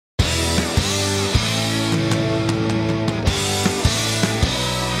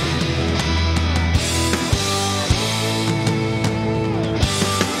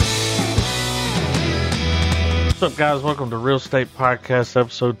What's up, guys? Welcome to Real Estate Podcast,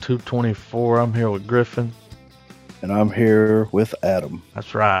 episode 224. I'm here with Griffin. And I'm here with Adam.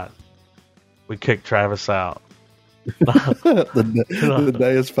 That's right. We kicked Travis out. the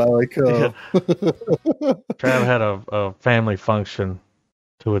day has finally come. Yeah. Trav had a family function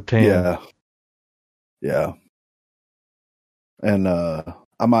to attend. Yeah. And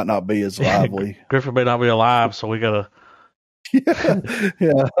I might not be as lively. Griffin may not be alive, so we gotta.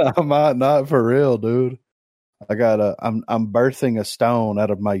 yeah, I might not for real, dude. I'm birthing a stone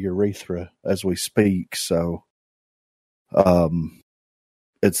out of my urethra as we speak, so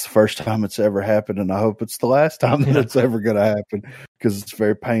it's the first time it's ever happened, and I hope it's the last time that it's ever going to happen because it's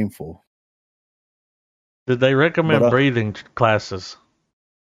very painful. Did they recommend breathing classes?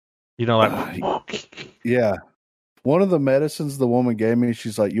 You know, yeah. One of the medicines the woman gave me,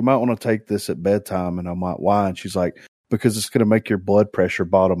 she's like, you might want to take this at bedtime, and I'm like, why? And she's like, because it's going to make your blood pressure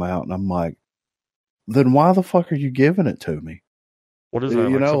bottom out, and I'm like, then why the fuck are you giving it to me? What is that?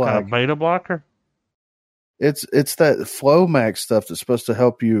 You know, some kind of beta blocker? It's that Flomax stuff that's supposed to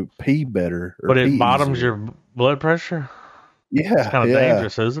help you pee better. But it bottoms your blood pressure? Yeah. It's kind of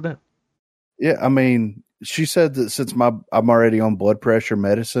dangerous, isn't it? Yeah, I mean, she said that since I'm already on blood pressure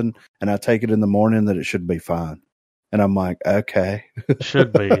medicine and I take it in the morning that it should be fine. And I'm like, okay.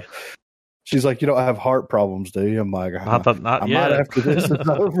 Should be. She's like, you don't have heart problems, do you? I'm like, not I yet. might after this is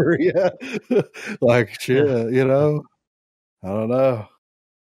over. Yeah. Like, shit, you know? I don't know.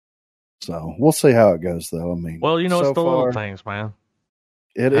 So we'll see how it goes, though. I mean, well, you know, it's the little things, man.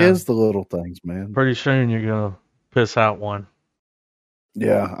 It is the little things, man. Pretty soon you're going to piss out one.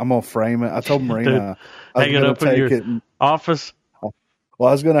 Yeah, I'm going to frame it. I told Marina hang it up in your office. Well,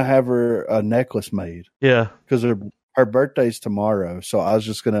 I was going to have her a necklace made. Yeah. Because her birthday's tomorrow. So I was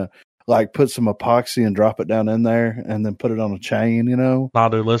just going to like put some epoxy and drop it down in there and then put it on a chain, you know? Nah,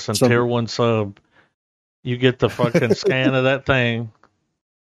 dude, listen, tier 1 sub. You get the fucking scan of that thing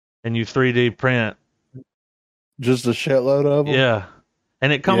and you 3D print. Just a shitload of them? Yeah.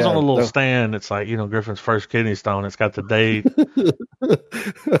 And it comes on a little stand. It's like, you know, Griffin's first kidney stone. It's got the date.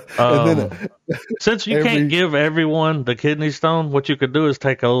 Since you can't give everyone the kidney stone, what you could do is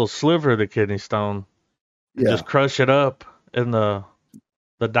take a little sliver of the kidney stone and just crush it up in the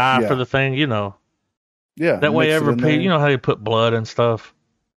dye for the thing, you know. Yeah. That way you know how you put blood and stuff?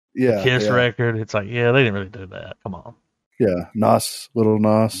 Yeah. The Kiss record. It's like, yeah, they didn't really do that. Come on. Yeah. Little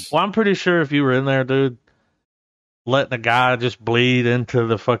Nos. Well, I'm pretty sure if you were in there, dude, letting a guy just bleed into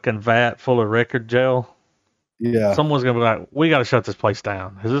the fucking vat full of record gel. Yeah. Someone's going to be like, we got to shut this place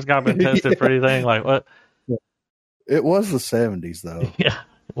down. Has this guy been tested for anything? Like, what? It was the 70s, though. Yeah,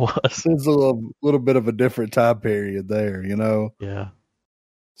 it was. It's a little bit of a different time period there, you know? Yeah.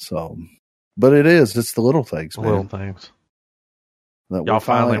 So, but it's the little things, man. Little things. That y'all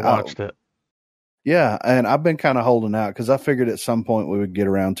finally watched it. Yeah, and I've been kind of holding out because I figured at some point we would get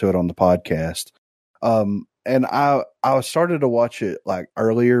around to it on the podcast. And I started to watch it like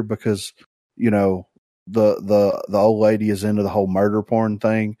earlier because, you know, the old lady is into the whole murder porn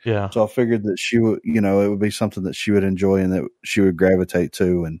thing. Yeah. So I figured that she would, you know, it would be something that she would enjoy and that she would gravitate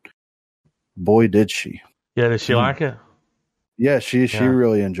to. And boy, did she. Yeah. Did she like it? Yeah, she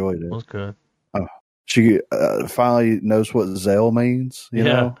really enjoyed it. It was good. She finally knows what Zell means, you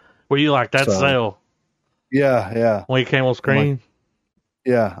know? Were you like, that's Zell? Yeah. When he came on screen?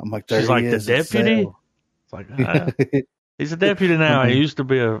 I'm like, there she's like, the deputy? It's like, he's a deputy now. He used to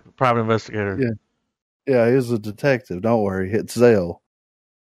be a private investigator. Yeah, he's a detective. Don't worry. It's Zell.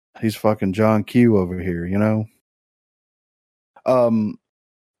 He's fucking John Q over here, you know?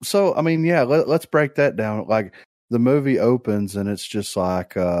 So, I mean, yeah, let's break that down. Like, the movie opens and it's just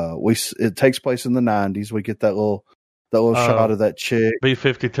like it takes place in the 90s. We get that little shot of that chick.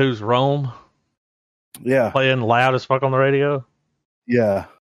 B-52's Rome. Yeah. Playing loud as fuck on the radio. Yeah.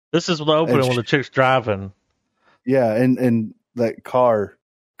 This is the opening when the chick's driving. Yeah, and that car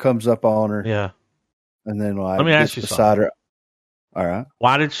comes up on her. Yeah. And then like let me ask you something. Her. All right.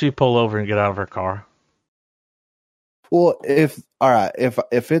 Why did she pull over and get out of her car? Well, if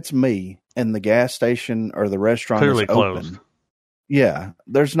it's me and the gas station or the restaurant clearly is closed. Open, yeah,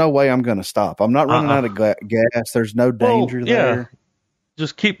 there's no way I'm going to stop. I'm not running out of gas. There's no danger there.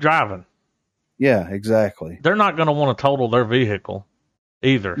 Just keep driving. Yeah, exactly. They're not going to want to total their vehicle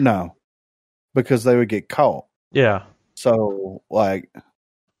either. No, because they would get caught. Yeah. So, like,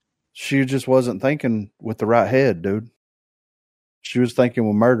 she just wasn't thinking with the right head, dude. She was thinking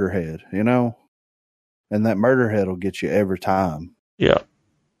with murder head, you know? And that murder head will get you every time. Yeah.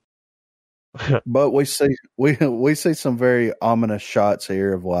 But we see some very ominous shots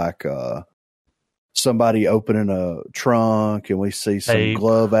here of like somebody opening a trunk, and we see some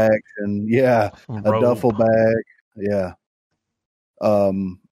glove action. Yeah, a duffel bag. Yeah.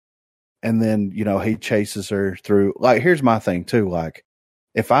 And then, he chases her through. Like, here's my thing too. Like,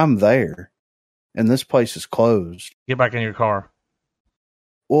 if I'm there and this place is closed, get back in your car.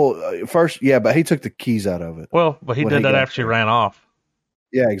 Well, first, yeah, but he took the keys out of it. Well, but he did that after she ran off.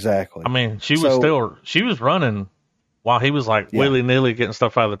 Yeah, exactly. I mean, she was running while he was like willy-nilly getting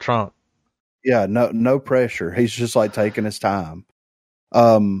stuff out of the trunk. Yeah, no pressure. He's just like taking his time.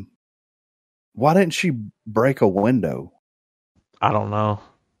 Why didn't she break a window? I don't know.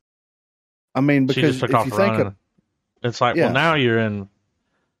 I mean, because if you think it's like, well, now you're in,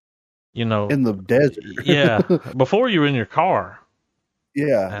 in the desert. Yeah. Before you were in your car.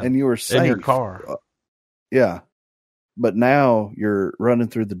 Yeah. And you were safe. In your car. Yeah. But now you're running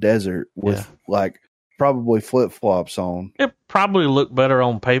through the desert with like probably flip-flops on. It probably looked better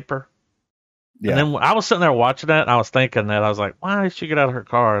on paper. Yeah. And then I was sitting there watching that, and I was thinking that. I was like, why did she get out of her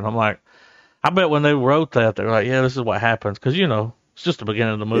car? And I'm like, I bet when they wrote that, they were like, yeah, this is what happens. Because, it's just the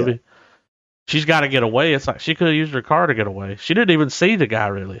beginning of the movie. Yeah. She's got to get away. It's like she could have used her car to get away. She didn't even see the guy,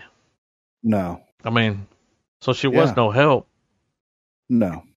 really. No. I mean, so she was no help.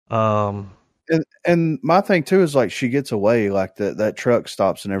 No. And my thing, too, is like she gets away, like that truck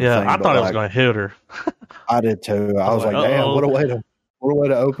stops and everything. Yeah, I thought it was going to hit her. I did, too. I was like, damn, what a way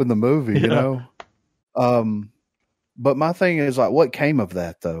to open the movie, you know? But my thing is, like, what came of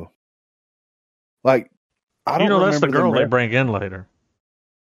that, though? Like, I don't know. That's the girl they bring in later.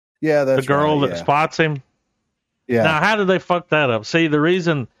 Yeah, that's the girl that spots him. Yeah. Now, how did they fuck that up? See, the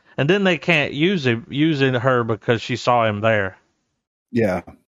reason, and then they can't using her because she saw him there. Yeah.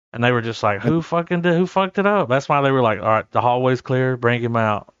 And they were just like, who fucked it up? That's why they were like, all right, the hallway's clear, bring him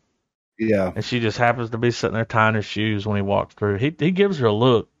out. Yeah. And she just happens to be sitting there tying his shoes when he walks through. He gives her a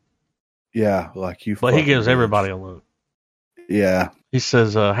look. Yeah, like you. But he gives everybody a look. Yeah. He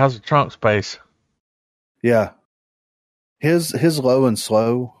says, how's the trunk space? Yeah. His low and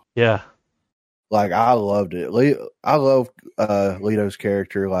slow. Yeah. Like, I loved it. I love Leto's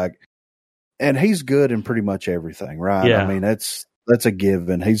character, like, and he's good in pretty much everything, right? Yeah. I mean, that's a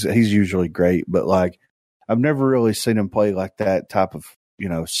given. He's usually great, but like, I've never really seen him play like that type of,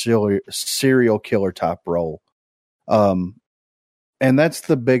 serial killer type role. And that's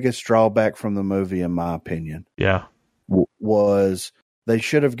the biggest drawback from the movie, in my opinion. Yeah. Was they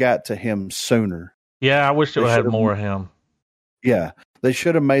should have got to him sooner. Yeah, I wish it would have had more of him. Yeah. They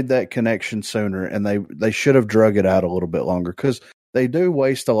should have made that connection sooner, and they should have drug it out a little bit longer, because they do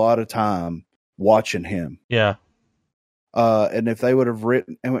waste a lot of time watching him. Yeah. And if they would have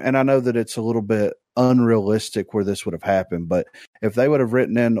written, and I know that it's a little bit unrealistic where this would have happened, but if they would have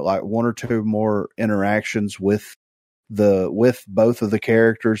written in like one or two more interactions with both of the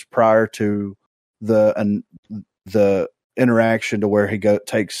characters prior to the interaction to where he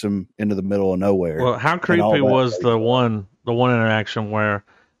takes them into the middle of nowhere. Well, how creepy was the one interaction where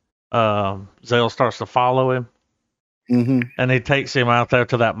Zale starts to follow him, and he takes him out there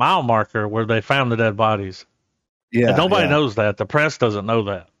to that mile marker where they found the dead bodies. Yeah, and nobody knows that. The press doesn't know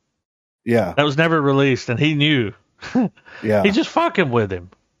that. Yeah, that was never released, and he knew. Yeah, he's just fucking with him.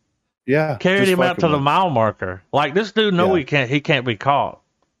 Yeah, carried him out to the mile marker. Like, this dude he can't be caught.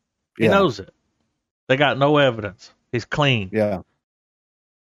 He knows it. They got no evidence. He's clean. Yeah.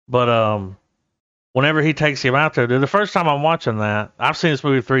 But whenever he takes him out there, dude, the first time I'm watching that, I've seen this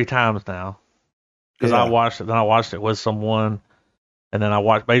movie 3 times now. Because I watched it, then I watched it with someone, and then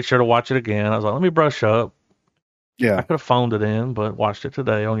I made sure to watch it again. I was like, let me brush up. Yeah. I could have phoned it in, but watched it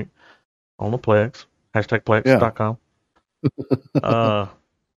today on the Plex. #Plex.com. Yeah.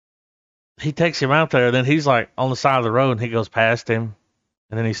 He takes him out there, then he's like on the side of the road, and he goes past him,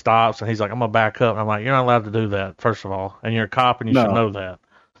 and then he stops, and he's like, I'm going to back up. And I'm like, you're not allowed to do that, first of all. And you're a cop, and you should know that.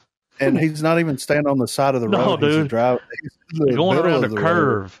 And he's not even standing on the side of the road. No, dude. He's going around a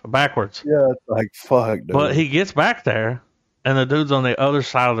curve backwards. Yeah, it's like, fuck, dude. But he gets back there, and the dude's on the other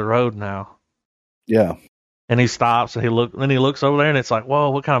side of the road now. Yeah. And he stops, and then he looks over there, and it's like, whoa,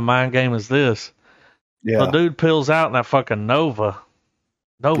 what kind of mind game is this? Yeah. The dude peels out in that fucking Nova.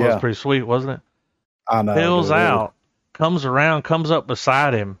 Nova was pretty sweet, wasn't it? I know. Peels out, comes around, comes up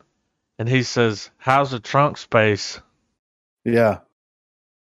beside him, and he says, how's the trunk space? Yeah.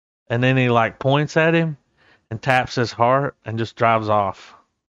 And then he like points at him and taps his heart and just drives off.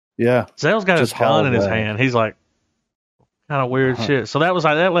 Yeah. Zale's got his gun in his hand. He's like, kind of weird shit. So that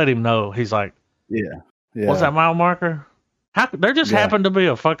let him know. He's like, yeah. What's that mile marker? There just happened to be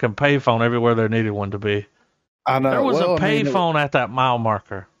a fucking payphone everywhere there needed one to be. I know. There was a payphone at that mile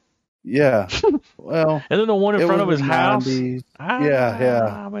marker. Yeah. Well, and then the one in front of his house.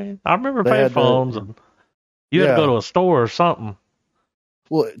 Yeah. I mean, I remember payphones, and you had to go to a store or something.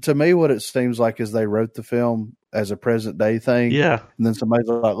 Well, to me, what it seems like is they wrote the film as a present day thing. Yeah. And then somebody's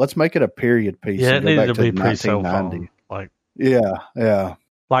like, let's make it a period piece. Yeah, it and go needed back to be 1990. pre-cell phone. Like, yeah.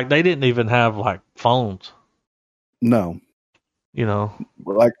 Like, they didn't even have, like, phones. No. You know?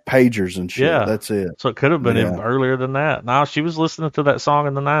 Like pagers and shit. Yeah. That's it. So it could have been even earlier than that. Now, she was listening to that song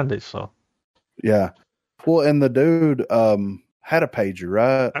in the 90s, so. Yeah. Well, and the dude had a pager,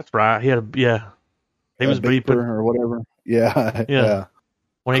 right? That's right. He had he was beeping. Or whatever. Yeah.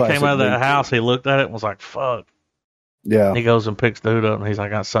 When he came out of that house, he looked at it and was like, fuck. Yeah. He goes and picks dude up, and he's like,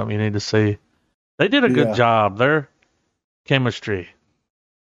 I got something you need to see. They did a good job. Their chemistry.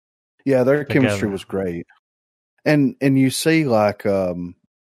 Yeah, their chemistry was great. And you see, like,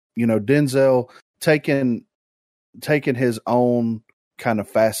 Denzel taking his own kind of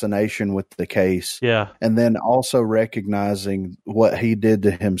fascination with the case. Yeah. And then also recognizing what he did to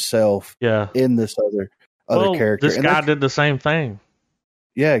himself in this other character. This guy did the same thing.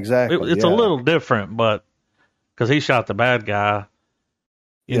 Yeah, exactly. It's a little different, but because he shot the bad guy,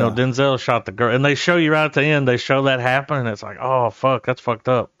 you know, Denzel shot the girl, and they show you right at the end, they show that happen, and it's like, oh, fuck, that's fucked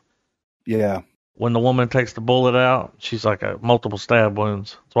up. Yeah. When the woman takes the bullet out, she's like multiple stab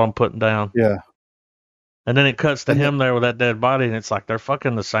wounds. That's what I'm putting down. Yeah. And then it cuts to him there with that dead body, and it's like, they're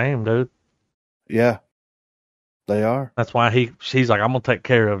fucking the same, dude. Yeah. They are. That's why she's like, I'm going to take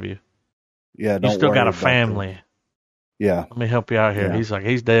care of you. Yeah, you still got a family. Yeah. Let me help you out here. Yeah. He's like,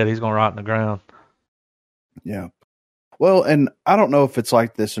 he's dead. He's going to rot in the ground. Yeah. Well, and I don't know if it's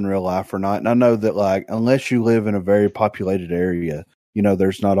like this in real life or not. And I know that, like, unless you live in a very populated area, you know,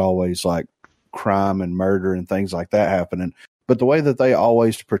 there's not always, like, crime and murder and things like that happening. But the way that they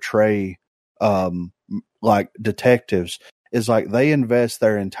always portray, like, detectives is like they invest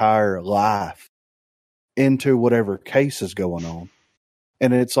their entire life into whatever case is going on.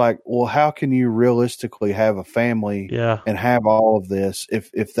 And it's like, well, how can you realistically have a family and have all of this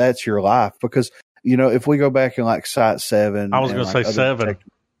if that's your life? Because, you know, if we go back in like Site 7. I was going to say 7.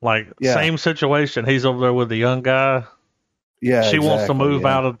 Same situation. He's over there with the young guy. Yeah. She wants to move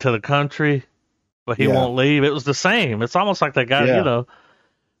out to the country, but he won't leave. It was the same. It's almost like that guy, you know,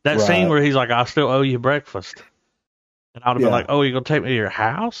 that scene where he's like, I still owe you breakfast. And I would have been like, oh, you're going to take me to your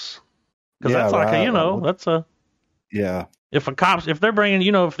house? Because that's like, that's a. Yeah. If they're bringing,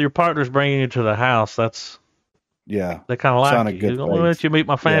 you know, if your partner's bringing you to the house, that's. Yeah. They kind of like you. Don't let you meet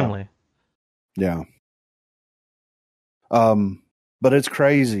my family. Yeah. But it's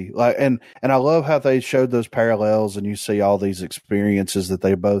crazy. Like, and I love how they showed those parallels, and you see all these experiences that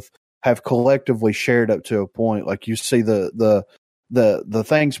they both have collectively shared up to a point. Like you see the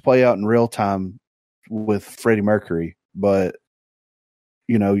things play out in real time with Freddie Mercury, but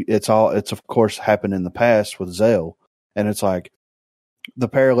you know, it's of course happened in the past with Zell. And it's like the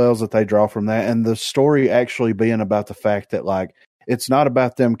parallels that they draw from that, and the story actually being about the fact that, like, it's not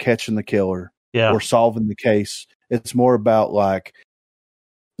about them catching the killer or solving the case. It's more about, like,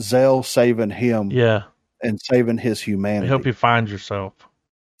 Zell saving him and saving his humanity. I hope you find yourself.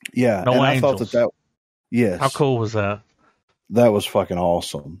 Yeah. No and angels. I thought that yes. How cool was that? That was fucking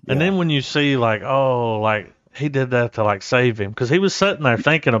awesome. And then when you see, like, oh, like, he did that to, like, save him. Because he was sitting there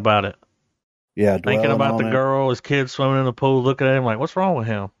thinking about it. Yeah, thinking about the girl, his kid swimming in the pool, looking at him like, what's wrong with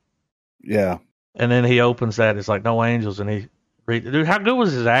him? Yeah. And then he opens that, it's like, no angels, and dude, how good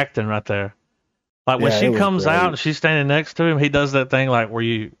was his acting right there? Like, when she comes out and she's standing next to him, he does that thing, like, where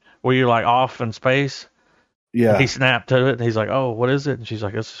you're, like, off in space. Yeah. He snapped to it, and he's like, oh, what is it? And she's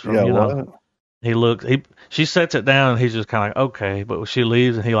like, this is from, you know. He looks, she sets it down, and he's just kind of like, okay. But when she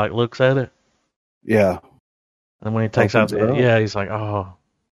leaves, and he, like, looks at it. Yeah. And when he takes out he's like, oh.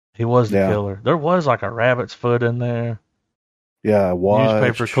 He was the killer. There was like a rabbit's foot in there. Yeah,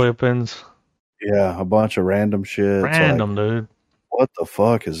 newspaper clippings. Yeah, a bunch of random shit. Random, dude. What the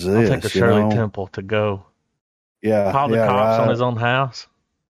fuck is this? I'll take a Shirley Temple to go. Yeah. Call the cops on his own house.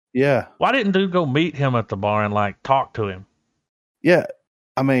 Yeah. Why didn't dude go meet him at the bar and like talk to him? Yeah.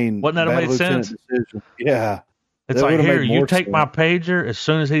 I mean, wouldn't that have made sense? Decision. Yeah. It's like, here, you take my pager. As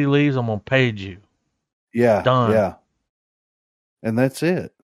soon as he leaves, I'm going to page you. Yeah. Done. Yeah. And that's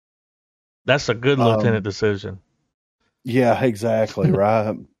it. That's a good lieutenant decision. Yeah, exactly.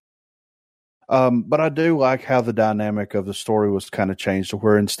 Right. But I do like how the dynamic of the story was kind of changed to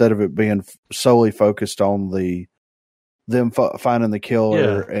where instead of it being solely focused on them finding the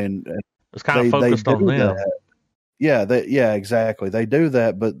killer and it's kind of focused on them. Yeah. Exactly. They do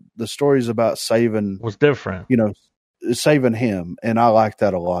that, but the story's about saving was different, you know, saving him. And I like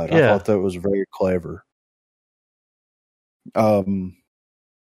that a lot. I thought that was very clever.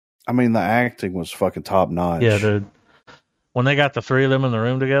 I mean, the acting was fucking top notch. Yeah, dude. When they got the three of them in the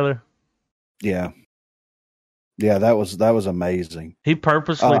room together. Yeah. Yeah, that was amazing. He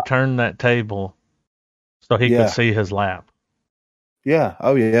purposely turned that table so he could see his lap. Yeah.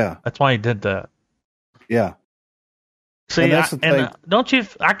 Oh, yeah. That's why he did that. Yeah. See, don't you?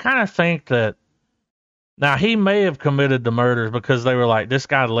 I kind of think that now he may have committed the murders because they were like, this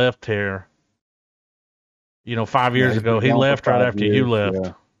guy left here. 5 years ago, he left right after you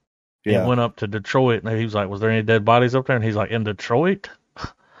left. Yeah. He went up to Detroit, and he was like, "Was there any dead bodies up there?" And he's like, "In Detroit."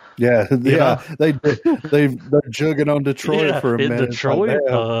 Yeah, yeah, they're jugging on Detroit for a minute. Detroit,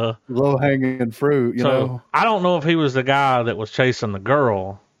 like, low hanging fruit. You know, I don't know if he was the guy that was chasing the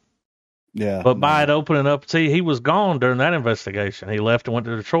girl. Yeah, but by it opening up, see, he was gone during that investigation. He left and went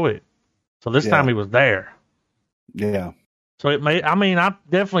to Detroit. So this time he was there. Yeah. So it may. I mean, I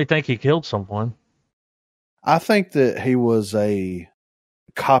definitely think he killed someone. I think that he was a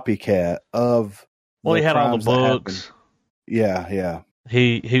copycat of. Well, he had all the books. Yeah, yeah.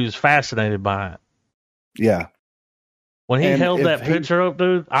 He was fascinated by it. Yeah. When he held that picture up,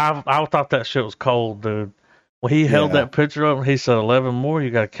 dude, I thought that shit was cold, dude. When he held that picture up and he said 11 more,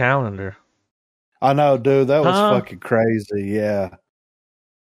 you got a calendar. I know, dude. That was fucking crazy. Yeah.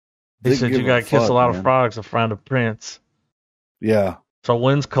 He said you got to kiss a lot of frogs to find a prince. Yeah. So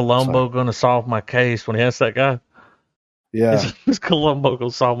when's Columbo going to solve my case? When he asked that guy. Yeah. Is Columbo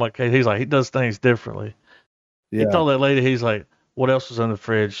going to solve my case? He's like, he does things differently. Yeah. He told that lady, he's like, what else was in the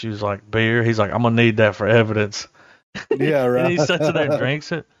fridge? She was like, beer. He's like, I'm going to need that for evidence. Yeah, right. And he sits there and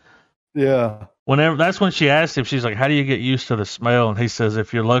drinks it. Yeah. That's when she asked him, she's like, how do you get used to the smell? And he says,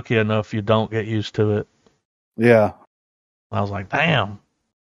 if you're lucky enough, you don't get used to it. Yeah. I was like, damn.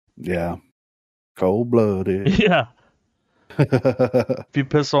 Yeah. Cold-blooded. Yeah. If you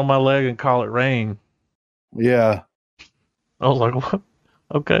piss on my leg and call it rain. Yeah. I was like, what?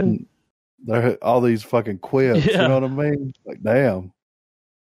 Okay. There all these fucking quips, you know what I mean? Like, damn.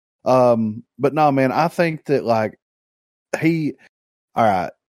 But no, man, I think that like all right,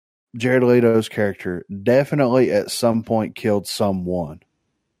 Jared Leto's character definitely at some point killed someone.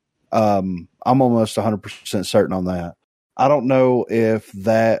 I'm almost 100% certain on that. I don't know if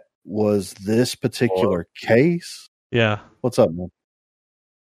that was this particular case. Yeah. What's up, man?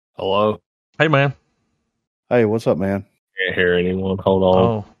 Hello. Hey, man. Hey, what's up, man? Can't hear anyone. Hold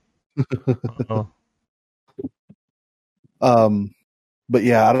on. But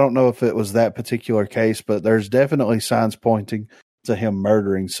yeah, I don't know if it was that particular case, but there's definitely signs pointing to him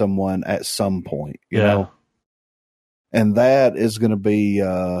murdering someone at some point, you know? And that is going to be,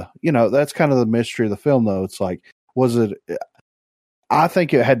 that's kind of the mystery of the film, though. It's like, I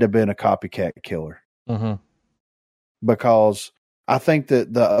think it had to have been a copycat killer. Mm-hmm. Because I think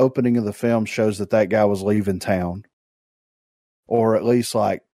that the opening of the film shows that guy was leaving town. Or at least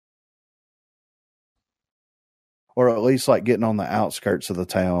like getting on the outskirts of the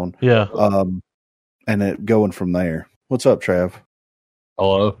town. Yeah. And it going from there. What's up, Trav?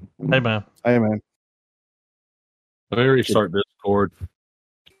 Hello. Hey, man. Hey, man. Let me restart Discord.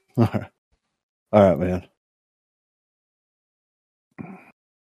 All right, man.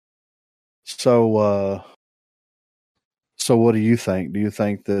 So what do you think? Do you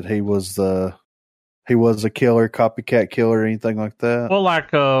think that he was a killer, copycat killer, or anything like that? Well, like,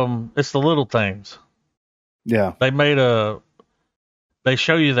 it's the little things. Yeah. They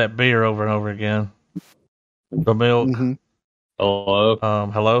show you that beer over and over again. The milk. Mm-hmm. Hello.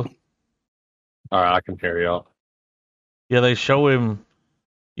 Hello. All right, I can hear y'all. Yeah, they show him,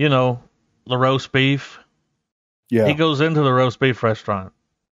 the roast beef. Yeah. He goes into the roast beef restaurant.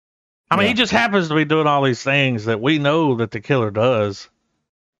 I mean, he just happens to be doing all these things that we know that the killer does.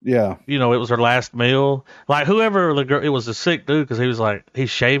 Yeah. It was her last meal. Like, whoever the girl, it was a sick dude because he was like, he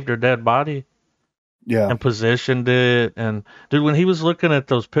shaved her dead body. Yeah. And positioned it. And, dude, when he was looking at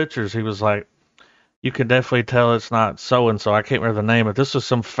those pictures, he was like, you can definitely tell it's not so-and-so. I can't remember the name, but this was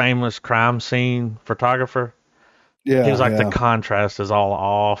some famous crime scene photographer. Yeah. He was like, the contrast is all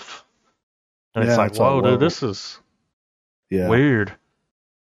off. And it's like, whoa, dude, this is weird.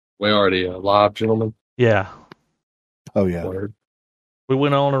 We already live, gentlemen? Yeah. Oh, yeah. Word. We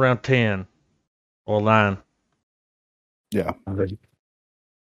went on around 10 or 9. Yeah.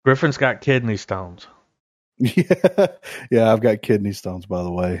 Griffin's got kidney stones. Yeah. Yeah, I've got kidney stones, by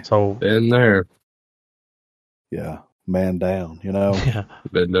the way. So been there. Yeah. Man down, Yeah.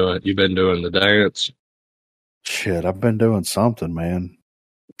 You've been doing the dance. Shit, I've been doing something, man.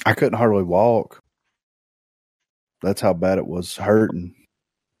 I couldn't hardly walk. That's how bad it was hurting.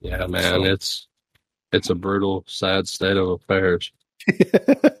 Yeah, man, it's a brutal, sad state of affairs.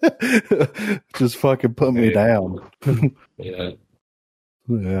 Just fucking put me down. Yeah.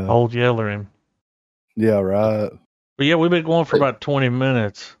 Yeah. Old Yellering. Yeah, right. But yeah, we've been going for about 20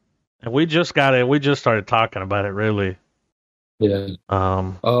 minutes. And we just started talking about it, really. Yeah.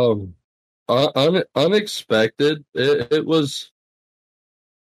 Unexpected. It was.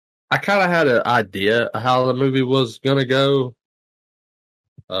 I kind of had an idea of how the movie was gonna go.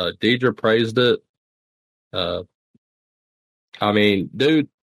 Deidre praised it. I mean, dude.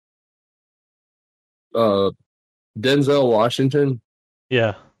 Denzel Washington.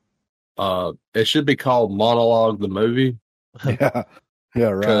 Yeah. It should be called Monologue the Movie. Yeah. Yeah,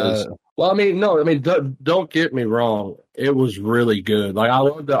 right. Well, I mean, no, I mean, don't get me wrong. It was really good. Like I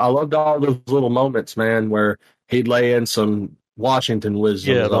loved all those little moments, man, where he'd lay in some Washington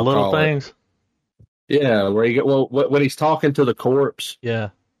wisdom. Yeah, the little things. Yeah, where when he's talking to the corpse. Yeah,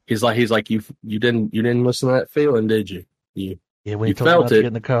 he's like you didn't listen to that feeling, did you? When you felt it. To get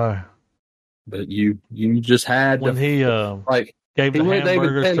in the car, but you just had when he gave the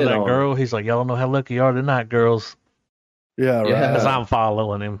hamburgers to that girl. He's like, y'all don't know how lucky you are tonight, girls. Yeah, right. Because I'm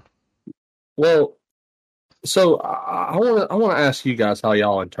following him. Well, so I want to ask you guys how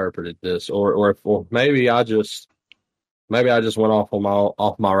y'all interpreted this, or maybe I just went off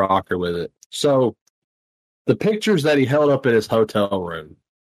my rocker with it. So the pictures that he held up in his hotel room,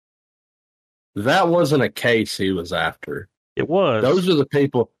 that wasn't a case he was after. It was. Those are the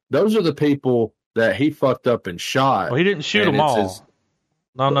people that he fucked up and shot. Well, he didn't shoot them all.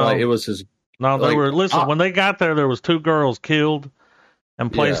 No. It was his. No, they were. Listen, when they got there was 2 girls killed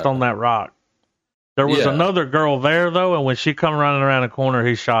and placed on that rock. There was another girl there though, and when she come running around the corner,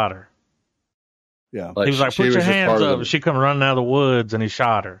 he shot her. Yeah, he was like, "Put your hands up." She come running out of the woods, and he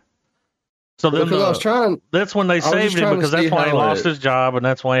shot her. So then, that's when they saved him, because that's why he lost his job, and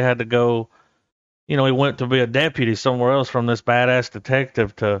that's why he had to go. You know, he went to be a deputy somewhere else from this badass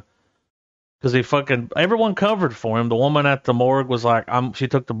detective because everyone covered for him. The woman at the morgue was like, she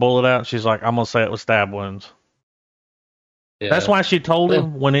took the bullet out. And she's like, I'm gonna say it was stab wounds. Yeah. That's why she told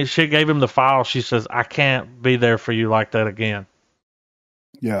him when she gave him the file. She says, I can't be there for you like that again.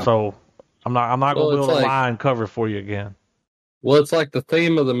 Yeah. So I'm not gonna build a lie and cover for you again. Well, it's like the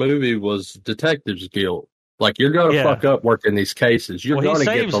theme of the movie was detective's guilt. Like, you're gonna fuck up working these cases. You're gonna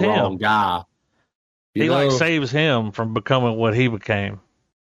get the wrong guy. He saves him from becoming what he became.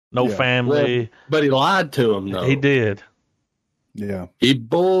 No family. Well, but he lied to him though. He did. Yeah. He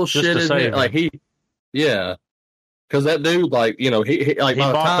bullshitted him. Like because that dude, like, you know, he by the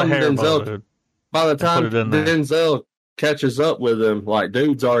time Denzel catches up with him, like,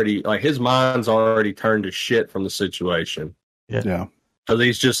 dude's already, like, his mind's already turned to shit from the situation. Yeah. Because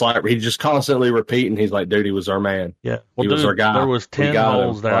he's just constantly repeating. He's like, dude, he was our man. Yeah. Well, he was our guy. There was 10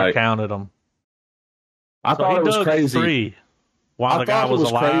 holes there. I counted them. I thought it was crazy. 3 while the guy was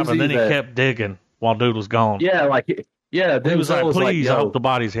alive, and then he kept digging while dude was gone. Yeah, he was like, please, I hope the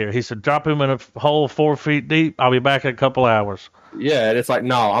body's here. He said, drop him in a hole 4 feet deep. I'll be back in a couple hours. Yeah, and it's like,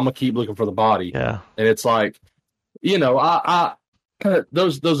 no, I'm going to keep looking for the body. Yeah. And it's like, you know, I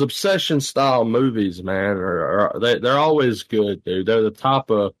those obsession style movies, man, they're always good, dude. They're the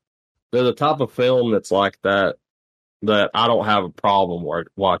type of film that's like that I don't have a problem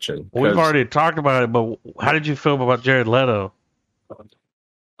watching. Well, we've already talked about it, but how did you feel about Jared Leto?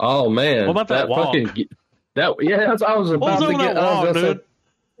 Oh man, what about that walk? I was about to get on, dude.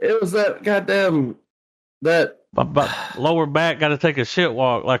 It was that goddamn my lower back got to take a shit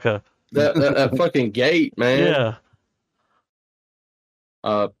walk like a that fucking gate, man. Yeah.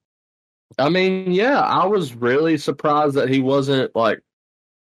 I mean, I was really surprised that he wasn't like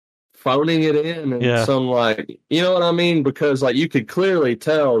phoning it in and some, like, you know what I mean? Because, like, you could clearly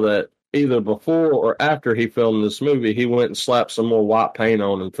tell that either before or after he filmed this movie, he went and slapped some more white paint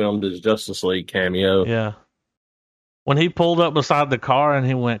on and filmed his Justice League cameo. Yeah. When he pulled up beside the car and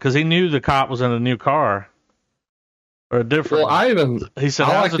he went, because he knew the cop was in a new car or a different. Well, he said,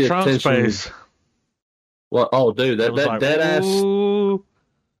 "How's the trunk space?" Well, oh, dude, that dead ass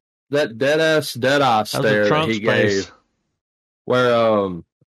stare that he gave, where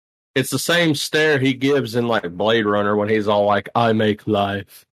it's the same stare he gives in, like, Blade Runner when he's all like, "I make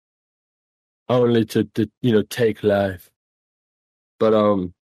life, only to take life."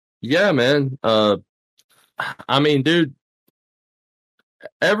 But yeah, man. I mean, dude,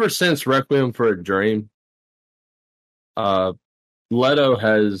 ever since Requiem for a Dream, Leto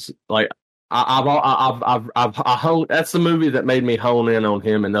has, like, I've honed. That's the movie that made me hone in on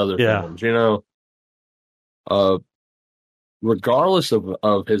him and other films. You know, regardless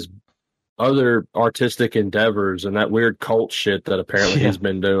of his other artistic endeavors and that weird cult shit that apparently he's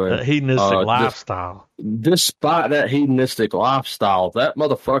been doing, that hedonistic lifestyle. Despite that hedonistic lifestyle, that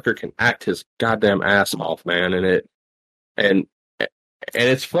motherfucker can act his goddamn ass off, man. And And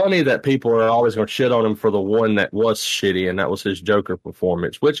it's funny that people are always going to shit on him for the one that was shitty, and that was his Joker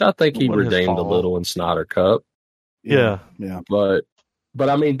performance, which I think he redeemed a little in Snyder Cut. Yeah. But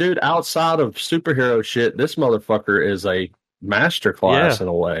I mean, dude, outside of superhero shit, this motherfucker is a masterclass in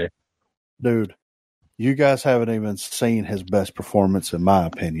a way. Dude, you guys haven't even seen his best performance, in my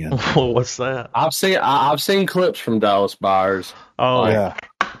opinion. What's that? I've seen clips from Dallas Buyers. Oh, yeah.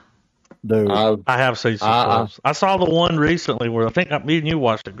 Dude, I have seen some clips. I saw the one recently where I think me and you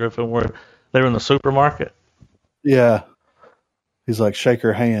watched it, Griffin, where they were in the supermarket. Yeah. He's like, shake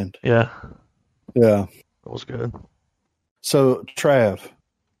her hand. Yeah. Yeah. That was good. So, Trav.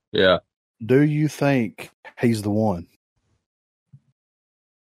 Yeah. Do you think he's the one?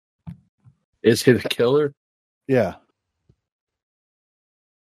 Is he the killer? Yeah.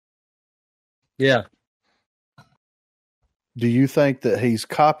 Yeah. Do you think that he's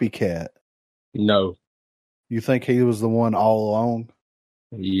copycat? No. You think he was the one all along?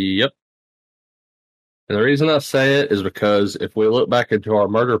 Yep. And the reason I say it is because if we look back into our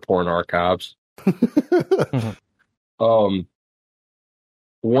murder porn archives,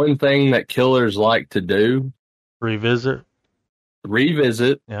 one thing that killers like to do, revisit.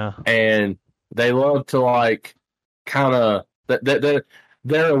 Yeah. And they love to like kind of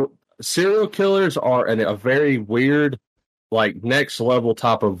they're serial killers are a very weird, like next level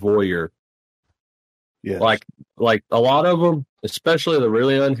type of voyeur. Yeah. Like a lot of them, especially the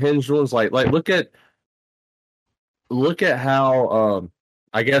really unhinged ones, like look at how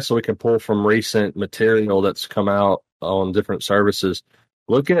I guess we can pull from recent material that's come out on different services.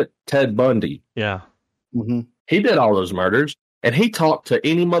 Look at Ted Bundy. Yeah. Mm-hmm. He did all those murders, and he talked to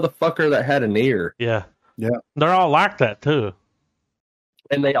any motherfucker that had an ear. Yeah. Yeah. They're all like that, too.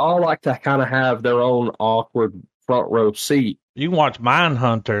 And they all like to kind of have their own awkward front row seat. You can watch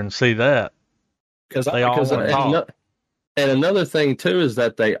Mindhunter and see that. And another thing, too, is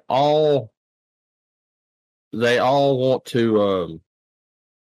that they all want to... oh,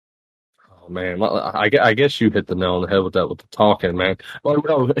 man. I guess you hit the nail on the head with that, with the talking, man. Well,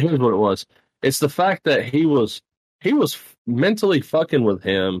 no, here's what it was. It's the fact that he was mentally fucking with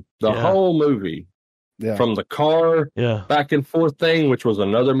him the whole movie. Yeah. From the car back and forth thing, which was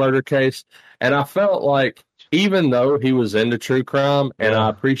another murder case. And I felt like, even though he was into true crime, and I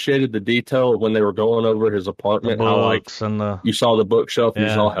appreciated the detail when they were going over his apartment, you saw the bookshelf, you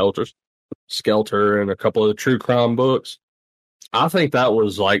saw Helter Skelter and a couple of the true crime books. I think that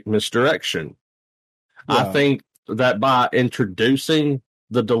was like misdirection. Yeah. I think that by introducing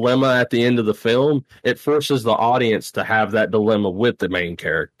the dilemma at the end of the film, it forces the audience to have that dilemma with the main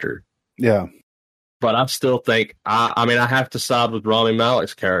character. Yeah. But I still think, I mean, I have to side with Rami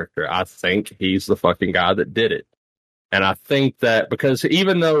Malek's character. I think he's the fucking guy that did it. And I think that because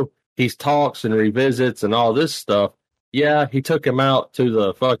even though he talks and revisits and all this stuff, yeah, he took him out to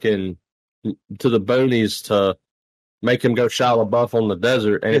the boonies to make him go Shia LaBeouf on the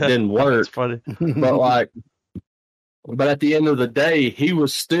desert, and it didn't work. That's funny. But at the end of the day, he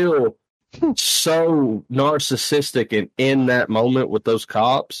was still so narcissistic and in that moment with those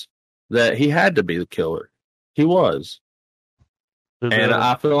cops that he had to be the killer. He was. And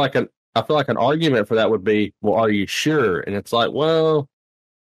I feel like an argument for that would be, well, are you sure? And it's like, well,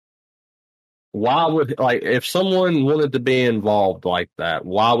 why would, like, if someone wanted to be involved like that,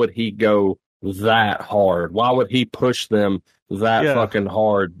 why would he go that hard? Why would he push them that fucking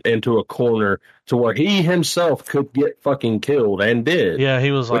hard into a corner to where he himself could get fucking killed and did? Yeah,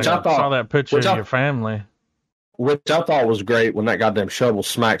 he was like, I saw that picture of your family. Which I thought was great when that goddamn shovel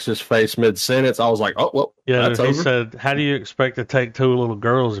smacks his face mid-sentence. I was like, oh, well, yeah, that's he over. said, how do you expect to take two little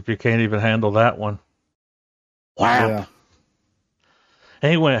girls if you can't even handle that one? Wow. Yeah. And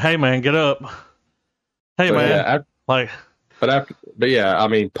he went, hey, man, get up. Hey, but man. I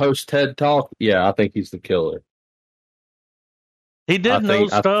mean, post TED Talk, I think he's the killer. He did know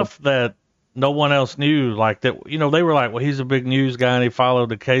stuff that no one else knew, like that. You know, they were like, well, he's a big news guy and he followed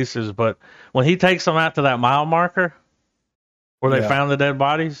the cases. But when he takes them out to that mile marker where they found the dead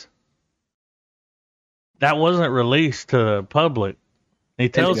bodies, that wasn't released to the public. He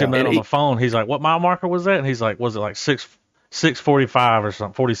tells him that on the phone. He's like, what mile marker was that? And he's like, was it like 6:45 or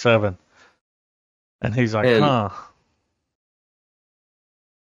something, 47? And he's like, huh.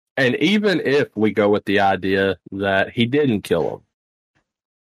 And even if we go with the idea that he didn't kill him,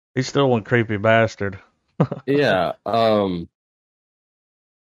 he's still one creepy bastard. Yeah. I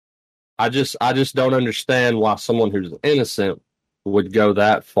just don't understand why someone who's innocent would go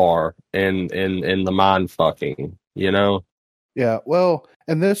that far in the mind fucking, you know? Yeah. Well,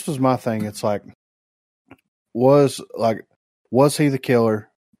 and this was my thing. It's like, was he the killer?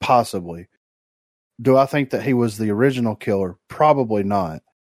 Possibly. do I think that he was the original killer? Probably not.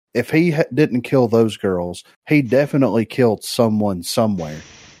 If he didn't kill those girls, he definitely killed someone somewhere.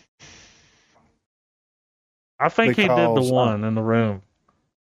 I think he did the one in the room.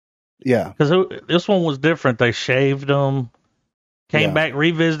 Yeah. Because this one was different. They shaved him, came back,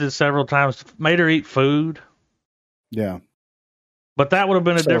 revisited several times, made her eat food. Yeah. But that would have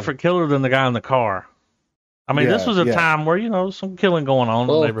been a different killer than the guy in the car. I mean, this was a time where, some killing going on in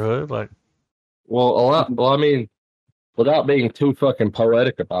the neighborhood. I mean, without being too fucking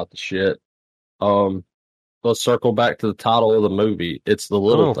poetic about the shit, let's circle back to the title of the movie. It's the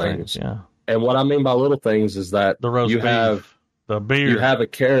little things. Yeah. And what I mean by little things is that the roast beef, have the beer. You have a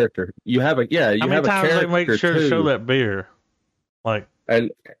character. You have a How many times they make sure to show that beer?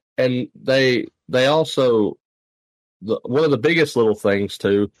 And they also one of the biggest little things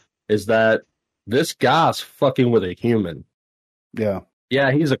too is that this guy's fucking with a human. Yeah.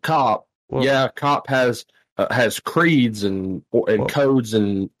 Yeah, he's a cop. Well, a cop has creeds and codes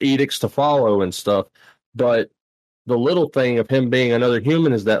and edicts to follow and stuff. But the little thing of him being another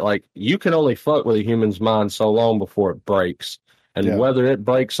human is that, you can only fuck with a human's mind so long before it breaks. And whether it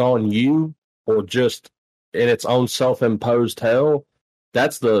breaks on you or just in its own self-imposed hell,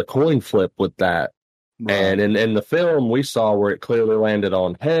 that's the coin flip with that. Right. And in the film, we saw where it clearly landed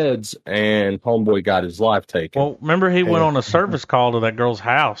on heads, and homeboy got his life taken. Well, remember he went on a service call to that girl's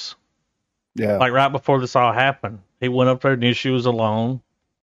house. Yeah. Right before this all happened. He went up there, knew she was alone,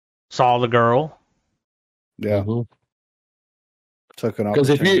 saw the girl. Yeah. Mm-hmm. Took an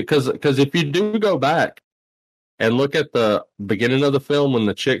opportunity. Because if you do go back and look at the beginning of the film when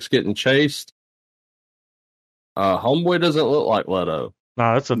the chick's getting chased, homeboy doesn't look like Leto.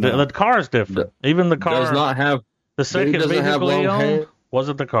 No, the car is different. Even the car does not have the second vehicle he owned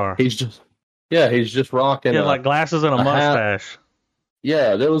wasn't the car. He's just rocking. Yeah, like glasses and a mustache. Hat.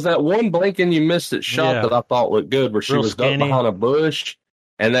 Yeah, there was that one blink and you missed it shot that I thought looked good, where she was ducked behind a bush,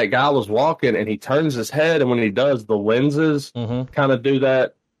 and that guy was walking, and he turns his head, and when he does, the lenses kind of do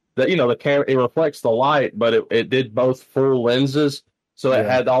that. That the camera, it reflects the light, but it did both full lenses, so it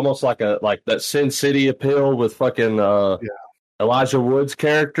had almost like that Sin City appeal with fucking Elijah Wood's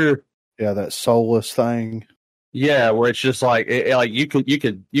character. Yeah, that soulless thing. Yeah, where it's just you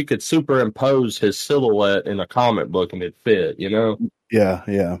could superimpose his silhouette in a comic book and it fit,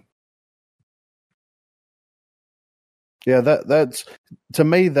 Yeah. Yeah, that's to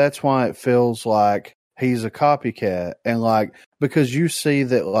me, that's why it feels like he's a copycat. And because you see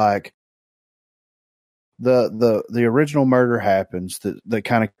that the original murder happens that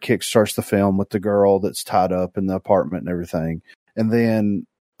kind of kickstarts the film with the girl that's tied up in the apartment and everything. And then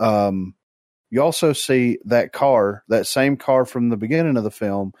you also see that same car from the beginning of the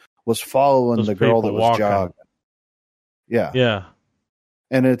film was following the girl that was jogging. Yeah. Yeah.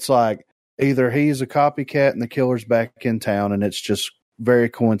 And it's either he's a copycat and the killer's back in town and it's just very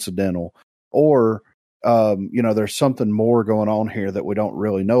coincidental, or, there's something more going on here that we don't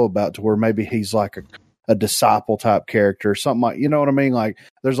really know about, to where maybe he's like a disciple type character or something you know what I mean?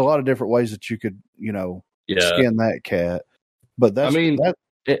 There's a lot of different ways that you could, skin that cat. But that's,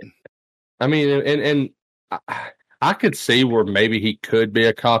 I could see where maybe he could be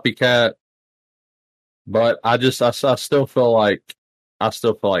a copycat, but I still feel like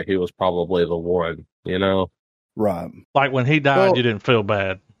he was probably the one, Right. Like when he died, you didn't feel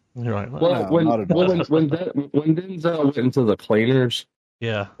bad. You're like, when Denzel went into the cleaners,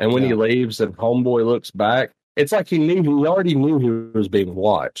 and when he leaves and homeboy looks back, it's like he already knew he was being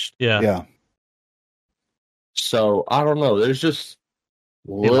watched. Yeah. So I don't know. There's just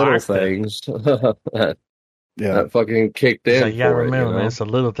little things that fucking kicked in. So you gotta remember, man, it's the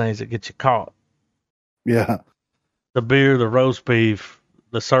little things that get you caught. Yeah. The beer, the roast beef,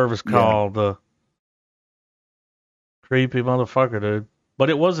 the service call, the creepy motherfucker, dude. But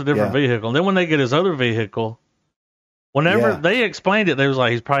it was a different vehicle. And then when they get his other vehicle, whenever they explained it, they was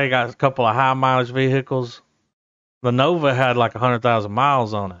like, he's probably got a couple of high mileage vehicles. The Nova had 100,000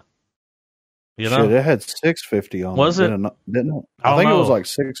 miles on it. Shit, it had 650 on it. Was it? Didn't it? I think it was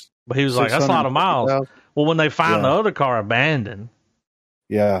 6. But he was like, that's a lot of miles. Well, when they find the other car abandoned.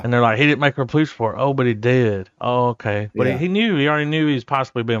 Yeah. And they're like, he didn't make a police report. Oh, but he did. Oh, okay. But he already knew he was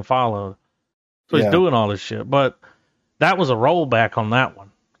possibly being followed. So he's doing all this shit. But that was a rollback on that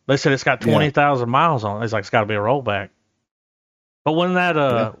one. They said it's got 20,000 miles on it. It's got to be a rollback. But when that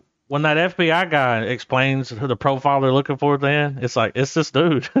FBI guy explains the profile they're looking for, then it's it's this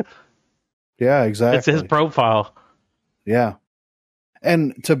dude. Yeah, exactly. It's his profile. Yeah.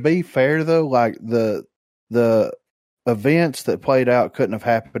 And to be fair though, the events that played out couldn't have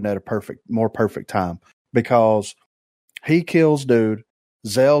happened at a more perfect time, because he kills dude,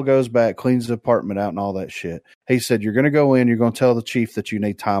 Zell goes back, cleans the apartment out and all that shit. He said, you're going to go in, you're going to tell the chief that you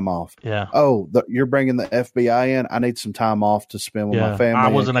need time off. Yeah. Oh, you're bringing the FBI in? I need some time off to spend with my family. I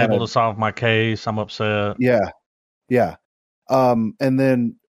wasn't able to solve my case. I'm upset. Yeah. Yeah. And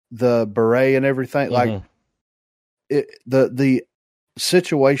then the beret and everything, like the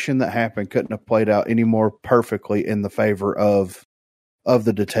situation that happened couldn't have played out any more perfectly in the favor of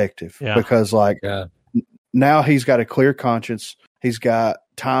the detective, because now he's got a clear conscience. He's got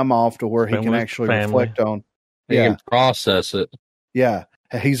time off to where he can actually reflect on. He can process it. Yeah.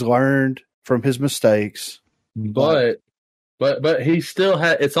 He's learned from his mistakes. But he still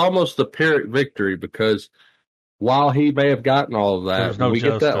had, it's almost a Pyrrhic victory, because while he may have gotten all of that, when we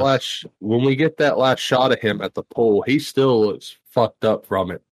get that last shot of him at the pool, he still looks fucked up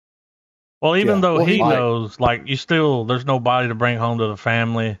from it. Well, even though he knows, like, there's nobody to bring home to the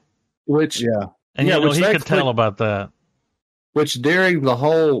family. And he could tell about that. Which during the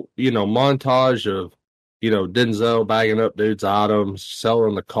whole, montage of, Denzel bagging up dudes' items,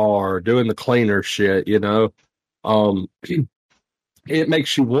 selling the car, doing the cleaner shit, it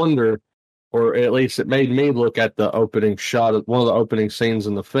makes you wonder, or at least it made me look at the opening shot of one of the opening scenes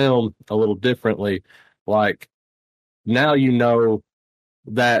in the film a little differently. Like, now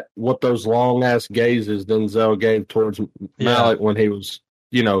that what those long ass gazes Denzel gave towards Malik when he was,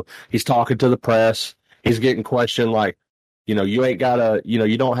 he's talking to the press, he's getting questioned like, you ain't got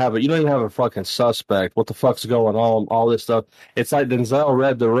you don't even have a fucking suspect. What the fuck's going on? All this stuff. It's like Denzel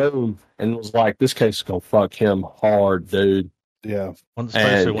read the room and was like, this case is gonna fuck him hard, dude. Yeah.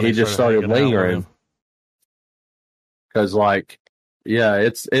 And he just started lingering. Cause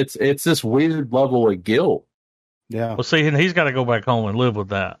it's this weird level of guilt. Yeah. Well, see, he's got to go back home and live with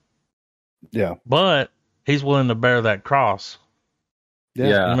that. Yeah. But he's willing to bear that cross.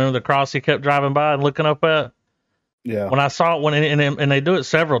 Yeah. Remember the cross he kept driving by and looking up at? Yeah. When I saw it, and they do it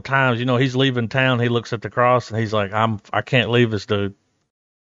several times, he's leaving town, he looks at the cross and he's like, I can't leave this dude.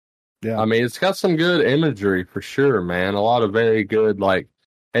 Yeah. I mean, it's got some good imagery for sure, man. A lot of very good, and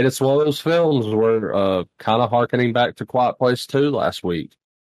it's one of those films where, kind of harkening back to Quiet Place 2 last week.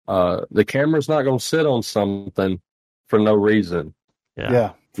 The camera's not going to sit on something for no reason.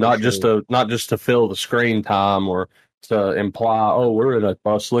 Yeah. Not just to fill the screen time or to imply, oh, we're in a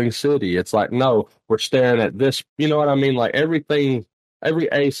bustling city. It's like, no, we're staring at this. You know what I mean? Like every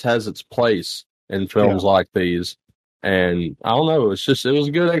ace has its place in films like these. And I don't know. It was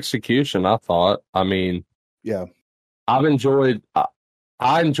a good execution, I thought. I mean, I enjoyed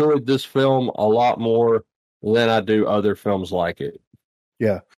this film a lot more than I do other films like it.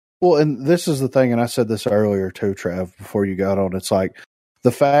 Yeah. Well, and this is the thing, and I said this earlier too, Trav, before you got on. It's like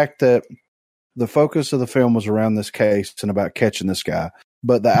the fact that the focus of the film was around this case and about catching this guy,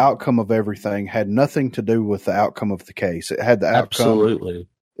 but the outcome of everything had nothing to do with the outcome of the case. It had the outcome. Absolutely.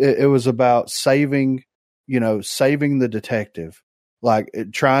 It was about saving the detective, like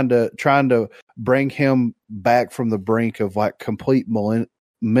trying to bring him back from the brink of like complete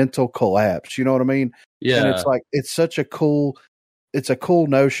mental collapse. You know what I mean? Yeah. And it's like, it's a cool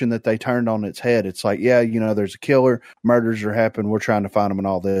notion that they turned on its head. It's like, there's a killer, murders are happening, we're trying to find him and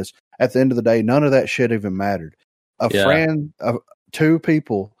all this. At the end of the day, none of that shit even mattered. Two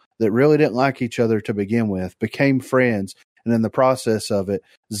people that really didn't like each other to begin with became friends. And in the process of it,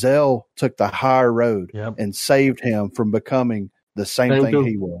 Zell took the higher road and saved him from becoming the same thing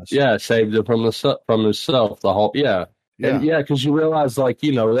he was. Yeah, saved him from himself. The whole because you realize,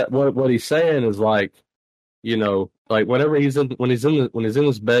 that what he's saying is like, whenever when he's in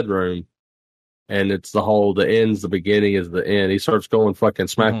his bedroom, and it's the end's the beginning is the end. He starts going fucking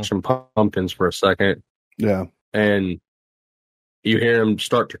smashing pumpkins for a second. Yeah, and you hear him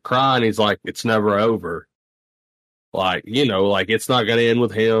start to cry, and he's like, "It's never over." Like, it's not going to end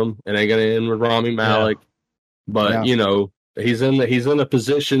with him. It ain't going to end with Rami Malek. But, he's in a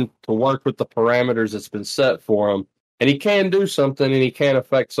position to work with the parameters that's been set for him. And he can do something, and he can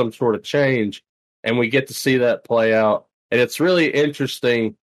affect some sort of change. And we get to see that play out. And it's really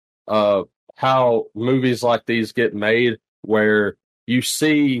interesting how movies like these get made, where you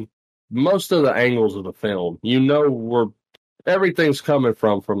see most of the angles of the film. Where everything's coming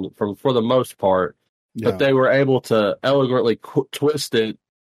from for the most part. But they were able to elegantly twist it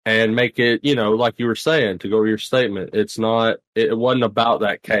and make it, like you were saying, to go to your statement, it wasn't about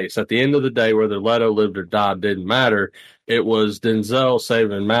that case. At the end of the day, whether Leto lived or died didn't matter. It was Denzel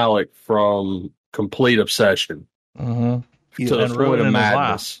saving Malik from complete obsession to the point of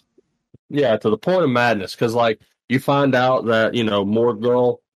madness. Yeah, to the point of madness. Because, you find out that, Morgue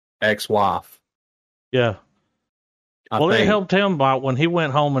Girl, ex-wife. Yeah. It helped him out when he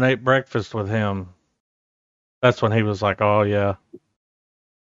went home and ate breakfast with him. That's when he was like, oh, yeah.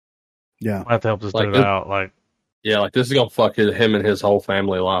 Yeah. I have to help this dude out. Like this is gonna fuck him and his whole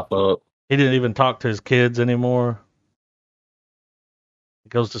family life up. He didn't even talk to his kids anymore. He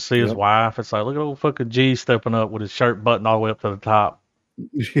goes to see his wife. It's like, look at old fucking G stepping up with his shirt buttoned all the way up to the top.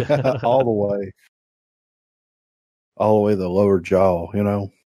 Yeah, all the way. All the way to the lower jaw, you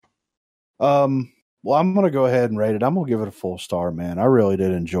know. Well, I'm going to go ahead and rate it. I'm going to give it a full star, man. I really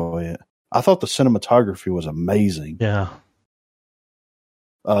did enjoy it. I thought the cinematography was amazing. Yeah.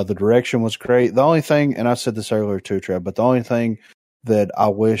 The direction was great. The only thing, and I said this earlier too, Trev, but the only thing that I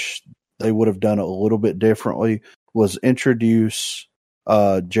wish they would have done a little bit differently was introduce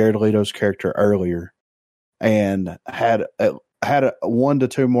Jared Leto's character earlier and had 1 to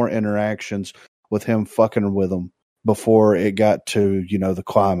 2 more interactions with him fucking with them before it got to, the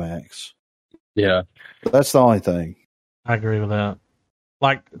climax. Yeah. That's the only thing. I agree with that.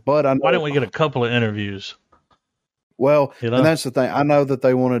 Why didn't we get a couple of interviews? Well, and that's the thing. I know that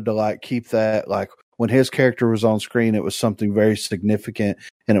they wanted to keep that, when his character was on screen, it was something very significant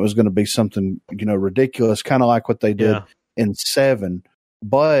and it was going to be something, ridiculous, kind of like what they did in 7.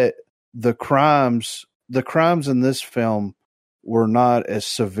 But the crimes in this film were not as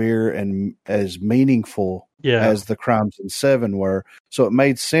severe and as meaningful as the crimes in 7 were. So it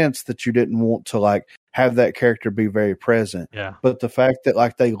made sense that you didn't want to have that character be very present. Yeah. But the fact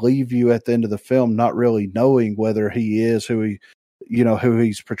that they leave you at the end of the film not really knowing whether he is who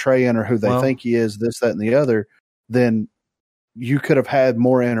he's portraying or who they think he is, this, that, and the other, then you could have had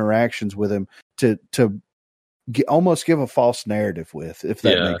more interactions with him to almost give a false narrative with, if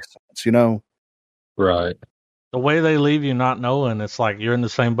that makes sense, Right. The way they leave you not knowing, it's like you're in the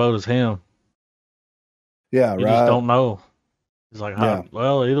same boat as him. Yeah, you just don't know. He's like,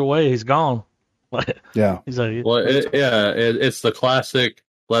 well, either way, he's gone. Yeah. He's like, well, it's the classic.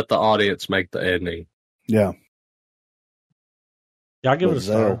 Let the audience make the ending. Yeah. Yeah, I give it a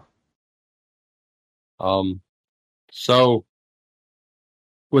star. So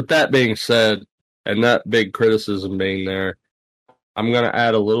with that being said, and that big criticism being there, I'm going to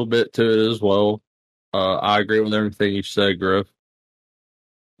add a little bit to it as well. I agree with everything you said, Griff.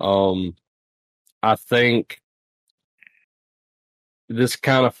 I think this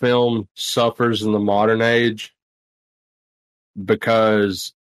kind of film suffers in the modern age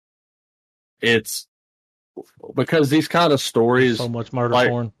because these kind of stories, so much murder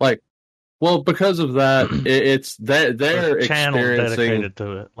porn. Because of that, it's that they're experiencing dedicated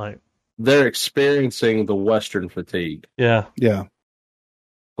to it. They're experiencing the Western fatigue. Yeah. Yeah.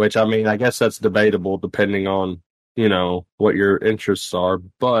 Which, I mean, I guess that's debatable depending on, what your interests are.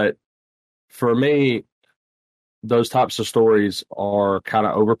 But for me, those types of stories are kind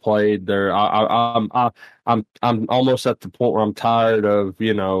of overplayed. I'm almost at the point where I'm tired of,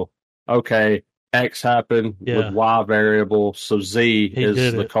 okay, X happened with Y variable, so Z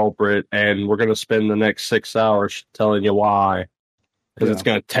is the culprit, and we're going to spend the next 6 hours telling you why, because it's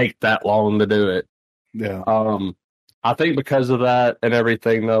going to take that long to do it. Yeah. I think because of that and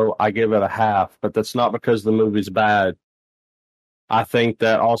everything, though, I give it a half, but that's not because the movie's bad. I think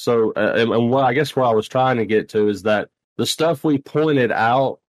that also, and what I guess where I was trying to get to is that the stuff we pointed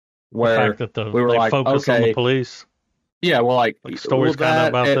out, where the fact that we were like, focus on the police. Yeah, well, stories kind of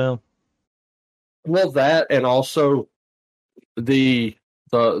about them. Well, that and also the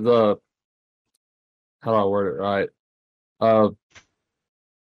how do I word it right?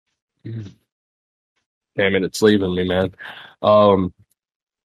 Damn it, it's leaving me, man.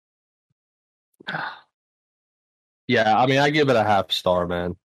 Yeah, I mean, I give it a half star,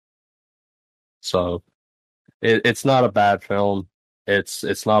 man. So it's not a bad film.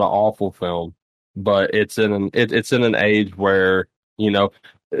 It's not an awful film, but it's in an age where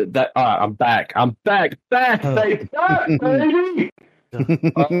that I'm back, baby.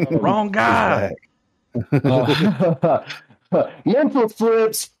 Wrong guy. Mental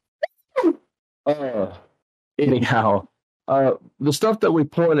flips. Anyhow, the stuff that we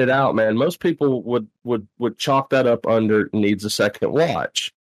pointed out, man, most people would chalk that up under needs a second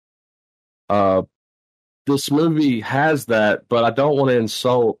watch. This movie has that, but I don't want to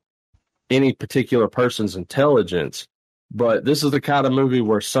insult any particular person's intelligence. But this is the kind of movie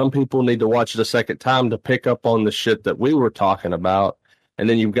where some people need to watch it a second time to pick up on the shit that we were talking about. And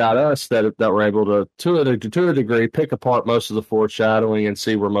then you've got us that were able to a degree, pick apart most of the foreshadowing and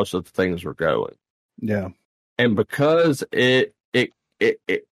see where most of the things were going. Yeah. And because it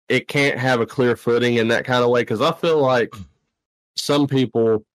can't have a clear footing in that kind of way, because I feel like some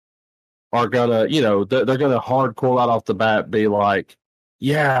people are gonna, they're gonna hardcore right off the bat be like,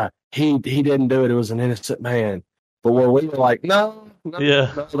 yeah, he didn't do it. It was an innocent man. But where we were like, no,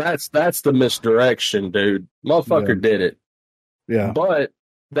 that's the misdirection, dude. Motherfucker did it. Yeah. But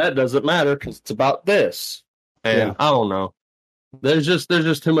that doesn't matter because it's about this. And I don't know. There's just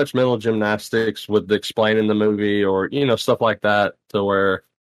too much mental gymnastics with explaining the movie or, stuff like that to where,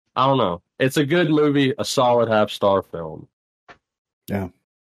 I don't know. It's a good movie, a solid half-star film. Yeah.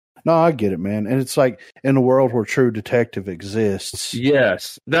 No, I get it, man. And it's like in a world where True Detective exists.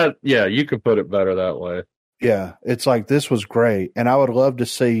 Yes. You could put it better that way. Yeah. It's like this was great. And I would love to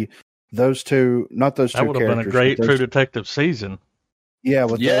see those two, not those two characters. That would have been a great True Detective season. Yeah,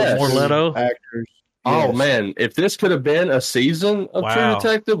 with those more Leto actors. Oh man, if this could have been a season of True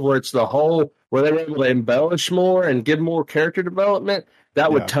Detective where it's where they were able to embellish more and give more character development,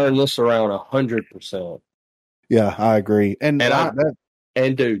 that would turn this around 100%. Yeah, I agree. And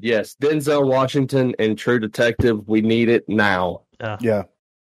dude, yes, Denzel Washington and True Detective, we need it now. Yeah.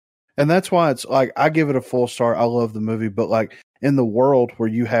 And that's why it's like I give it a full star. I love the movie, but like in the world where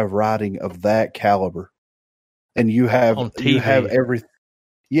you have writing of that caliber and you have everything.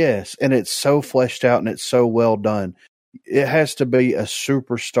 Yes, and it's so fleshed out and it's so well done. It has to be a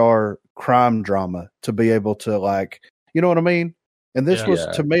superstar crime drama to be able to, like, you know what I mean? And this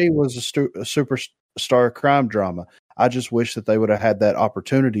to me, was a superstar crime drama. I just wish that they would have had that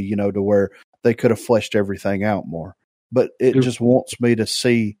opportunity, to where they could have fleshed everything out more. But it just wants me to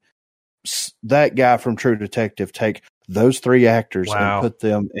see that guy from True Detective take those three actors and put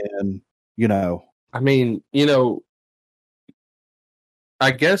them in, I mean, I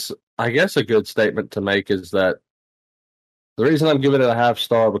guess a good statement to make is that the reason I'm giving it a half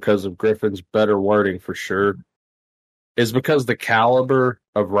star because of Griffin's better wording for sure is because the caliber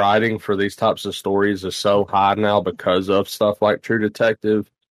of writing for these types of stories is so high now because of stuff like True Detective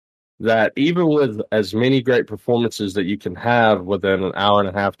that even with as many great performances that you can have within an hour and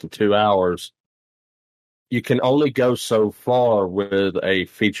a half to 2 hours, you can only go so far with a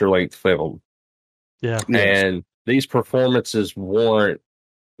feature-length film. Yeah. And these performances warrant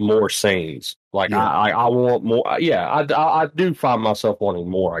more scenes. Like I want more. I do find myself wanting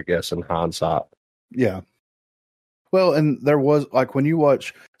more, I guess, in hindsight. Yeah. Well, and there was, like, when you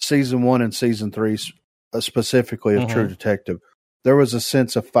watch season 1 and season 3 specifically of True Detective, there was a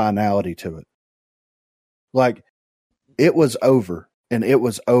sense of finality to it. Like, it was over, and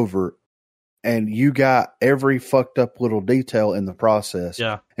you got every fucked up little detail in the process.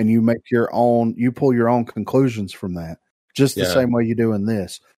 Yeah. And you pull your own conclusions from that, just the same way you do in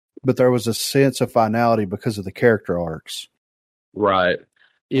this. But there was a sense of finality because of the character arcs. Right.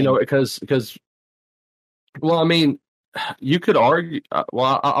 Because well, I mean, you could argue.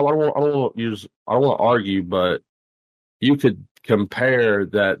 Well, I don't want to argue, but you could compare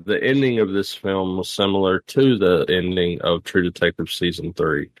that the ending of this film was similar to the ending of True Detective season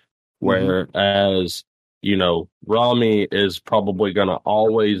 3, whereas Rami is probably going to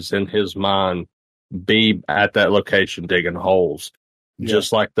always in his mind be at that location digging holes,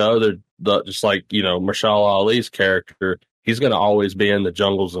 just like just like Mahershala Ali's character. He's going to always be in the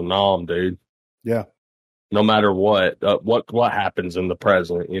jungles of Nam, dude. Yeah. No matter what happens in the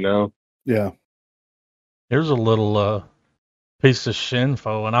present, Yeah. Here's a little piece of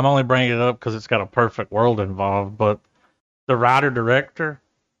shinfo, and I'm only bringing it up because it's got a perfect world involved, but the writer-director,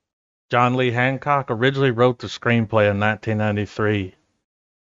 John Lee Hancock, originally wrote the screenplay in 1993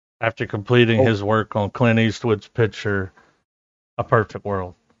 after completing his work on Clint Eastwood's picture, A Perfect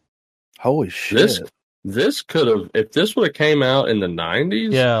World. Holy shit. This could have, if this would have came out in the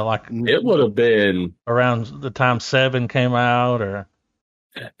 90s, it would have been around the time 7 came out, or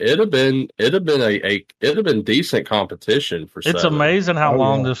it'd have been decent competition for 7. It's amazing how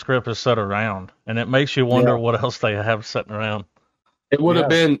long this script is set around, and it makes you wonder what else they have sitting around. It would have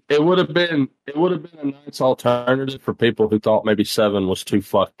been a nice alternative for people who thought maybe 7 was too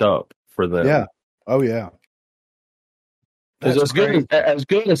fucked up for them. Yeah. Oh yeah. Because as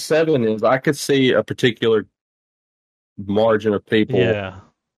good as 7 is, I could see a particular margin of people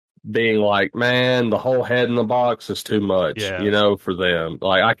being like, man, the whole head in the box is too much, for them.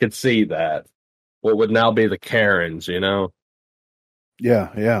 Like, I could see that. What would now be the Karens, Yeah,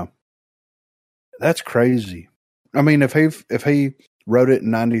 yeah. That's crazy. I mean, if he wrote it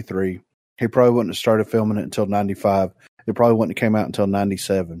in 93, he probably wouldn't have started filming it until 95. It probably wouldn't have came out until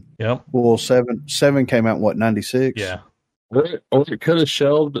 97. Yep. Well, 7 came out in 96? Yeah. Or it could have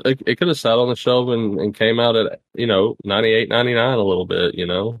shelved. It could have sat on the shelf and came out at 98, 99 a little bit.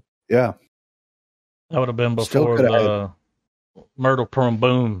 Yeah, that would have been before the Myrtle Porn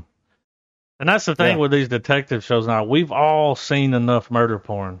boom. And that's the thing with these detective shows now. We've all seen enough murder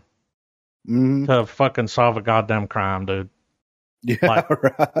porn to fucking solve a goddamn crime, dude. Yeah,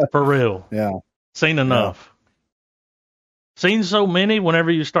 right. For real. Yeah, seen enough. Seen so many,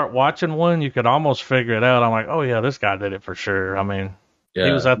 whenever you start watching one, you could almost figure it out. I'm like, oh yeah, this guy did it for sure. I mean, Yeah,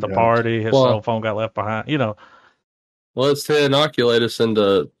 he was at the party. His cell phone got left behind. You know. Well, it's to inoculate us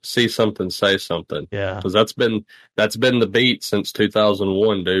into see something, say something. Yeah, because that's been the beat since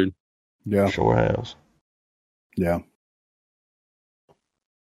 2001, dude. Yeah, sure has. Yeah.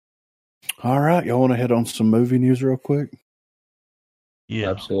 All right, y'all want to hit on some movie news real quick?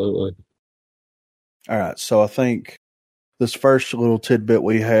 Yeah, absolutely. All right, so I think this first little tidbit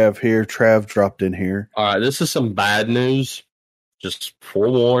we have here, Trav dropped in here. All right, this is some bad news. Just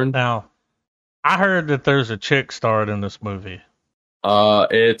forewarned. Now, I heard that there's a chick starred in this movie.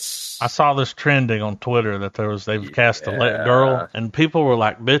 I saw this trending on Twitter that they've cast a girl, and people were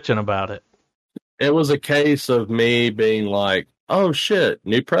like bitching about it. It was a case of me being like, "Oh shit,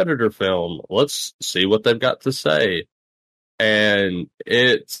 new Predator film. Let's see what they've got to say." And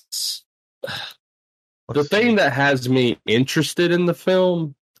it's the thing that has me interested in the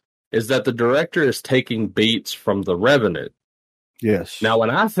film is that the director is taking beats from The Revenant. Yes. Now,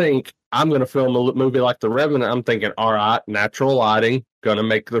 when I think I'm going to film a movie like The Revenant, I'm thinking, all right, natural lighting, going to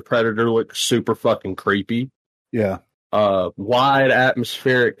make the Predator look super fucking creepy. Yeah. Wide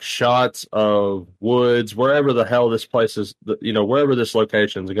atmospheric shots of woods, wherever the hell this place is, wherever this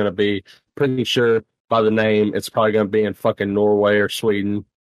location is going to be. Pretty sure by the name, it's probably going to be in fucking Norway or Sweden.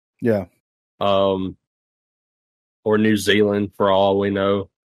 Yeah. Or New Zealand, for all we know.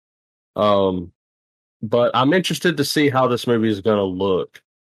 But I'm interested to see how this movie is going to look.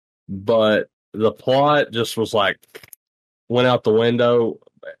 But the plot just was like, went out the window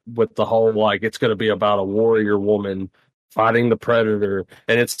with the whole, like, it's going to be about a warrior woman fighting the Predator.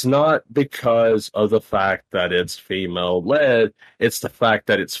 And it's not because of the fact that it's female-led. It's the fact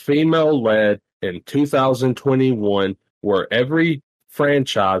that it's female-led in 2021, where every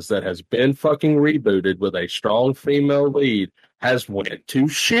franchise that has been fucking rebooted with a strong female lead has went to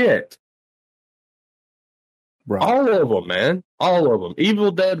shit. Right. All of them, man. All of them.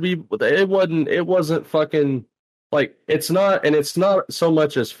 Evil Dead, it wasn't fucking, like, it's not so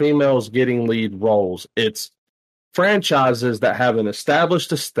much as females getting lead roles. It's franchises that have an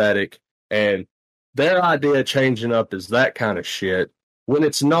established aesthetic and their idea changing up is that kind of shit. When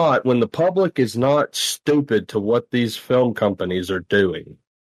it's not, when the public is not stupid to what these film companies are doing.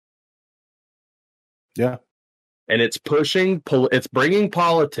 Yeah. And it's it's bringing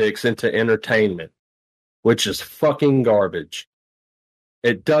politics into entertainment, which is fucking garbage.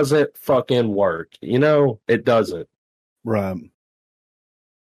 It doesn't fucking work. It doesn't. Right.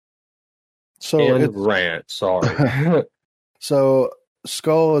 So rant, sorry. So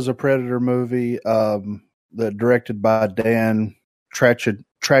Skull is a Predator movie that directed by Dan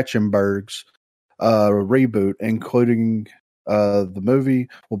Trachtenberg's reboot, including the movie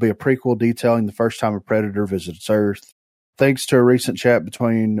will be a prequel detailing the first time a Predator visits Earth. Thanks to a recent chat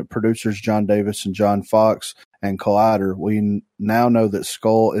between producers John Davis and John Fox and Collider, we now know that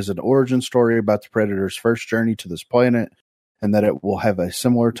Skull is an origin story about the Predator's first journey to this planet, and that it will have a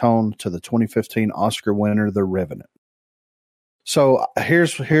similar tone to the 2015 Oscar winner, The Revenant. So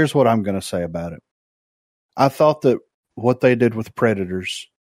here's what I'm going to say about it. I thought that what they did with Predators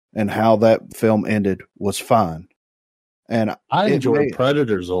and how that film ended was fine. And I enjoyed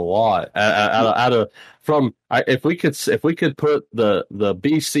Predators a lot. If we could put the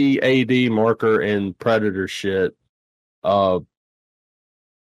BCAD marker in Predator shit,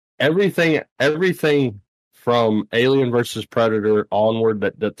 everything from Alien versus Predator onward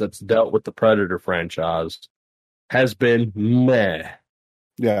that's dealt with the Predator franchise has been meh.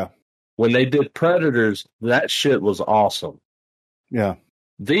 Yeah. When they did Predators, that shit was awesome. Yeah.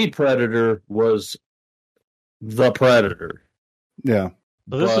 The Predator was the Predator. Yeah.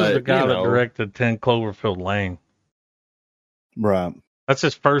 So this is the guy that directed 10 Cloverfield Lane. Right. That's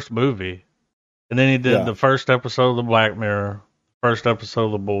his first movie. And then he did the first episode of The Black Mirror, first episode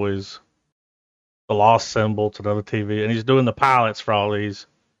of The Boys, The Lost Symbol, to another TV, and he's doing the pilots for all these.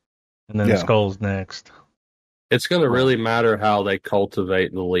 And then Skull's next. It's going to really matter how they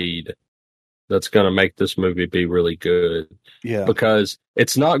cultivate the lead. That's going to make this movie be really good. Yeah. Because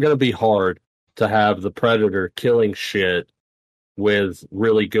it's not going to be hard to have the Predator killing shit with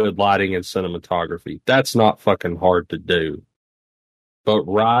really good lighting and cinematography. That's not fucking hard to do. But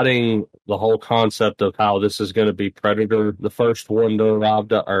writing the whole concept of how this is going to be Predator, the first one to arrive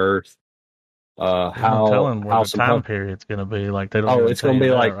to Earth, how some time period's going to be like. They don't. Oh, it's going to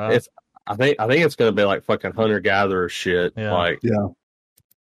be like right? I think it's going to be like fucking hunter gatherer shit. Yeah.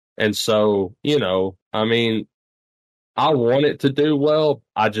 And so I mean, I want it to do well.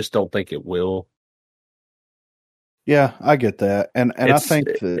 I just don't think it will. Yeah, I get that, and I think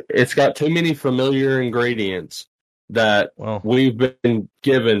that it's got too many familiar ingredients that we've been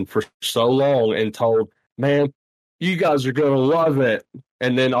given for so long and told, man, you guys are gonna love it.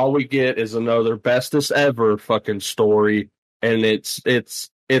 And then all we get is another bestest ever fucking story, and it's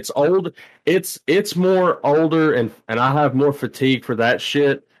old. It's more older, and I have more fatigue for that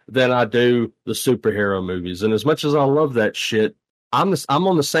shit than I do the superhero movies. And as much as I love that shit, I'm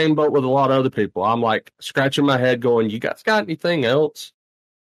on the same boat with a lot of other people. I'm like scratching my head, going, "You guys got anything else?"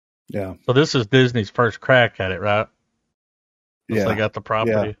 Yeah. So this is Disney's first crack at it, right? Yeah. They got the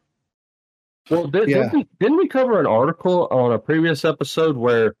property. Yeah. Well, didn't we cover an article on a previous episode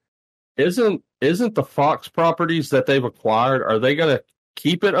where isn't the Fox properties that they've acquired, are they going to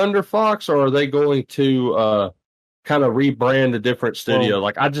keep it under Fox, or are they going to kind of rebrand a different studio?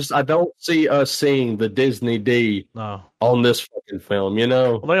 Like, I don't see us seeing the Disney D on this fucking film, you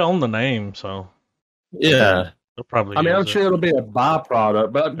know? Well, they own the name, so. Yeah. They'll probably I'm sure it'll be a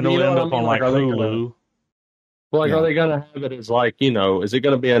byproduct, but and it'll end up on like Hulu. Are they going to have it as like, you know, is it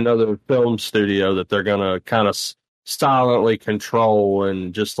going to be another film studio that they're going to kind of silently control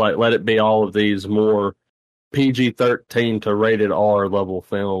and just like let it be all of these more PG-13 to rated R level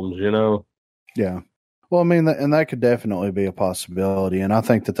films, you know? Yeah. Well, I mean, and that could definitely be a possibility. And I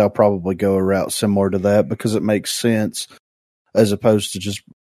think that they'll probably go a route similar to that because it makes sense as opposed to just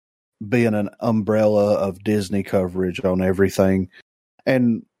being an umbrella of Disney coverage on everything.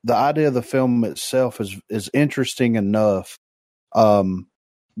 And the idea of the film itself is interesting enough,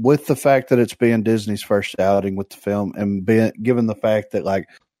 with the fact that it's being Disney's first outing with the film, and given the fact that, like,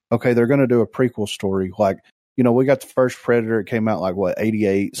 okay, they're going to do a prequel story. Like, you know, we got the first Predator. It came out like what,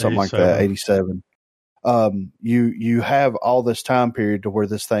 88, something 87. Like that, 87. You have all this time period to where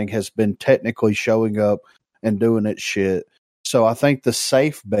this thing has been technically showing up and doing its shit. So I think the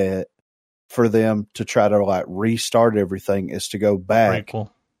safe bet for them to try to like restart everything is to go back. Prequel.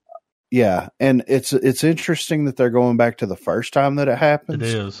 Yeah, and it's interesting that they're going back to the first time that it happens. It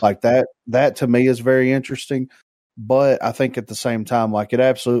is. Like that to me is very interesting. But I think at the same time, like, it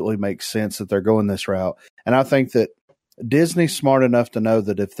absolutely makes sense that they're going this route. And I think that Disney's smart enough to know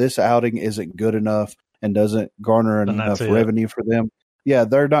that if this outing isn't good enough and doesn't garner enough revenue for them, yeah,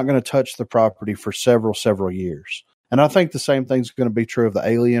 they're not going to touch the property for several years. And I think the same thing's going to be true of the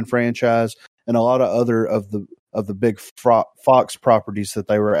Alien franchise and a lot of other of the big Fox properties that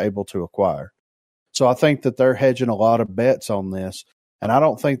they were able to acquire. So I think that they're hedging a lot of bets on this, and I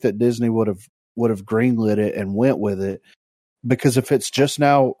don't think that Disney would have greenlit it and went with it, because if it's just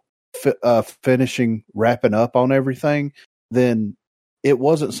now wrapping up on everything, then it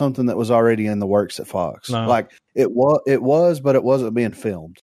wasn't something that was already in the works at Fox. No. Like it was, but it wasn't being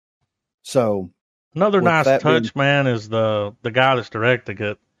filmed. So another nice touch, man, is the guy that's directing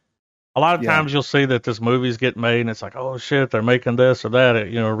it. A lot of times you'll see that this movie's getting made and it's like, oh shit, they're making this or that,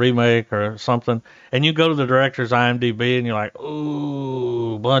 you know, a remake or something. And you go to the director's IMDb and you're like,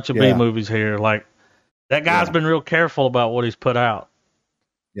 ooh, bunch of B movies here. Like, that guy's been real careful about what he's put out.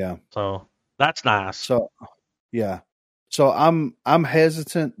 Yeah. So that's nice. So, yeah. So I'm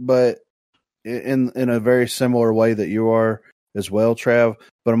hesitant, but in a very similar way that you are as well, Trav,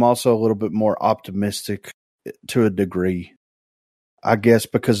 but I'm also a little bit more optimistic to a degree, I guess,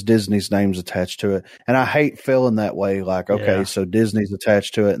 because Disney's name's attached to it. And I hate feeling that way. Like, okay, so Disney's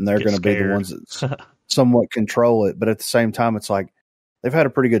attached to it and they're going to be the ones that somewhat control it. But at the same time, it's like they've had a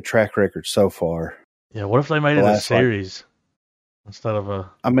pretty good track record so far. Yeah. What if they made it a series instead of a,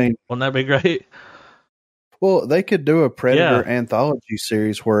 I mean, wouldn't that be great? Well, they could do a Predator anthology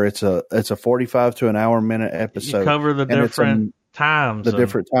series where it's a 45 to an hour minute episode. You cover the different times. The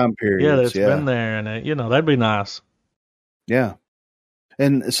different time periods. Yeah, that's been there. And, you know, that'd be nice. Yeah.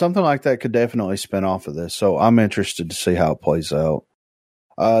 And something like that could definitely spin off of this. So I'm interested to see how it plays out.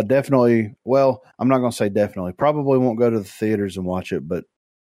 Definitely. Well, I'm not going to say definitely. Probably won't go to the theaters and watch it, but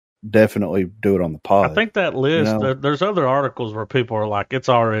definitely do it on the pod. I think that list, there's other articles where people are like, it's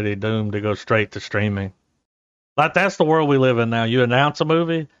already doomed to go straight to streaming. Like, that's the world we live in now. You announce a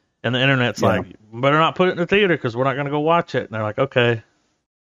movie, and the internet's like, better not put it in the theater because we're not going to go watch it. And they're like, okay.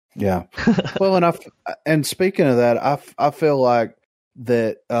 Yeah. Well, and speaking of that, I feel like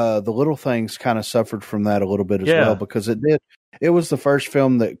that The Little Things kind of suffered from that a little bit as well, because it was the first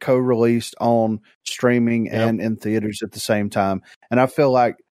film that co-released on streaming and in theaters at the same time. And I feel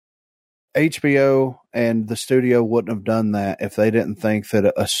like HBO and the studio wouldn't have done that if they didn't think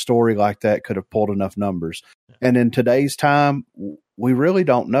that a story like that could have pulled enough numbers. And in today's time, we really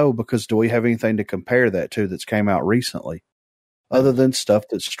don't know, because do we have anything to compare that to that's came out recently other than stuff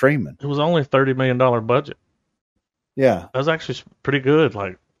that's streaming? It was only $30 million budget. Yeah. That was actually pretty good.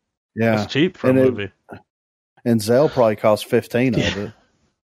 Like, it's cheap for a movie. And Zell probably cost 15 of it.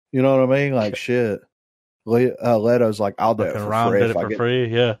 You know what I mean? Like, shit. Leto's like, I'll do it for free. Did it for free,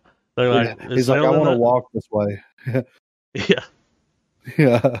 yeah. They're like, he's like, I want to walk this way. Yeah.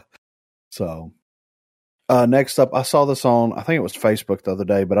 Yeah. So, next up, I saw this on, I think it was Facebook the other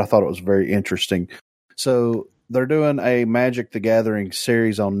day, but I thought it was very interesting. So they're doing a Magic the Gathering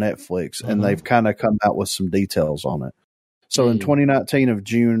series on Netflix, and they've kind of come out with some details on it. So in 2019 of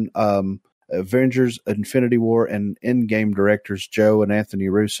June, Avengers, Infinity War, and Endgame directors Joe and Anthony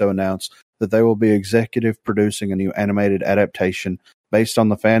Russo announced that they will be executive producing a new animated adaptation based on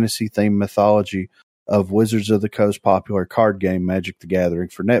the fantasy-themed mythology of Wizards of the Coast popular card game Magic the Gathering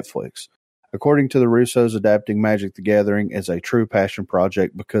for Netflix. According to the Russos, adapting Magic the Gathering is a true passion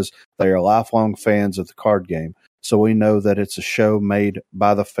project because they are lifelong fans of the card game, so we know that it's a show made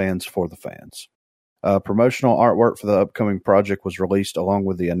by the fans for the fans. Promotional artwork for the upcoming project was released along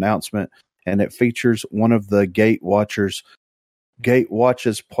with the announcement, and it features one of the Gatewatch's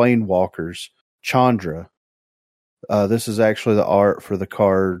planewalkers, Chandra. This is actually the art for the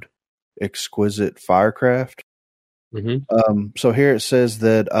card Exquisite Firecraft. So here it says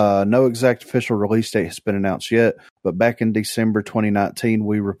that no exact official release date has been announced yet, but back in December 2019,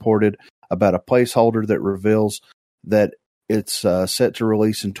 we reported about a placeholder that reveals that it's set to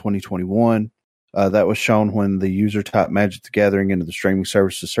release in 2021. That was shown when the user typed Magic the Gathering into the streaming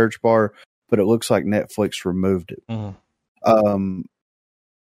services search bar, but it looks like Netflix removed it.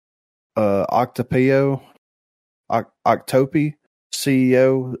 Octopi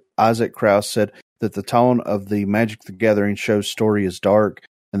CEO Isaac Krause said that the tone of the Magic the Gathering show's story is dark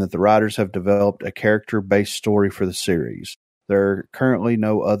and that the writers have developed a character-based story for the series. There are currently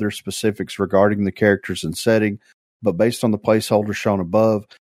no other specifics regarding the characters and setting, but based on the placeholder shown above,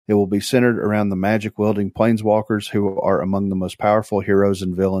 it will be centered around the magic-wielding planeswalkers who are among the most powerful heroes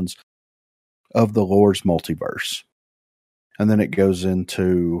and villains of the lore's multiverse. And then it goes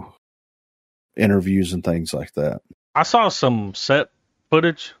into interviews and things like that. I saw some set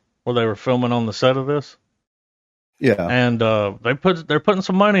footage where they were filming on the set of this. Yeah. And they're putting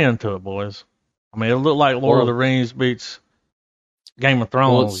some money into it, boys. I mean, it looked like Lord of the Rings beats Game of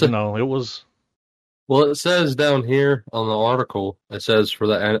Thrones. It was. Well, it says down here on the article, it says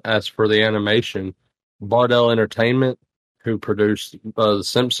as for the animation, Bardell Entertainment, who produced The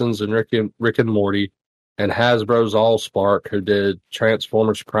Simpsons and Rick and Morty, and Hasbro's AllSpark, who did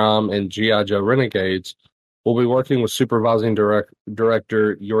Transformers Prime and G.I. Joe Renegades, will be working with supervising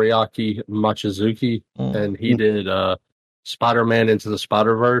director Yoriaki Machizuki, and he did Spider-Man Into the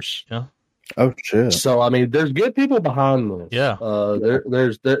Spider-Verse. Yeah. Oh shit! So I mean, there's good people behind this. Yeah.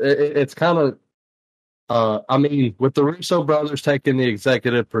 It's kind of. I mean, with the Russo brothers taking the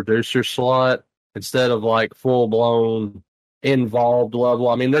executive producer slot instead of like full blown involved level,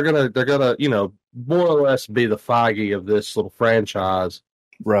 I mean they're gonna more or less be the Feige of this little franchise,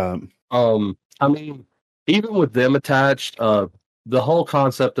 right? I mean, even with them attached, the whole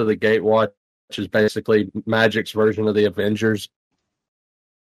concept of the Gatewatch is basically Magic's version of the Avengers.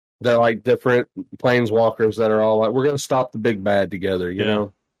 They're like different planeswalkers that are all like, we're gonna stop the big bad together, you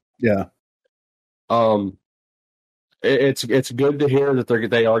know? Yeah. It's good to hear that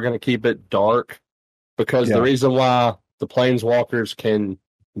they are going to keep it dark, because the reason why the planeswalkers can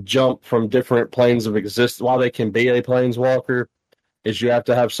jump from different planes of existence, why they can be a planeswalker, is you have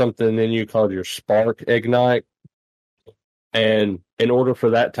to have something in you called your spark ignite, and in order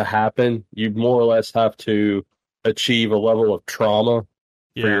for that to happen, you more or less have to achieve a level of trauma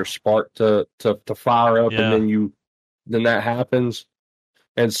for your spark to fire up, and then that happens.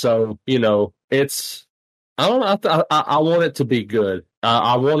 And so, it's, I don't know, I want it to be good.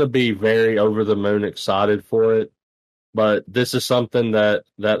 I want to be very over the moon excited for it, but this is something that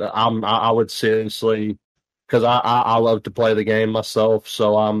I would seriously, because I love to play the game myself,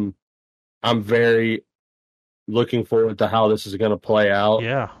 so I'm very looking forward to how this is going to play out.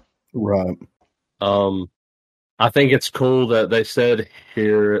 Yeah. Right. I think it's cool that they said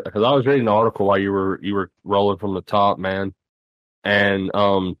here, because I was reading an article while you were rolling from the top, man. And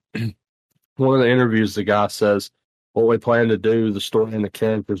one of the interviews, the guy says, what we plan to do, the story and the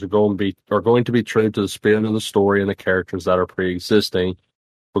characters are going to be true to the spirit of the story and the characters that are pre-existing.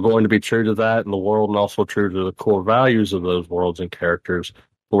 We're going to be true to that in the world, and also true to the core values of those worlds and characters.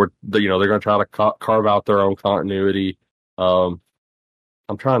 But they're going to try to carve out their own continuity. I'm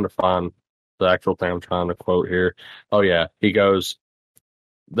trying to find the actual thing I'm trying to quote here. Oh yeah, he goes,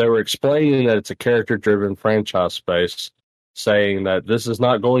 they were explaining that it's a character-driven franchise space, saying that this is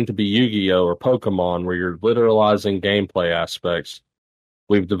not going to be Yu-Gi-Oh! Or Pokemon where you're literalizing gameplay aspects.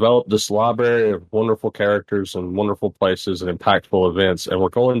 We've developed this library of wonderful characters and wonderful places and impactful events, and we're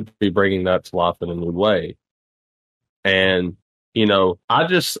going to be bringing that to life in a new way. And,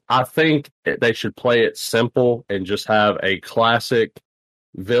 I think they should play it simple and just have a classic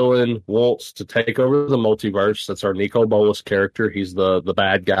villain wants to take over the multiverse. That's our Nicol Bolas character. He's the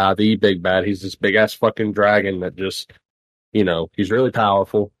bad guy, the big bad. He's this big ass fucking dragon that just, he's really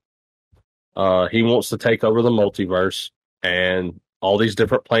powerful. He wants to take over the multiverse, and all these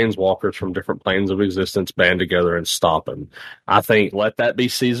different planeswalkers from different planes of existence band together and stop him. I think let that be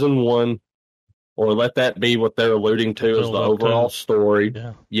season 1, or let that be what they're alluding to as the overall story.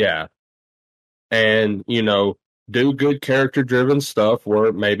 Yeah. And, do good character driven stuff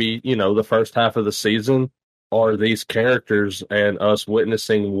where maybe, the first half of the season are these characters and us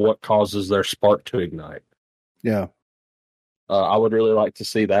witnessing what causes their spark to ignite. Yeah. I would really like to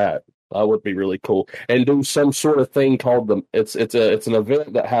see that. That would be really cool. And do some sort of thing called it's an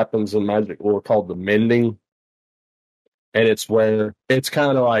event that happens in Magic lore called the Mending. And it's where it's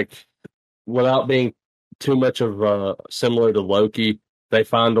kind of like, without being too much of similar to Loki, they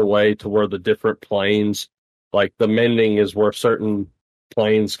find a way to where the different planes, like the Mending is where certain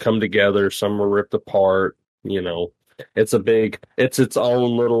planes come together, some are ripped apart, it's its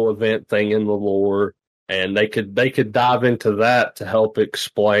own little event thing in the lore, and they could dive into that to help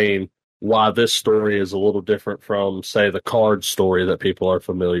explain why this story is a little different from, say, the card story that people are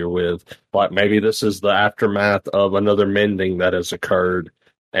familiar with. Like maybe this is the aftermath of another Mending that has occurred,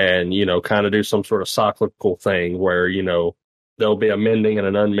 and kind of do some sort of cyclical thing where there'll be a mending and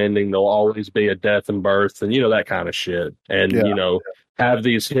an unmending. There'll always be a death and birth, and that kind of shit. And have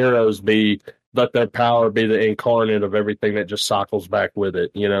these heroes let their power be the incarnate of everything that just cycles back with it.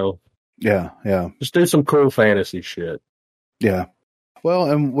 Yeah. Just do some cool fantasy shit. Yeah.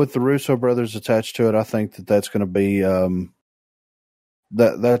 Well, and with the Russo brothers attached to it, I think that's going to be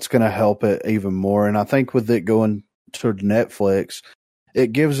that's going to help it even more. And I think with it going to Netflix,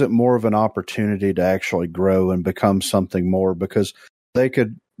 it gives it more of an opportunity to actually grow and become something more, because they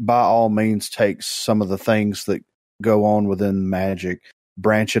could, by all means, take some of the things that go on within Magic,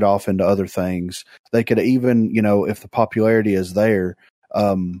 branch it off into other things. They could even, if the popularity is there,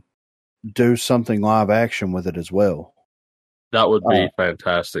 do something live action with it as well. That would be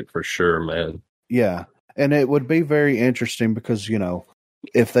fantastic for sure, man. Yeah. And it would be very interesting because,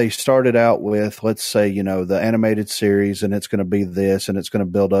 if they started out with, let's say, the animated series, and it's going to be this, and it's going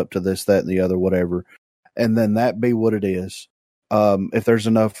to build up to this, that, and the other, whatever, and then that be what it is. If there's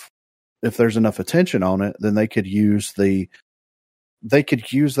enough attention on it, then they could use the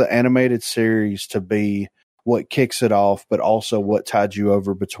animated series to be what kicks it off, but also what tied you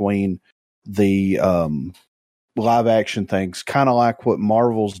over between the live action things, kind of like what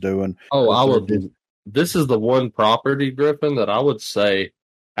Marvel's doing. This is the one property, Griffin, that I would say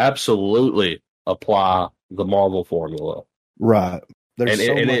absolutely apply the Marvel formula. Right.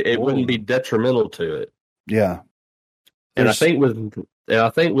 It wouldn't be detrimental to it. Yeah. And I think with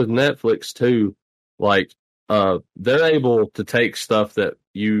Netflix too, like they're able to take stuff that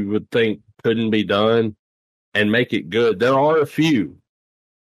you would think couldn't be done and make it good. There are a few.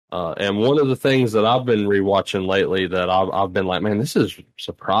 And one of the things that I've been rewatching lately that I've been like, man, this is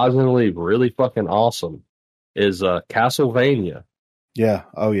surprisingly really fucking awesome, is Castlevania. Yeah.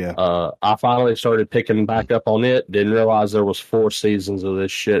 Oh, yeah. I finally started picking back up on it. Didn't realize there was 4 seasons of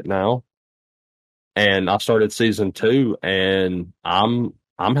this shit now. And I started season 2, and I'm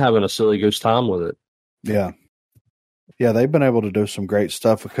having a silly goose time with it. Yeah. Yeah, they've been able to do some great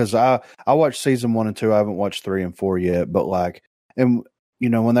stuff, because I watched season 1 and 2. I haven't watched 3 and 4 yet, but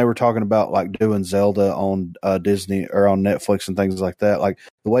when they were talking about like doing Zelda on Disney or on Netflix and things like that, like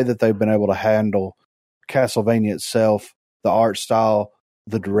the way that they've been able to handle Castlevania itself, the art style,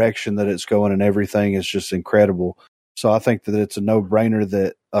 the direction that it's going, and everything is just incredible. So I think that it's a no-brainer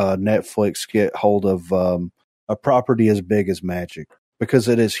that Netflix get hold of a property as big as Magic, because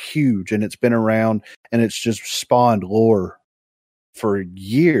it is huge and it's been around and it's just spawned lore for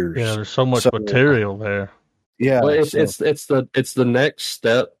years. Yeah, there's so much material there. Yeah, well, it's the next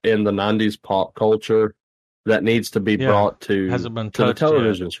step in the 90s pop culture that needs to be brought to the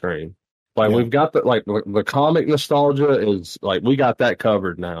television screen. Like we've got the comic nostalgia is like, we got that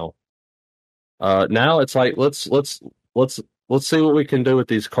covered now. Now it's like let's see what we can do with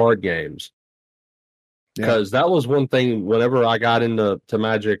these card games. Because that was one thing whenever I got into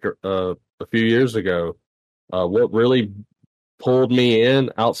Magic a few years ago, what really pulled me in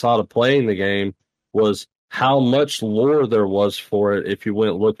outside of playing the game was how much lore there was for it if you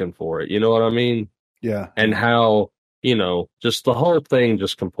went looking for it. You know what I mean? Yeah. And how, just the whole thing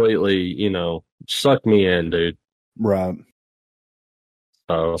just completely, sucked me in, dude. Right.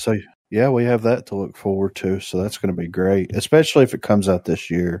 So yeah, we have that to look forward to. So that's going to be great, especially if it comes out this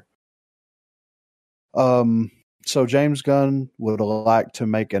year. So James Gunn would like to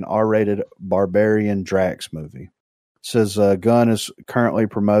make an R-rated Barbarian Drax movie. says Gunn is currently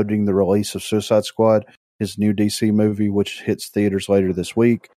promoting the release of Suicide Squad, his new DC movie, which hits theaters later this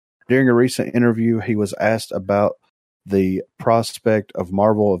week. During a recent interview, he was asked about the prospect of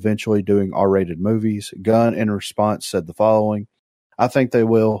Marvel eventually doing R-rated movies. Gunn, in response, said the following: I think they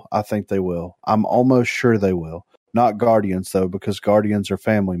will. I think they will. I'm almost sure they will. Not Guardians, though, because Guardians are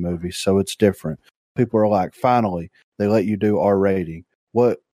family movies, so it's different. People are like, finally, they let you do R-rating.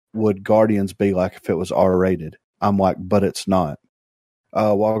 What would Guardians be like if it was R-rated? I'm like, but it's not.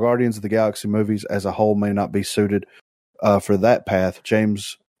 While Guardians of the Galaxy movies as a whole may not be suited for that path,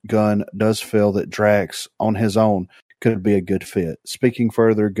 James Gunn does feel that Drax, on his own, could be a good fit. Speaking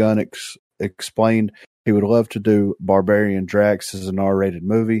further, Gunn explained he would love to do Barbarian Drax as an R-rated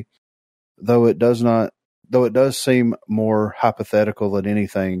movie, though it does seem more hypothetical than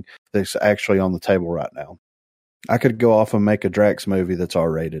anything that's actually on the table right now. I could go off and make a Drax movie that's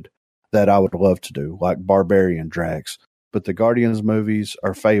R-rated that I would love to do, like Barbarian Drax. But the Guardians movies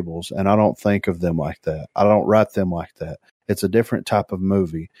are fables, and I don't think of them like that. I don't write them like that. It's a different type of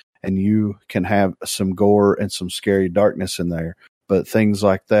movie, and you can have some gore and some scary darkness in there, but things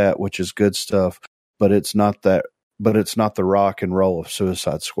like that, which is good stuff, but it's not that, but it's not the rock and roll of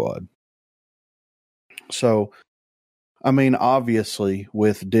Suicide Squad. So, I mean, obviously,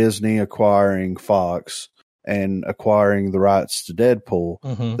 with Disney acquiring Fox and acquiring the rights to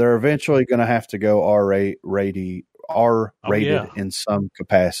Deadpool, they're eventually going to have to go R-rated in some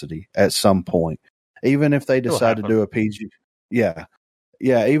capacity at some point. Even if they decide to do a PG,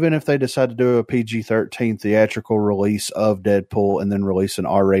 even if they decide to do a PG-13 theatrical release of Deadpool and then release an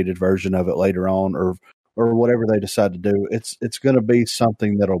R-rated version of it later on, or whatever they decide to do, it's going to be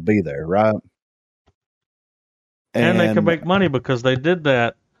something that'll be there, right? And they can make money because they did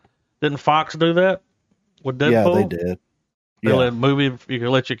that. Didn't Fox do that with Deadpool? Yeah, they did. They let a movie you can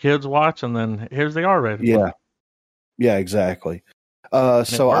let your kids watch, and then here's the R-rated. Yeah, exactly.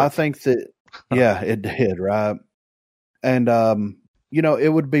 So I think that, it did, right? And,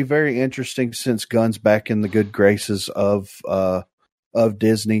 it would be very interesting, since Gunn's back in the good graces of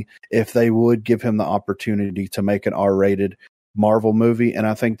Disney, if they would give him the opportunity to make an R-rated Marvel movie. And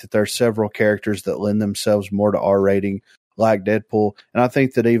I think that there are several characters that lend themselves more to R-rating, like Deadpool. And I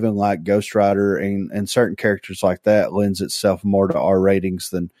think that even like Ghost Rider and certain characters like that lends itself more to R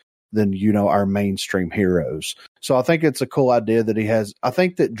ratings than our mainstream heroes. So I think it's a cool idea that he has. I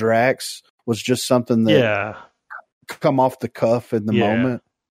think that Drax was just something that come off the cuff in the moment.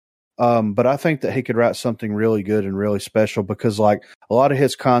 But I think that he could write something really good and really special, because like a lot of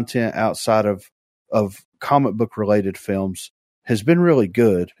his content outside of comic book related films has been really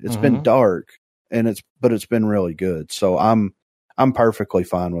good. It's been dark but it's been really good. So I'm perfectly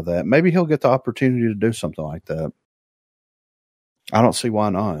fine with that. Maybe he'll get the opportunity to do something like that. I don't see why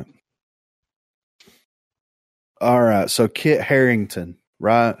not. All right. So Kit Harington,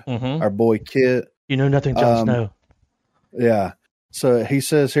 right? Our boy Kit. You know nothing, Jon Snow. Yeah. So he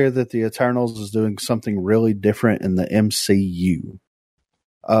says here that the Eternals is doing something really different in the MCU.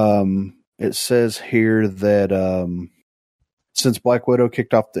 It says here that since Black Widow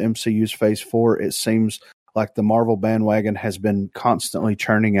kicked off the MCU's Phase 4, it seems like the Marvel bandwagon has been constantly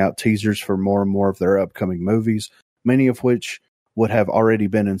churning out teasers for more and more of their upcoming movies, many of which would have already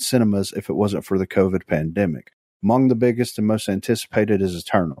been in cinemas if it wasn't for the COVID pandemic. Among the biggest and most anticipated is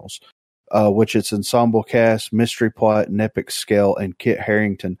Eternals, which its ensemble cast, mystery plot, and epic scale, and Kit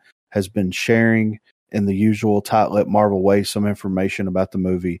Harington has been sharing in the usual tight-lipped Marvel way some information about the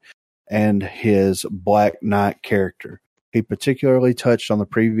movie and his Black Knight character. He particularly touched on the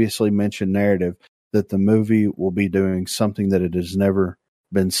previously mentioned narrative that the movie will be doing something that it has never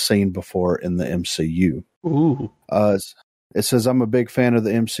been seen before in the MCU. Ooh. It says, I'm a big fan of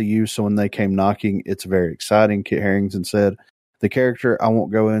the MCU, so when they came knocking, it's very exciting, Kit Harington said. The character, I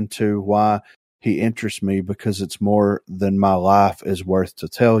won't go into why he interests me because it's more than my life is worth to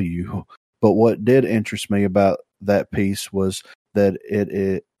tell you. But what did interest me about that piece was that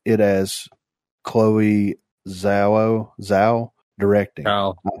it has Chloe Zhao directing.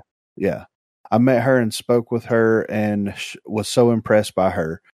 Yeah. I met her and spoke with her and was so impressed by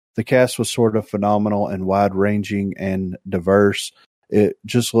her. The cast was sort of phenomenal and wide-ranging and diverse. It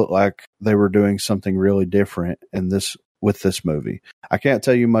just looked like they were doing something really different with this movie. I can't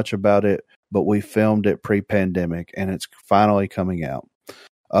tell you much about it, but we filmed it pre-pandemic and it's finally coming out.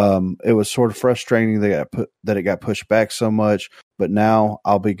 It was sort of frustrating that it got pushed back so much, but now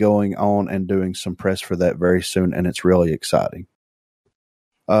I'll be going on and doing some press for that very soon, and it's really exciting.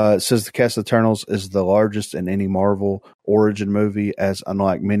 It says the cast of Eternals is the largest in any Marvel origin movie, as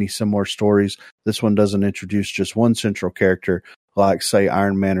unlike many similar stories, this one doesn't introduce just one central character like, say,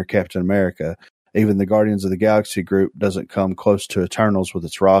 Iron Man or Captain America. even the Guardians of the Galaxy group doesn't come close to Eternals with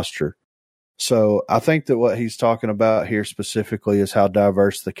its roster. So I think that what he's talking about here specifically is how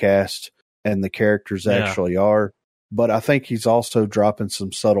diverse the cast and the characters actually are. But I think he's also dropping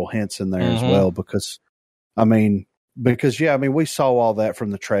some subtle hints in there as well, because we saw all that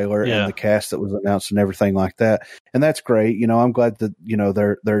from the trailer and the cast that was announced and everything like that. And that's great. You know, I'm glad that, you know,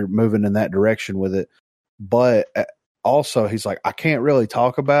 they're moving in that direction with it. But also he's like, I can't really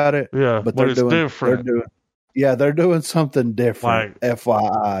talk about it. Yeah, but they're doing different. They're doing something different. Like,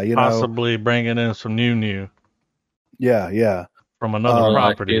 FYI, you possibly bringing in some new. Yeah. From another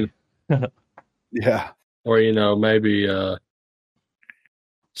property. Yeah. Or, you know, maybe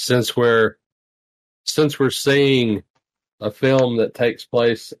since we're seeing a film that takes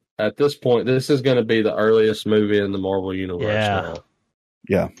place at this point, this is going to be the earliest movie in the Marvel Universe now.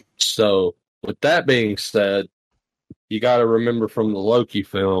 Yeah. So, with that being said, you got to remember from the Loki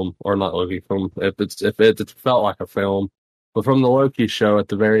film, or not Loki film, if it felt like a film, but from the Loki show at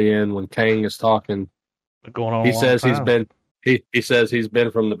the very end when Kang is talking, he says he says he's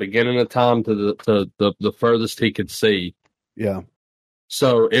been from the beginning of time to the furthest he could see. Yeah.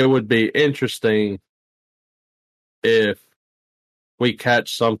 So it would be interesting if we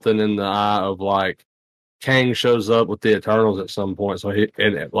catch something in the eye of like Kang shows up with the Eternals at some point. So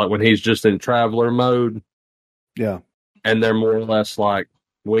like when he's just in traveler mode. Yeah. And they're more or less like,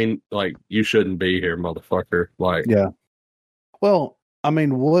 you shouldn't be here, motherfucker. Like, yeah. Well, I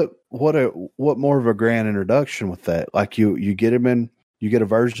mean, what more of a grand introduction with that? Like you get him in, you get a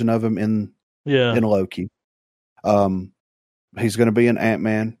version of him in Loki. He's going to be an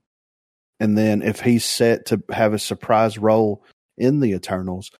Ant-Man, and then if he's set to have a surprise role in the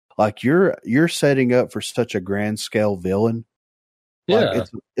Eternals, like you're setting up for such a grand scale villain. Yeah, like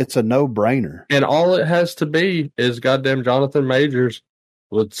it's a no-brainer. And all it has to be is goddamn Jonathan Majors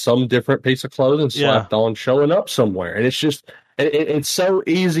with some different piece of clothing slapped on, showing up somewhere, and it's just. It's so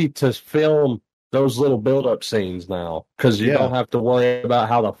easy to film those little build-up scenes now because you don't have to worry about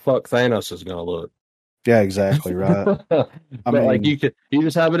how the fuck Thanos is going to look. Yeah, exactly right. I mean, like you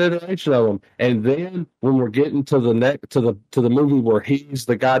just have an iteration of them, and then when we're getting to the movie where he's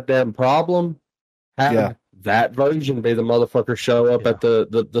the goddamn problem, have that version be the motherfucker show up at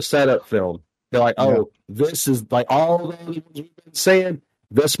the setup film. They're like, this is like all the ones we've been saying.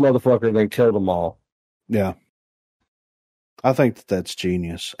 This motherfucker then killed them all. Yeah. I think that's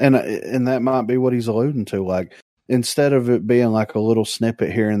genius. And that might be what he's alluding to. Like, instead of it being like a little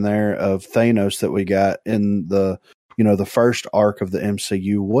snippet here and there of Thanos that we got in the first arc of the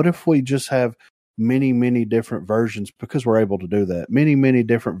MCU, what if we just have many, many different versions, because we're able to do that, many, many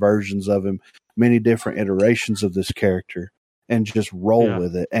different versions of him, many different iterations of this character, and just roll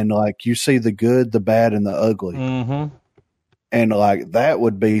with it. And like, you see the good, the bad, and the ugly. Mm-hmm. And like, that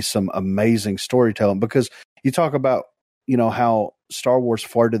would be some amazing storytelling, because you talk about, how Star Wars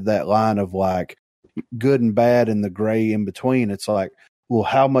flirted that line of like good and bad and the gray in between. It's like, well,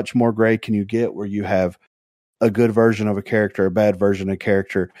 how much more gray can you get where you have a good version of a character, a bad version of a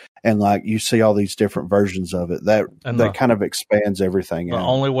character, and like you see all these different versions of it. That kind of expands everything. The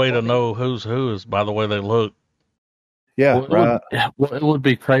only way to know who's who is by the way they look. Yeah, right. It would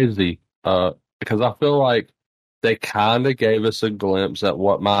be crazy because I feel like they kind of gave us a glimpse at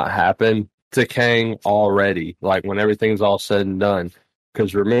what might happen to Kang already, like when everything's all said and done.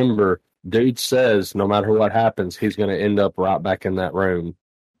 Because remember, dude says no matter what happens, he's going to end up right back in that room.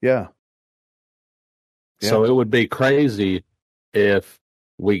 Yeah. So it would be crazy if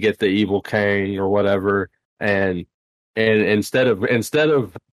we get the evil Kang or whatever, and instead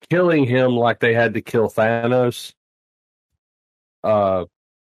of killing him like they had to kill Thanos,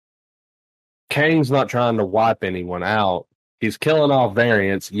 Kang's not trying to wipe anyone out. He's killing off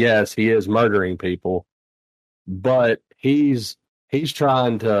variants. Yes, he is murdering people, but he's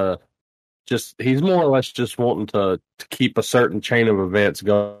trying to he's more or less just wanting to keep a certain chain of events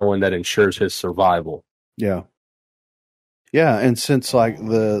going that ensures his survival. Yeah. Yeah, and since like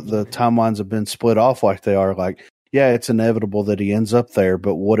the timelines have been split off like they are, like, yeah, it's inevitable that he ends up there,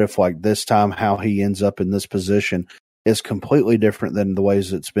 but what if like this time how he ends up in this position is completely different than the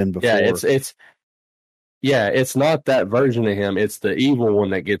ways it's been before? Yeah, it's not that version of him. It's the evil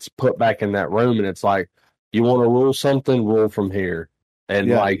one that gets put back in that room, and it's like, you want to rule something, rule from here.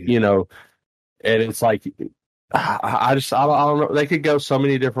 And and it's like, I don't know. They could go so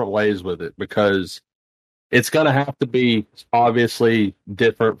many different ways with it because it's going to have to be obviously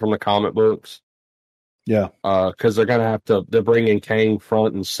different from the comic books. Yeah. Because they're bringing Kang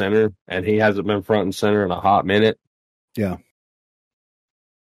front and center, and he hasn't been front and center in a hot minute. Yeah.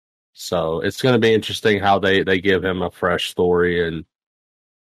 So it's going to be interesting how they give him a fresh story, and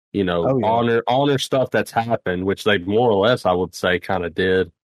honor stuff that's happened, which they more or less, I would say, kind of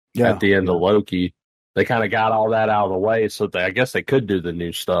did at the end of Loki. They kind of got all that out of the way, so I guess they could do the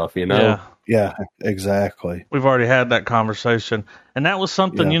new stuff, Yeah, exactly. We've already had that conversation, and that was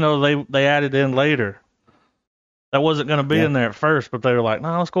something they added in later. That wasn't going to be in there at first, but they were like,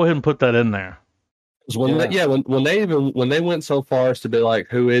 "No, let's go ahead and put that in there." When they went so far as to be like,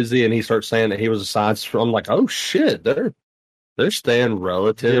 "Who is he?" and he starts saying that he was a scientist, I'm like, "Oh shit, they're staying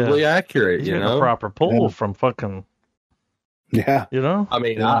relatively accurate." He's getting a proper pull from fucking. Yeah, I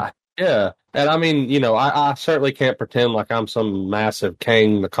mean, and I mean, I certainly can't pretend like I'm some massive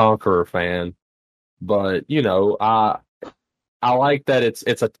Kang the Conqueror fan, but I like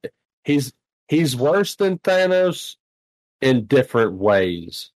that he's worse than Thanos in different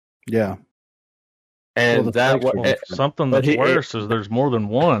ways. Yeah. And something that's worse is there's more than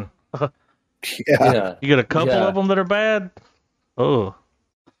one. Yeah. You get a couple of them that are bad. Oh.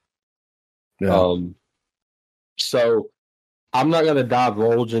 Yeah. So I'm not going to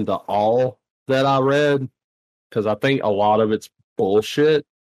divulge into all that I read because I think a lot of it's bullshit.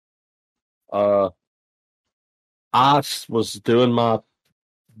 I was doing my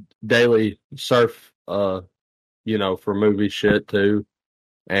daily surf, for movie shit too.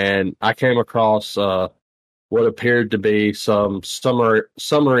 And I came across what appeared to be some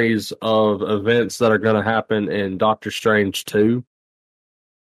summaries of events that are going to happen in Doctor Strange 2.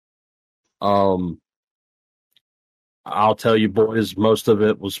 I'll tell you, boys, most of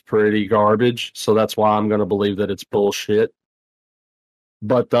it was pretty garbage, so that's why I'm going to believe that it's bullshit.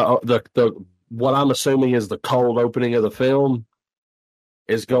 But the what I'm assuming is the cold opening of the film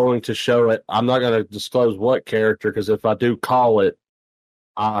is going to show it. I'm not going to disclose what character, because if I do call it,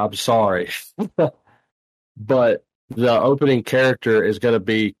 I'm sorry. But the opening character is going to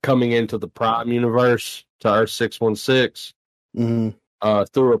be coming into the Prime universe to Earth 616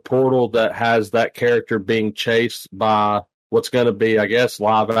 through a portal that has that character being chased by what's going to be, I guess,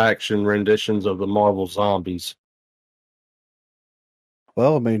 live-action renditions of the Marvel Zombies.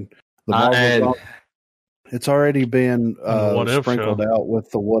 Well, I mean, the Marvel it's already been sprinkled out with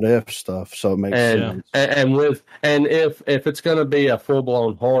the what if stuff, so it makes sense. And if it's going to be a full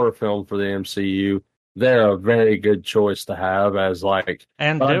blown horror film for the MCU, they're a very good choice to have as like.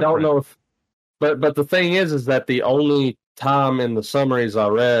 But I don't know if, but the thing is that the only time in the summaries I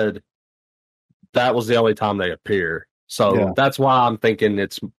read, that was the only time they appear. So that's why I'm thinking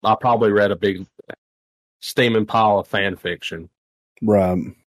I probably read a big steaming pile of fan fiction, right?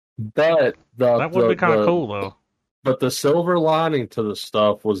 But that would be kind of cool, though. But the silver lining to the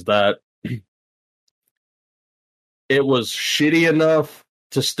stuff was that it was shitty enough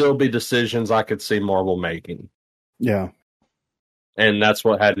to still be decisions I could see Marvel making. Yeah. And that's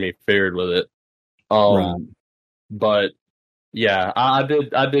what had me feared with it. Right. But yeah, I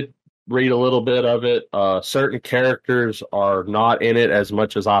did read a little bit of it. Certain characters are not in it as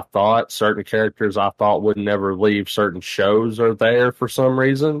much as I thought. Certain characters I thought would never leave certain shows are there for some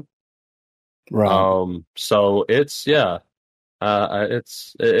reason. Right. So it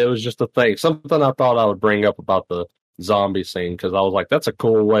was just a thing. Something I thought I would bring up about the zombie scene, because I was like, that's a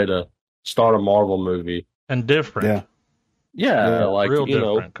cool way to start a Marvel movie. And different. Yeah, like real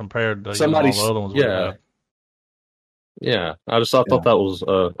different compared to all the other ones. Yeah. I thought that was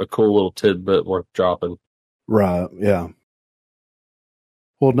a cool little tidbit worth dropping. Right. Yeah.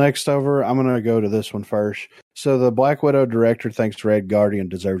 Well, next over, I'm going to go to this one first. So the Black Widow director thinks Red Guardian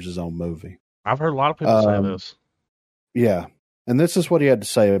deserves his own movie. I've heard a lot of people say this. Yeah. And this is what he had to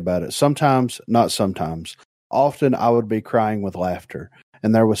say about it. Sometimes, not sometimes. Often I would be crying with laughter.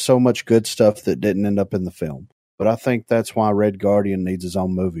 And there was so much good stuff that didn't end up in the film. But I think that's why Red Guardian needs his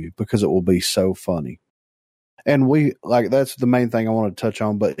own movie, because it will be so funny. And that's the main thing I want to touch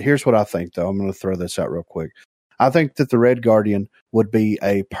on. But here's what I think, though. I'm going to throw this out real quick. I think that the Red Guardian would be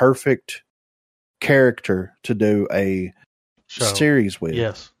a perfect character to do a series with.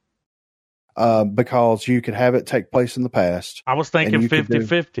 Yes. Because you could have it take place in the past. I was thinking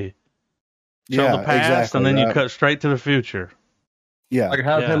 50-50. Show the past, exactly, and then you cut straight to the future. Yeah. Like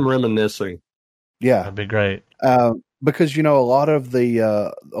have him reminiscing. Yeah. That'd be great. Because, a lot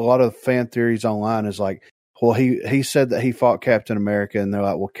of fan theories online is like, well, he said that he fought Captain America, and they're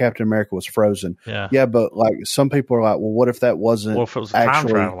like, well, Captain America was frozen. Yeah. Yeah, but like some people are like, well, what if that wasn't if it was a time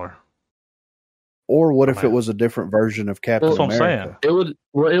traveler? Or what if it was a different version of Captain America? It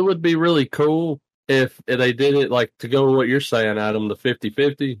would be really cool if they did it like, to go with what you're saying, Adam, the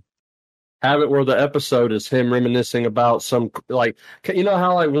 50-50. Have it where the episode is him reminiscing about some, like,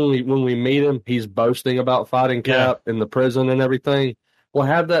 how like when we meet him, he's boasting about fighting Cap in the prison and everything. Well,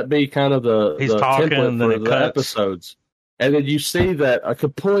 have that be kind of the talking template and for then the episodes. And then you see that a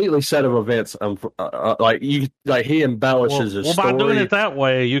completely set of events, like he embellishes his story. By doing it that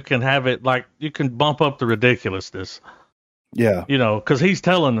way, you can have it like you can bump up the ridiculousness. Yeah, because he's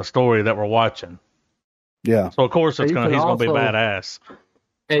telling the story that we're watching. Yeah, so of course he's gonna be badass.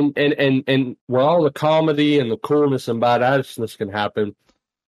 And where all the comedy and the coolness and badassness can happen,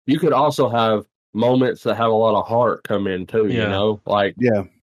 you could also have moments that have a lot of heart come in too. Like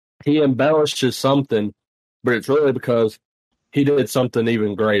he embellishes something, but it's really because he did something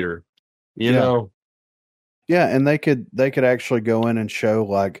even greater, you know? Yeah, and they could actually go in and show,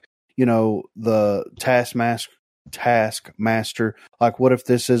 like, the Taskmaster, like, what if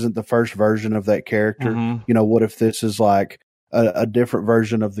this isn't the first version of that character? Mm-hmm. What if this is like a different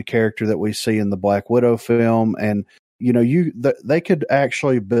version of the character that we see in the Black Widow film? And, they could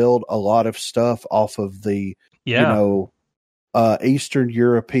actually build a lot of stuff off of the, Eastern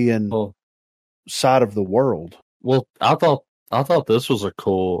European side of the world. Well, I thought this was a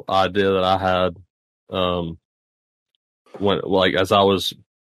cool idea that I had as I was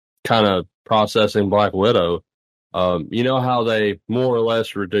kind of processing Black Widow. You know how they more or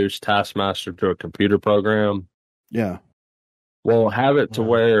less reduced Taskmaster to a computer program? Yeah. Well, have it to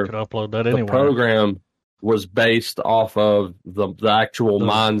where could upload that the program was based off of the actual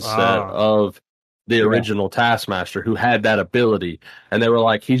mindset of the original Taskmaster, who had that ability, and they were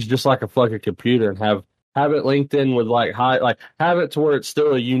like, he's just like a fucking computer, and have it linked in with have it to where it's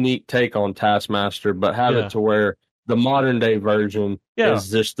still a unique take on Taskmaster, but have it to where the modern day version is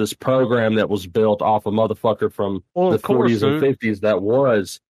just this program that was built off a motherfucker from the 40s and 50s that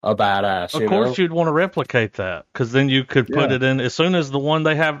was a badass. Of course, you'd want to replicate that, because then you could put it in as soon as the one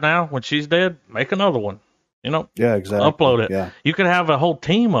they have now, when she's dead, make another one. Yeah, exactly. Upload it. Yeah. You could have a whole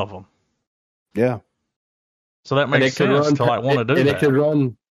team of them. Yeah. So that makes sense to want to do that. And it could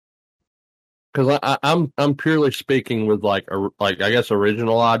run. Because I'm purely speaking with I guess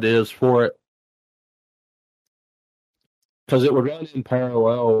original ideas for it. Because it would run in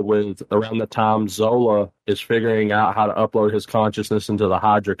parallel with around the time Zola is figuring out how to upload his consciousness into the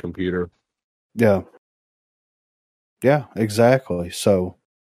Hydra computer. Yeah. Yeah, exactly. So,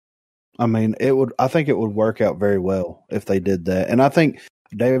 I mean, I think it would work out very well if they did that. And I think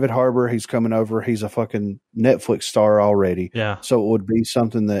David Harbour, he's coming over. He's a fucking Netflix star already. Yeah. So it would be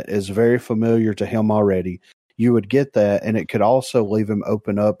something that is very familiar to him already. You would get that, and it could also leave him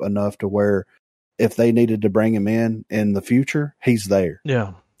open up enough to where if they needed to bring him in the future, he's there.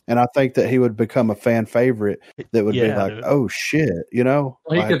 Yeah. And I think that he would become a fan favorite that would be like, dude. Oh shit, Well,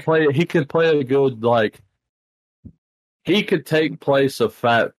 he could play a good, he could take place of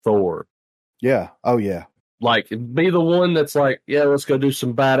Fat Thor. Yeah. Oh yeah. Be the one that's like, yeah, let's go do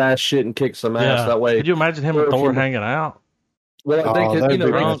some badass shit and kick some ass that way. Could you imagine him and Thor hanging out? Well, I think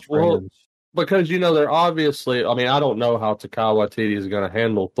because they're obviously. I mean, I don't know how Taika Waititi is going to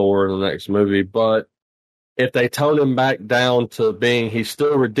handle Thor in the next movie, but if they tone him back down to he's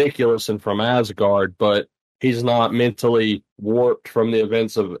still ridiculous and from Asgard, but he's not mentally warped from the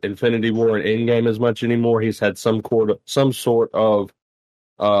events of Infinity War and Endgame as much anymore. He's had some sort of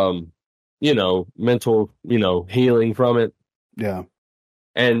mental, healing from it. Yeah.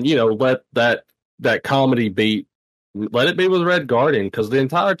 And, let that comedy beat, let it be with Red Guardian, because the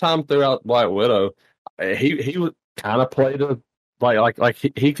entire time throughout Black Widow, he would kind of play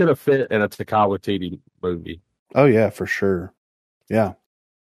he could have fit in a Taika Waititi movie. Oh yeah, for sure. Yeah.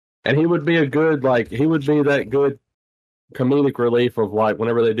 And he would be he would be that good comedic relief of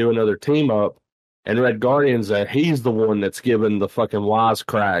whenever they do another team up and Red Guardian's he's the one that's given the fucking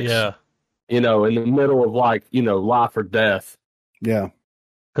wisecracks. Yeah. In the middle of life or death. Yeah.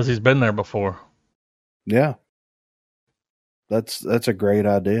 Because he's been there before. Yeah. That's a great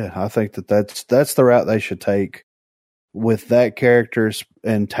idea. I think that's the route they should take with that character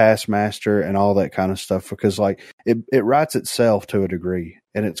and Taskmaster and all that kind of stuff, because it writes itself to a degree,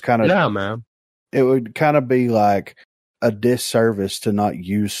 and it's kind of, yeah, man. It would kind of be like a disservice to not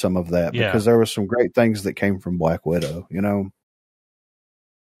use some of that, because there were some great things that came from Black Widow,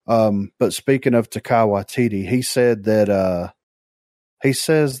 But speaking of Taika Waititi, he said that he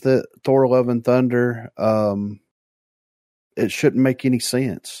says that Thor: Love and Thunder, it shouldn't make any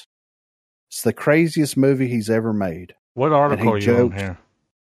sense. It's the craziest movie he's ever made. What article are you on here?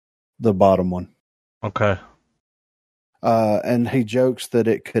 The bottom one. Okay. And he jokes that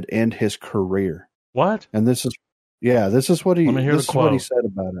it could end his career. What? And this is what he. Let me hear this the is what he quote. said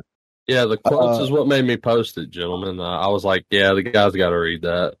about it. Yeah, the quotes is what made me post it, gentlemen. I was like, yeah, the guy's got to read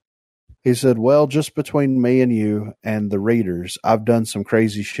that. He said, well, just between me and you and the readers, I've done some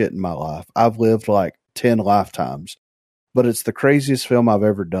crazy shit in my life. I've lived 10 lifetimes, but it's the craziest film I've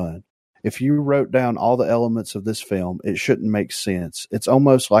ever done. if you wrote down all the elements of this film, it shouldn't make sense. It's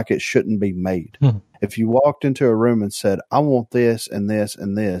almost like it shouldn't be made. If you walked into a room and said, I want this and this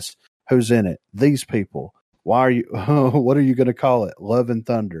and this, who's in it? These people. Why are you, what are you going to call it? Love and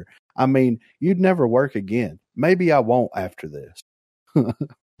Thunder. I mean, you'd never work again. Maybe I won't after this.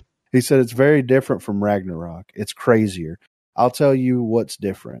 He said, it's very different from Ragnarok. It's crazier. I'll tell you what's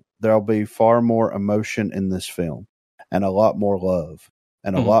different. There'll be far more emotion in this film, and a lot more love,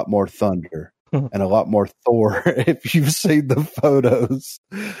 and a lot more thunder, and a lot more Thor if you've seen the photos.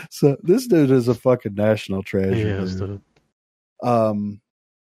 So this dude is a fucking national treasure. He is, dude.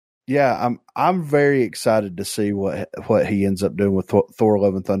 Yeah, I'm very excited to see what he ends up doing with Thor: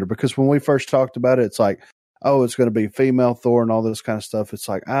 Love and Thunder, because when we first talked about it, it's like, oh, it's going to be female Thor and all this kind of stuff. It's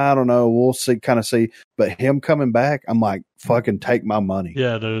like, I don't know, we'll see. But him coming back, I'm like, fucking take my money.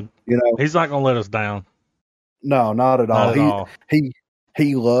 Yeah, dude. You know, he's not going to let us down. No, not at all.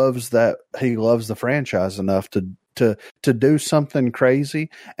 He loves that. He loves the franchise enough to do something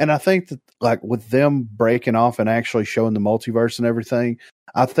crazy. And I think that, like, with them breaking off and actually showing the multiverse and everything,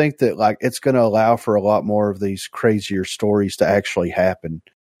 I think that, like, it's going to allow for a lot more of these crazier stories to actually happen.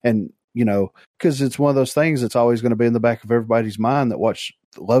 And, you know, because it's one of those things that's always going to be in the back of everybody's mind that watch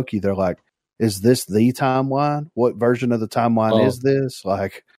Loki. They're like, is this the timeline? What version of the timeline is this?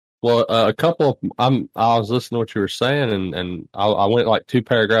 Like, well, I was listening to what you were saying, and I went like 2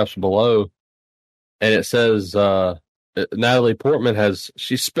 paragraphs below, and it says Natalie Portman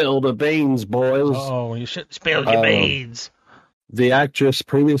she spilled the beans, boys. Oh, you shouldn't spill your beans. The actress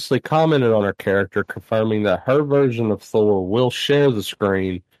previously commented on her character, confirming that her version of Thor will share the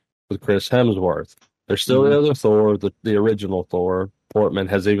screen with Chris Hemsworth. There's still the other Thor, the original Thor. Portman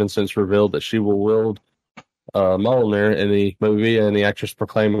has even since revealed that she will wield Mjolnir in the movie, and the actress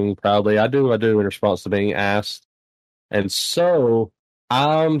proclaiming proudly, I do, in response to being asked. And so,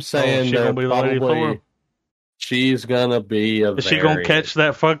 I'm saying she's going to be a Is she going to catch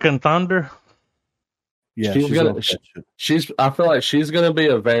that fucking thunder? Yeah, I feel like she's going to be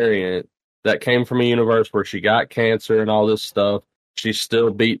a variant that came from a universe where she got cancer and all this stuff.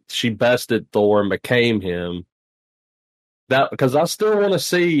 She bested Thor and became him. Because I still want to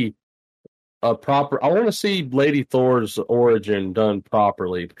see I want to see Lady Thor's origin done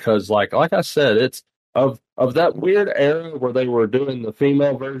properly, because like I said, it's of that weird era where they were doing the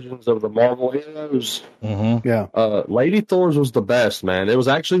female versions of the Marvel heroes. Mm-hmm. Yeah. Lady Thor's was the best, man. It was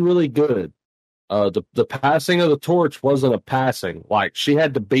actually really good. The passing of the torch wasn't a passing. Like, she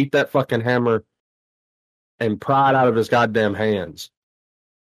had to beat that fucking hammer and pry it out of his goddamn hands.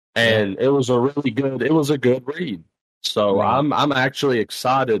 And it was a good read. So I'm actually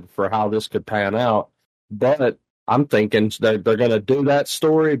excited for how this could pan out. But I'm thinking they're going to do that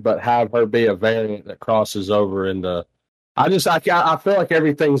story, but have her be a variant that crosses over into. I feel like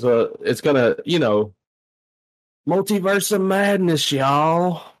everything's it's going to, you know, multiverse of madness,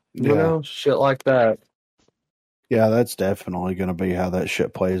 y'all. You know, shit like that. Yeah, that's definitely going to be how that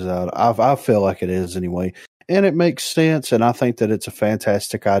shit plays out. I feel like it is anyway. And it makes sense, and I think that it's a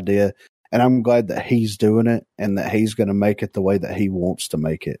fantastic idea. And I'm glad that he's doing it and that he's going to make it the way that he wants to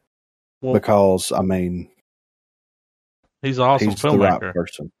make it. Well, because, I mean, he's an awesome filmmaker. The right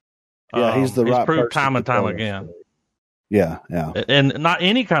person. Yeah, he's the right person. He's proved time and time again. Yeah. And not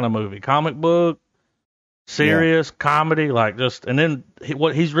any kind of movie, comic book, serious, comedy, like just, and then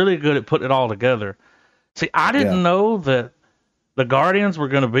he's really good at putting it all together. See, I didn't know that the Guardians were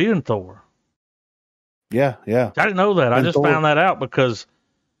going to be in Thor. Yeah. I didn't know that. I just found that out because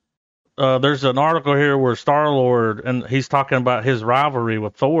there's an article here where Star-Lord, and he's talking about his rivalry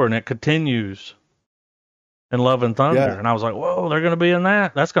with Thor, and it continues in Love and Thunder. Yeah. And I was like, whoa, they're going to be in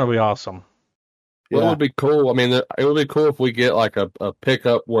that? That's going to be awesome. Well, it would be cool. I mean, it would be cool if we get like a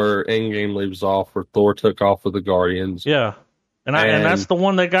pickup where Endgame leaves off, where Thor took off with the Guardians. Yeah. And that's the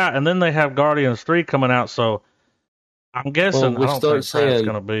one they got. And then they have Guardians 3 coming out, so I'm guessing I don't think that's going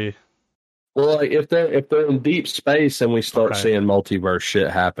to be. Well, like if they're in deep space and we start seeing multiverse shit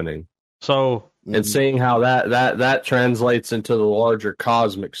happening. So and seeing how that translates into the larger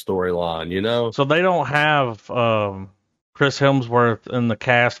cosmic storyline, you know? So they don't have Chris Hemsworth in the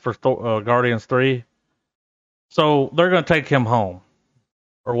cast for Guardians 3. So they're going to take him home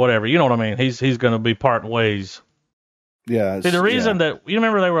or whatever. You know what I mean? He's going to be parting ways. Yeah. See, the reason that, you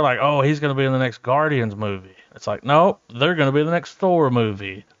remember they were like, oh, he's going to be in the next Guardians movie. It's like, no, they're going to be in the next Thor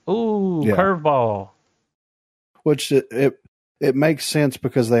movie. Ooh, curveball. Which it makes sense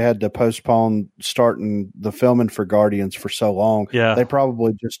because they had to postpone starting the filming for Guardians for so long. Yeah. They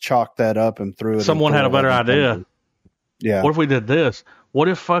probably just chalked that up and threw it. Someone had a better idea. Yeah. What if we did this? What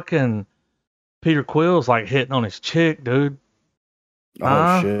if fucking Peter Quill's like hitting on his chick, dude?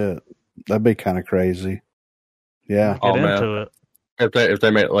 Oh, shit. That'd be kind of crazy. Yeah. Get into it. If they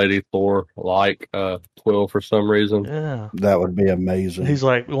make Lady Thor like Quill for some reason, yeah, that would be amazing. He's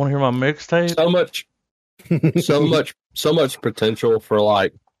like, "You want to hear my mixtape?" So much potential for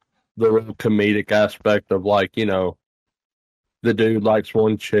like the real comedic aspect of like, you know, the dude likes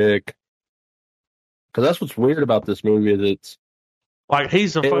one chick. Because that's what's weird about this movie is it's like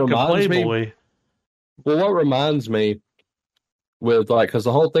he's a fucking playboy. Well, what reminds me with like, because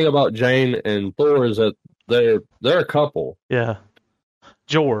the whole thing about Jane and Thor is that they're a couple. Yeah.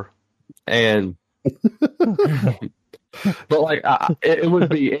 Jor. And but like it would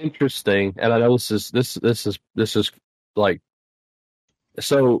be interesting, and I know this is like,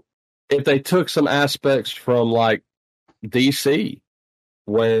 so if they took some aspects from like DC,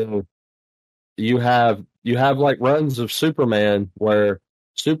 when you have like runs of Superman where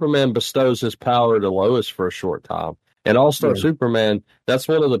Superman bestows his power to Lois for a short time. And All-Star Superman, that's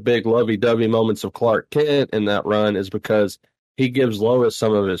one of the big lovey-dovey moments of Clark Kent in that run, is because he gives Lois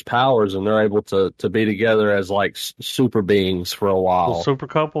some of his powers, and they're able to be together as like super beings for a while, super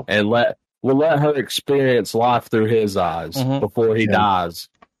couple, and we'll let her experience life through his eyes before he dies.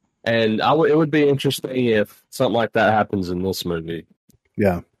 And it would be interesting if something like that happens in this movie.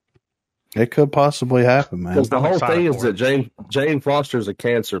 Yeah, it could possibly happen, man. Because the whole thing is that Jane Foster's a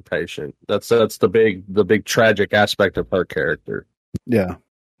cancer patient. That's the big tragic aspect of her character. Yeah,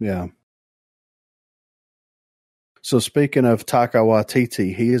 yeah. So speaking of Taika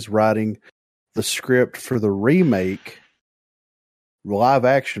Waititi, he is writing the script for the live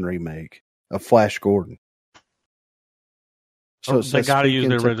action remake of Flash Gordon. So they got to use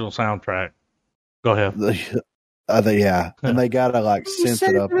the original soundtrack. Go ahead. And they got to like synth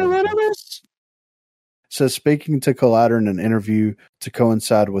it up. So speaking to Collider in an interview to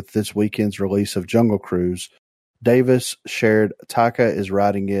coincide with this weekend's release of Jungle Cruise, Davis shared Taika is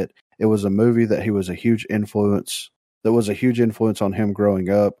writing it. It was a movie that was a huge influence on him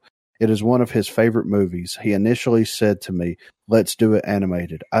growing up. It is one of his favorite movies. He initially said to me, "Let's do it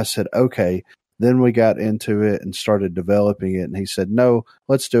animated." I said, "Okay." Then we got into it and started developing it. And he said, "No,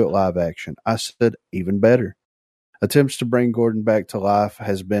 let's do it live action." I said, "Even better." Attempts to bring Gordon back to life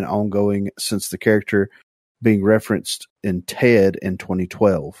has been ongoing since the character being referenced in Ted in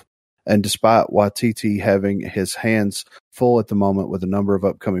 2012. And despite Waititi having his hands full at the moment with a number of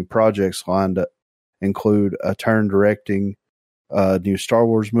upcoming projects lined up, include a turn directing a new Star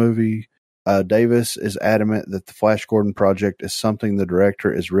Wars movie, Davis is adamant that the Flash Gordon project is something the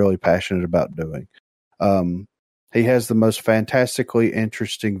director is really passionate about doing. He has the most fantastically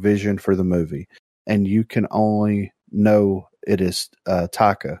interesting vision for the movie, and you can only know it is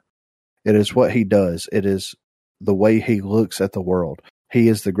Taika. It is what he does. It is the way he looks at the world. He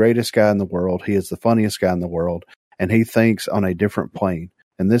is the greatest guy in the world. He is the funniest guy in the world, and he thinks on a different plane.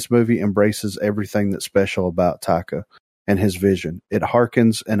 And this movie embraces everything that's special about Taika and his vision. It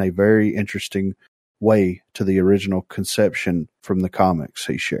harkens in a very interesting way to the original conception from the comics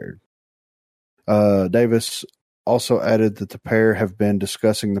he shared. Davis also added that the pair have been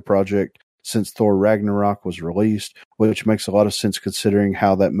discussing the project since Thor Ragnarok was released, which makes a lot of sense considering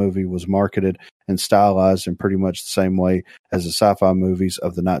how that movie was marketed and stylized in pretty much the same way as the sci-fi movies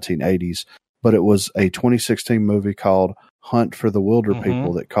of the 1980s. But it was a 2016 movie called Hunt for the Wilder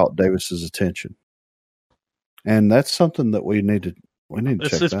People that caught Davis's attention. And that's something that we need to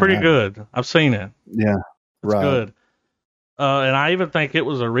check. It's pretty good. I've seen it. Yeah. It's good. And I even think it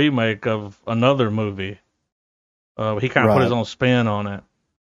was a remake of another movie. He kind of put his own spin on it.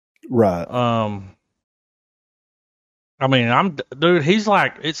 Right. I mean, he's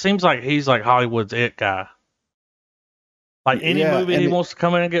like, it seems like he's like Hollywood's it guy. Like any movie he wants to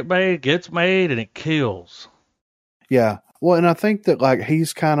come in and get made, gets made, and it kills. Yeah. Well, and I think that like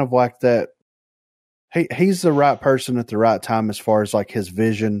he's kind of like that. He's the right person at the right time as far as like his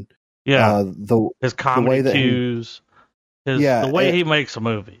vision. Yeah. His comedy cues. The way he makes a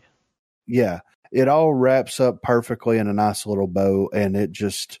movie. Yeah. It all wraps up perfectly in a nice little bow, and it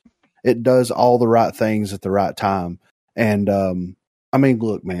does all the right things at the right time. And I mean,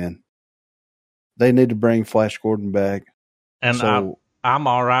 look, man, they need to bring Flash Gordon back. And so, I'm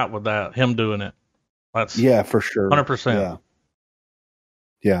all right with that, him doing it. That's for sure. 100%.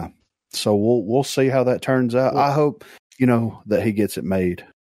 Yeah. So we'll see how that turns out. I hope, that he gets it made.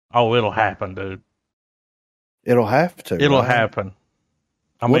 Oh, it'll happen, dude. It'll have to. It'll happen.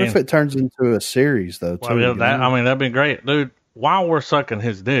 What if it turns into a series, though? Well, that'd be great, dude. While we're sucking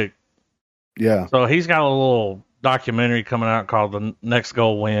his dick, So he's got a little documentary coming out called "The Next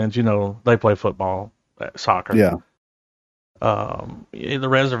Goal Wins." They play football, soccer. Yeah. The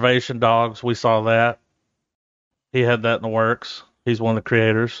Reservation Dogs. We saw that. He had that in the works. He's one of the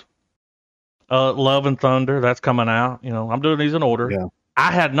creators. Love and Thunder, that's coming out. You know, I'm doing these in order. Yeah.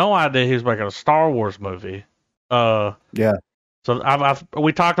 I had no idea he was making a Star Wars movie. Yeah. So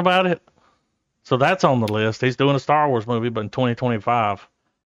we talked about it. So that's on the list. He's doing a Star Wars movie, but in 2025.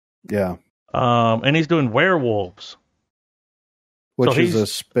 Yeah. And he's doing Werewolves. Which is a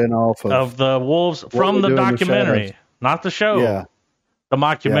spinoff of the wolves from the documentary, not the show. Yeah. The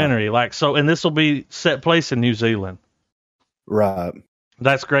mockumentary. Yeah. And this will be set place in New Zealand. Right.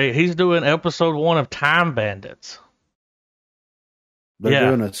 That's great. He's doing episode 1 of Time Bandits.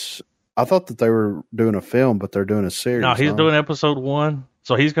 They're doing I thought that they were doing a film, but they're doing a series. No, he's doing episode 1.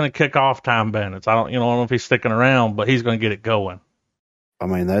 So he's going to kick off Time Bandits. I don't know if he's sticking around, but he's going to get it going. I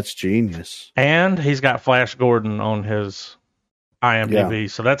mean, that's genius. And he's got Flash Gordon on his IMDb,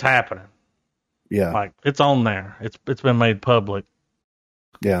 so that's happening. Yeah. Like, it's on there. It's been made public.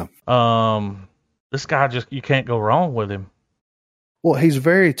 Yeah. This guy you can't go wrong with him. Well, he's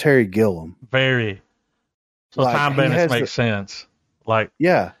very Terry Gilliam. Very. So like, Time Bandits makes sense. Like,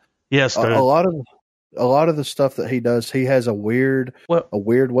 yeah. Yes, dude. A lot of the stuff that he does, he has a weird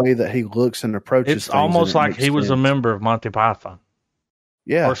way that he looks and approaches. It's almost like he was a member of Monty Python.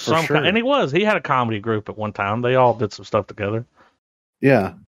 Yeah, or some sure. And he was. He had a comedy group at one time. They all did some stuff together.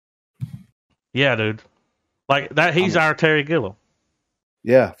 Yeah. Yeah, dude. Like that. He's our Terry Gilliam.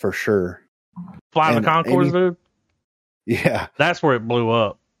 Yeah, for sure. Fly the Conchords, dude. Yeah. That's where it blew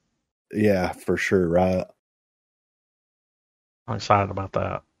up. Yeah, for sure. Right. I'm excited about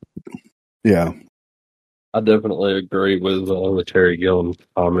that. Yeah. I definitely agree with the Terry Gilliam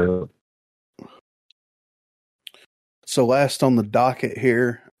comment. So last on the docket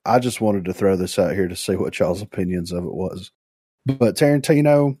here, I just wanted to throw this out here to see what y'all's opinions of it was. But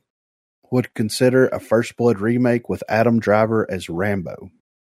Tarantino would consider a First Blood remake with Adam Driver as Rambo.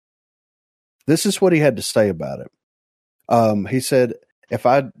 This is what he had to say about it. He said, if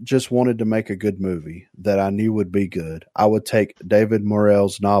I just wanted to make a good movie that I knew would be good, I would take David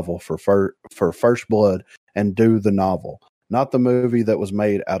Morrell's novel for First Blood and do the novel, not the movie that was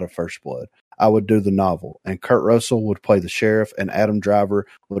made out of First Blood. I would do the novel, and Kurt Russell would play the sheriff, and Adam Driver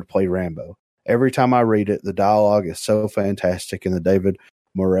would play Rambo. Every time I read it, the dialogue is so fantastic in the David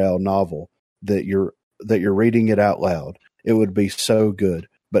Morrell novel that you're reading it out loud. It would be so good.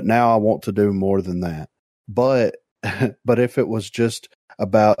 But now I want to do more than that. But if it was just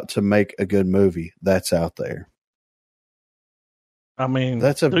about to make a good movie, that's out there. I mean,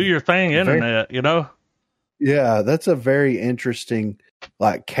 do your thing, internet, you know? Yeah, that's a very interesting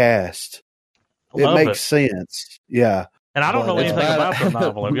cast. It makes sense. Yeah. And I don't know anything about the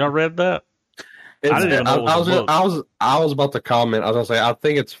novel. Have y'all read that? I didn't even know I was about to comment. I was going to say, I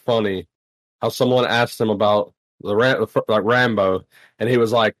think it's funny how someone asked him about Rambo, and he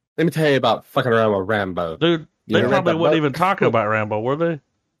was like, let me tell you about fucking Rambo. Dude, they probably weren't even talking about Rambo, were they?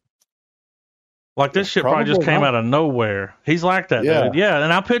 Like, this shit probably just came out of nowhere. He's like that, dude. Yeah,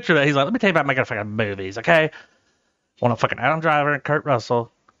 and I picture that. He's like, let me tell you about making fucking movies, okay? Want a fucking Adam Driver and Kurt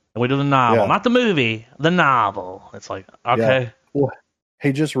Russell, and we do the novel. Not the movie, the novel. It's like, okay. Yeah. Well,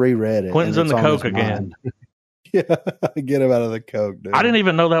 he just reread it. Quentin's in the coke again. Yeah, get him out of the coke, dude. I didn't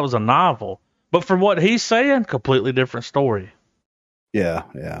even know that was a novel. But from what he's saying, completely different story. Yeah,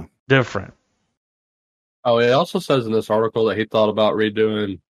 yeah. Different. Oh, it also says in this article that he thought about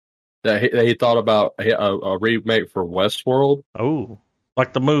redoing, that he thought about a remake for Westworld. Oh,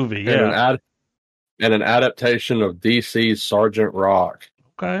 like the movie, yeah. And an adaptation of DC's Sergeant Rock.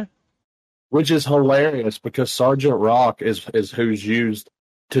 Okay. Which is hilarious because Sergeant Rock is who's used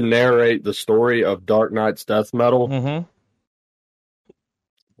to narrate the story of Dark Knight's death metal. Mm-hmm.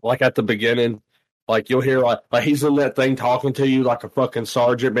 Like at the beginning, like you'll hear like he's in that thing talking to you like a fucking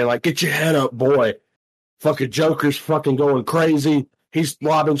sergeant, being like, "Get your head up, boy. Fucking Joker's fucking going crazy. He's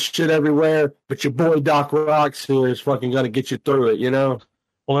lobbing shit everywhere, but your boy Doc Rock's here is fucking gonna get you through it," you know?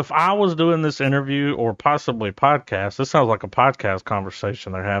 Well, if I was doing this interview or possibly podcast, this sounds like a podcast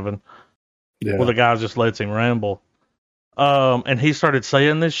conversation they're having. Yeah. Where the guy just lets him ramble. And he started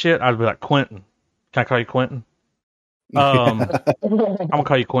saying this shit, I'd be like, Quentin. Can I call you Quentin? I'm gonna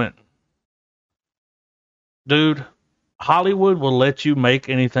call you Quentin. Dude, Hollywood will let you make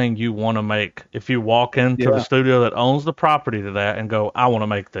anything you want to make if you walk into the studio that owns the property to that and go, I want to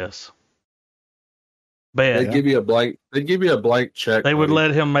make this. They'd give you a blank check. They would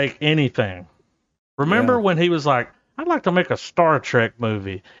let him make anything. Remember when he was like, I'd like to make a Star Trek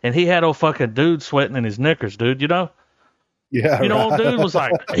movie, and he had old fucking dude sweating in his knickers, dude, you know? Yeah. You know, old dude was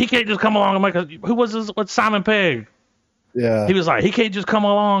like, he can't just come along and make who was this? What's Simon Pegg? Yeah. He was like, he can't just come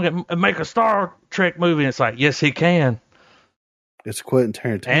along and make a Star Trek movie. And it's like, yes, he can. It's Quentin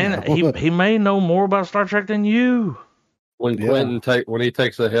Tarantino. And he may know more about Star Trek than you. When when he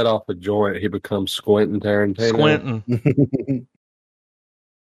takes a hit off a joint, he becomes Quentin Tarantino. Squinting.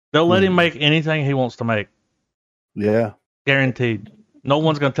 They'll let him make anything he wants to make. Yeah. Guaranteed. No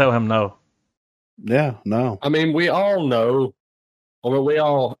one's going to tell him no. Yeah, no. I mean, we all know, we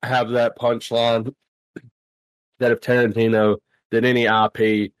all have that punchline that if Tarantino did any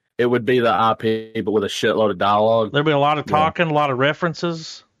IP, it would be the IP, but with a shitload of dialogue. There'd be a lot of talking, a lot of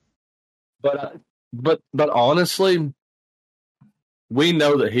references. But honestly, we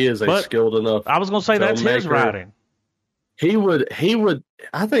know that he is skilled enough. I was going to say that's his writing. He would.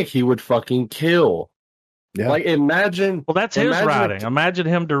 I think he would fucking kill. Yeah. Like, imagine. Well, that's his writing. Imagine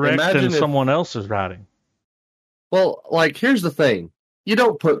him directing someone else's writing. Well, like, here's the thing: you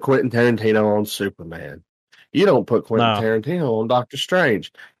don't put Quentin Tarantino on Superman. You don't put Quentin Tarantino on Doctor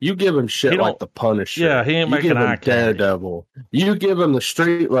Strange. You give him shit like The Punisher. Yeah, he ain't making eye candy. Daredevil. You give him the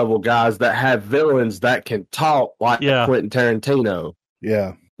street level guys that have villains that can talk like Quentin Tarantino.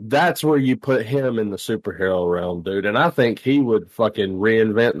 Yeah. That's where you put him in the superhero realm, dude. And I think he would fucking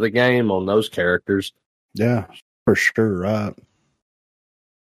reinvent the game on those characters. Yeah, for sure, right.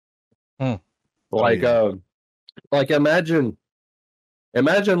 Like imagine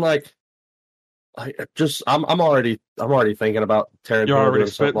like I'm already thinking about Tarantino doing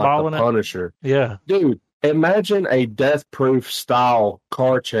something like The Punisher. Yeah. Dude, imagine a Death Proof style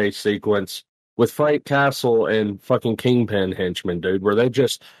car chase sequence with Frank Castle and fucking Kingpin henchmen, dude, where they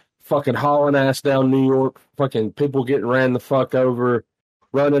just fucking hauling ass down New York, fucking people getting ran the fuck over,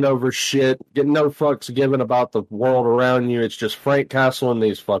 running over shit, getting no fucks given about the world around you. It's just Frank Castle and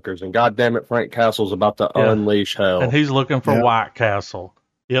these fuckers, and goddamn it, Frank Castle's about to unleash hell. And he's looking for White Castle,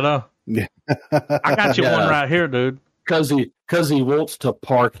 you know? Yeah. I got you one right here, dude. Because he wants to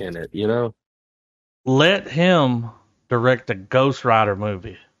park in it, you know? Let him direct a Ghost Rider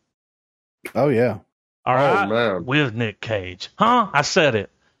movie. Oh, yeah. All right. Man. With Nick Cage. Huh? I said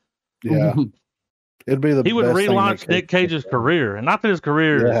it. Yeah. It'd be he would relaunch Nick Cage's career. And not that his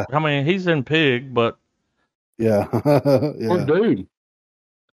career, I mean, he's in Pig, but. Yeah. Well, dude.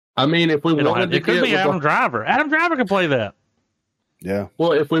 I mean, if we wanted to. It could be Adam Driver. Adam Driver could play that. Yeah.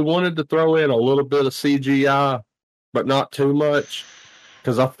 Well, if we wanted to throw in a little bit of CGI, but not too much,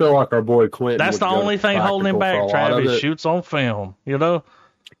 because I feel like our boy Quentin. That's the only thing holding him back, Travis. Shoots on film, you know?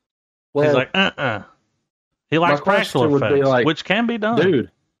 Well, he's like, He likes practical effects, which can be done.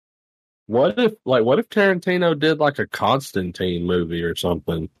 Dude, what if Tarantino did like a Constantine movie or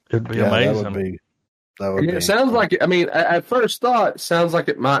something? It'd be amazing. That would be. It sounds like, at first thought, it sounds like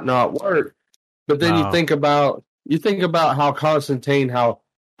it might not work, but then you think about how Constantine, how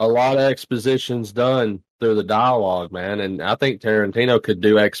a lot of exposition's done through the dialogue, man, and I think Tarantino could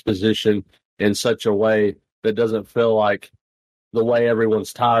do exposition in such a way that doesn't feel like the way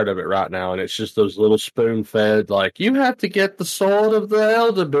everyone's tired of it right now, and it's just those little spoon-fed, like, you have to get the sword of the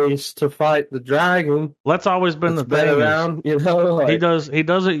Elder Beast to fight the dragon. Well, that's always been the thing. Around, you know, like, he doesn't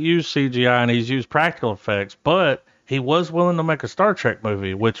use CGI, and he's used practical effects, but he was willing to make a Star Trek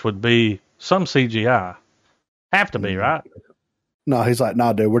movie, which would be some CGI. Have to be, right? No, he's like,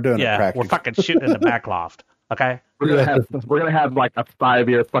 no, dude, we're doing it practical. We're fucking shooting in the back loft, okay? We're gonna have like a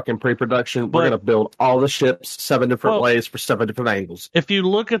 5-year fucking pre-production. We're gonna build all the ships 7 different ways for 7 different angles. If you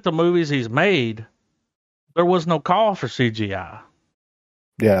look at the movies he's made, there was no call for CGI.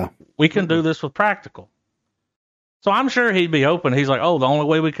 Yeah, we can do this with practical. So I'm sure he'd be open. He's like, oh, the only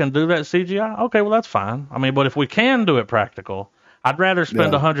way we can do that CGI? Okay, well that's fine. I mean, but if we can do it practical, I'd rather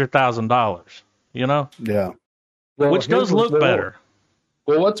spend $100,000. You know? Yeah. Well, which does look better.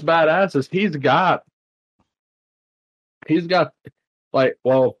 Well, what's badass is he's got like,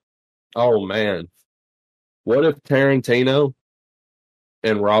 well, oh man, what if Tarantino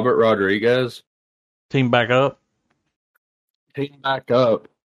and Robert Rodriguez team back up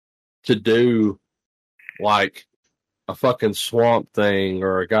to do like a fucking Swamp Thing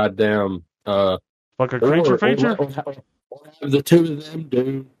or a goddamn fucking creature feature? Or have the two of them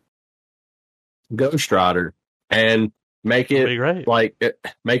do Ghost Rider and make it like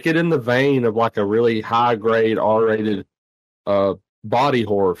make it in the vein of like a really high grade R-rated body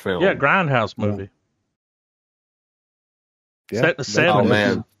horror film. Yeah, Grindhouse movie. Yeah. Set in the 70s. Oh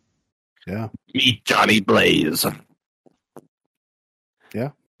man. Yeah. Meet Johnny Blaze. Yeah.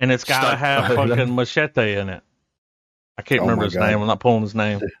 And it's gotta have fucking Machete in it. I can't remember his name. I'm not pulling his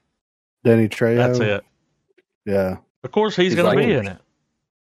name. Danny Trejo. That's it. Yeah. Of course he's gonna be in it.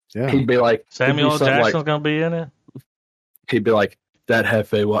 Yeah. He'd be like Samuel L. Jackson's gonna be in it. He'd be like, that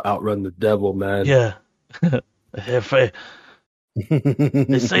Hefe will outrun the devil, man. Yeah. Hefe.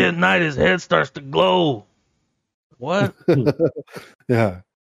 They say at night his head starts to glow. What? Yeah.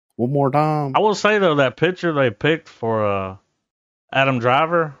 one more time. I will say though, that picture they picked for Adam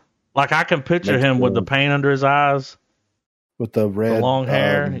Driver, like I can picture him with the paint under his eyes, with the red, the long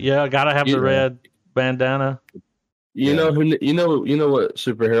hair. Yeah, gotta have the red bandana. You know what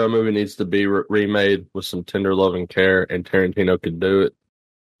superhero movie needs to be remade with some tender love and care, and Tarantino could do it.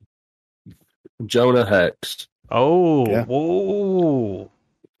 Jonah Hex. Oh, yeah. Whoa!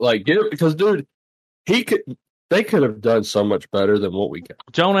 Like, because dude, they could have done so much better than what we got.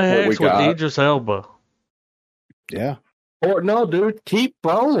 Jonah Hex with Idris Elba. Yeah. Or no, dude, keep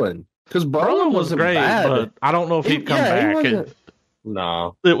Brolin, because Brolin wasn't great, bad. But I don't know if he'd come back.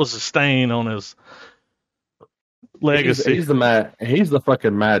 No, it was a stain on his legacy. He's the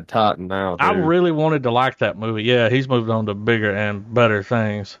fucking Mad Titan now. Dude. I really wanted to like that movie. Yeah, he's moved on to bigger and better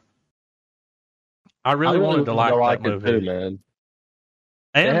things. I really wanted to like that movie, too, man.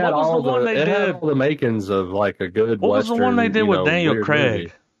 And what was the one they did? It had all the makings of like a good Western. What was the one they did with Daniel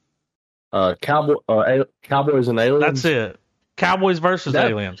Craig? Cowboys and Aliens. That's it. Cowboys versus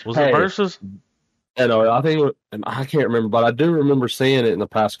Aliens. Was it versus? I think I can't remember, but I do remember seeing it in the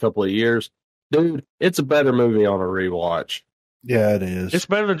past couple of years. Dude, it's a better movie on a rewatch. Yeah, it is. It's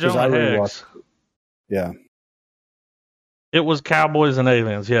better than Jonah Hex. Yeah. It was Cowboys and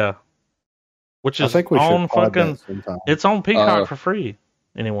Aliens, yeah. Which is on fucking. It's on Peacock for free.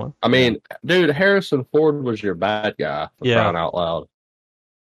 Anyone? I mean, dude, Harrison Ford was your bad guy for crying out loud.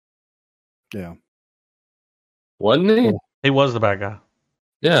 Yeah. Wasn't he? He was the bad guy.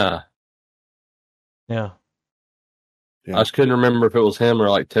 Yeah. Yeah. I just couldn't remember if it was him or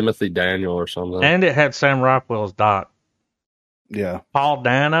like Timothy Daniel or something. And it had Sam Rockwell as Doc. Yeah. Paul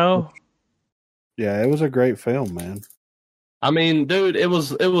Dano. Yeah, it was a great film, man. I mean, dude, it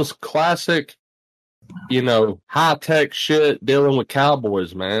was classic, high tech shit dealing with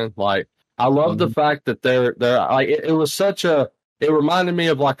cowboys, man. Like, I love the fact that they're like it was such a. It reminded me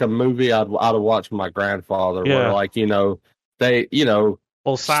of like a movie I'd have watched with my grandfather, where like they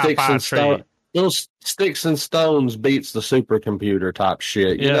sticks and stones beats the supercomputer type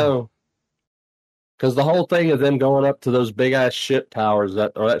shit, you know. Because the whole thing of them going up to those big ass ship towers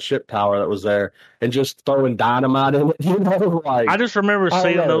that ship tower that was there and just throwing dynamite in it, like I just remember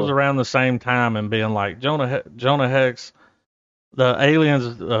seeing those around the same time and being like Jonah Hex, the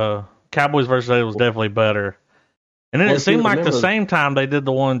Aliens, Cowboys versus Aliens was definitely better. And then it seemed like the same time they did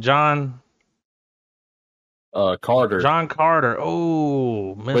the one John Carter. John Carter.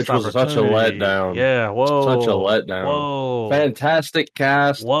 Oh, which was such a letdown. Yeah, whoa. Such a letdown. Whoa. Fantastic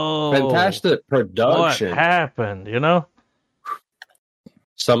cast. Whoa. Fantastic production. What happened,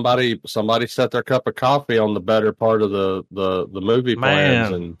 Somebody set their cup of coffee on the better part of the movie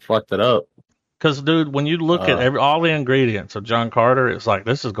plans and fucked it up. Because, dude, when you look at all the ingredients of John Carter, it's like,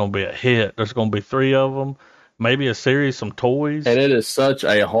 this is going to be a hit. There's going to be 3 of them. Maybe a series, some toys. And it is such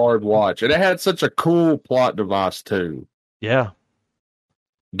a hard watch. And it had such a cool plot device, too. Yeah.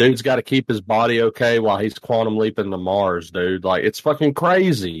 Dude's got to keep his body okay while he's quantum leaping to Mars, dude. Like, it's fucking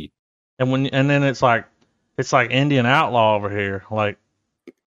crazy. And then it's like Indian Outlaw over here. Like,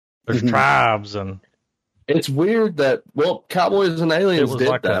 there's tribes and... It's weird that, Cowboys and Aliens did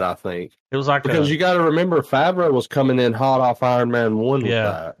like that, I think. It was like because you got to remember, Favreau was coming in hot off Iron Man 1 with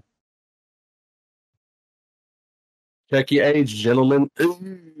that. Check your age, gentlemen.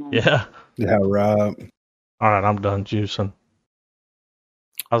 Ooh. Yeah. Yeah, right. All right, I'm done juicing.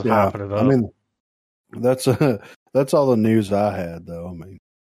 I was hyping it up. I mean, that's all the news I had, though. I mean,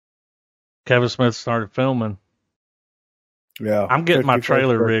 Kevin Smith started filming. Yeah. I'm getting my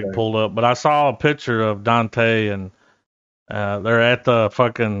trailer rig pulled up, but I saw a picture of Dante and they're at the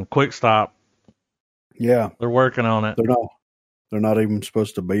fucking Quick Stop. Yeah. They're working on it. They're not even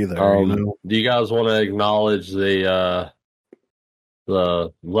supposed to be there. Do you guys want to acknowledge the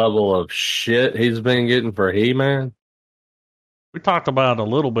level of shit he's been getting for He-Man? We talked about it a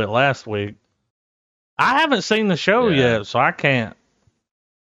little bit last week. I haven't seen the show yet, so I can't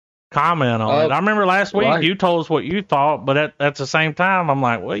comment on it. I remember last week you told us what you thought, but at the same time, I'm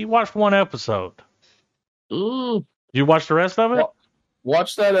like, well, you watched one episode. Did you watch the rest of it?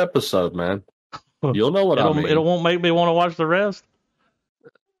 Watch that episode, man. You'll know what I mean. It won't make me want to watch the rest?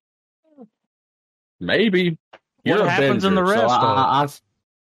 Maybe. What happens in the rest? So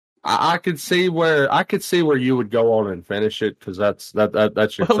I could see where you would go on and finish it because that's your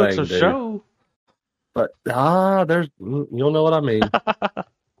thing, it's a dude. show. But you'll know what I mean.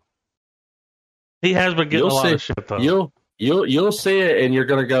 He has been getting a lot of shit though. You'll see it and you're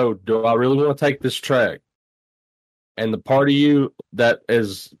gonna go, do I really want to take this track? And the part of you that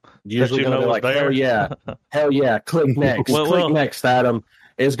is usually going to be like, hell yeah, click next, click next, Adam.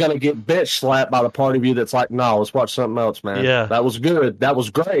 is going to get bitch slapped by the part of you that's like, no, let's watch something else, man. Yeah. That was good. That was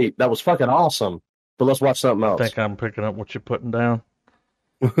great. That was fucking awesome. But let's watch something else. I think I'm picking up what you're putting down.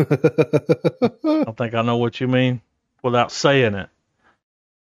 I think I know what you mean without saying it.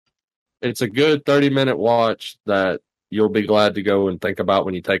 It's a good 30-minute watch that you'll be glad to go and think about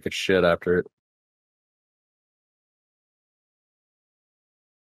when you take a shit after it.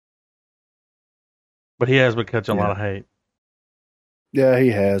 But he has been catching a lot of hate. Yeah, he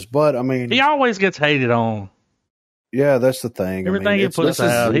has. But, I mean... He always gets hated on. Yeah, that's the thing. Everything he puts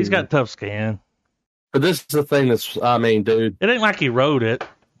out, he's got tough skin. But this is the thing that's... I mean, dude... It ain't like he wrote it.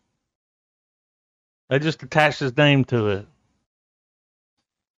 They just attached his name to it.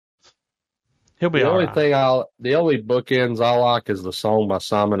 He'll be all right. The only bookends I like is the song by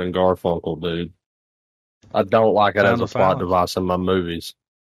Simon and Garfunkel, dude. I don't like it as a plot device in my movies.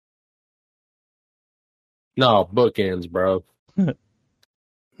 No, bookends, bro.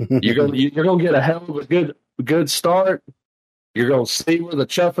 You're gonna get a hell of a good start. You're gonna see where the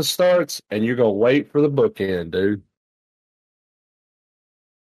chuffa starts, and you're gonna wait for the bookend, dude.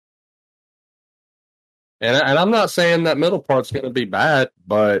 And I'm not saying that middle part's gonna be bad,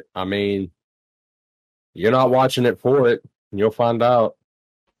 but I mean, you're not watching it for it, and you'll find out.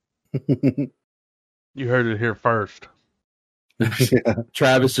 You heard it here first.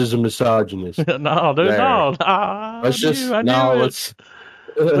 Travis is a misogynist. No, dude, no.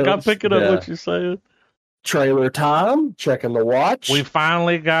 Look, I'm picking up what you're saying. Trailer time. Checking the watch. We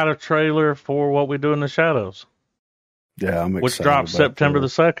finally got a trailer for What We Do in the Shadows. Yeah, I'm excited. Which drops September the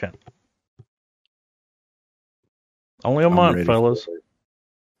 2nd. Only a month, fellas.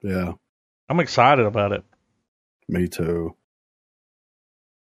 Yeah. I'm excited about it. Me too.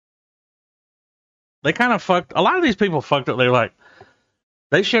 They kind of fucked. A lot of these people fucked up. They're like,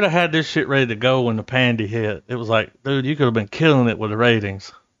 they should have had this shit ready to go when the pandy hit. It was like, dude, you could have been killing it with the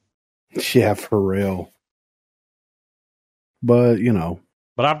ratings. Yeah, for real. But, you know.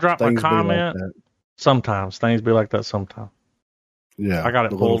 But I've dropped my comment. Like sometimes. Things be like that sometimes. Yeah. I got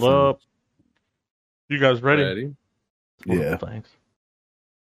it pulled up. You guys ready? Yeah. Thanks.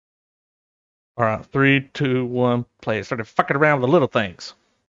 All right. 3, 2, 1, play it. Started fucking around with the little things.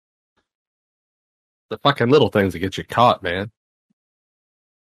 The fucking little things that get you caught, man.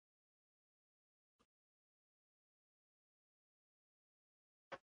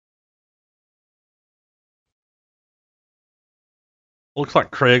 Looks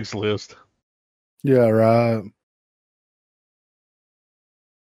like Craigslist. Yeah, right.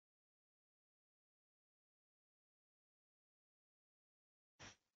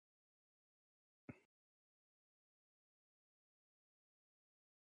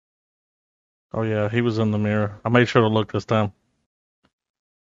 Oh, yeah, he was in the mirror. I made sure to look this time.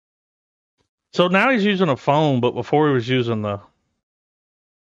 So now he's using a phone, but before he was using the...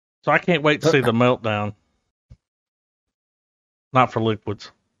 So I can't wait to see the meltdown. Not for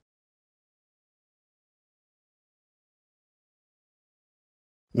liquids.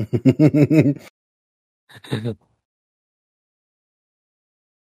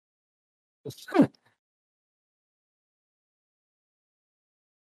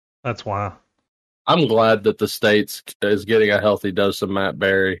 That's why. I'm glad that the States is getting a healthy dose of Matt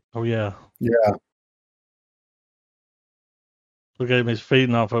Berry. Oh, yeah. Yeah. Look at him, he's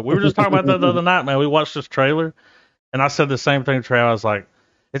feeding off it. We were just talking about that the other night, man. We watched this trailer, and I said the same thing to Trey. I was like,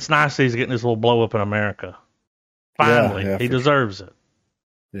 it's nice that he's getting this little blow up in America. Finally, he deserves it.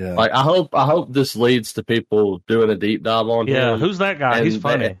 Yeah. Like I hope this leads to people doing a deep dive on him. Yeah, who's that guy? He's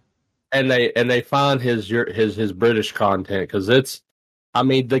funny. They find his British content because it's. I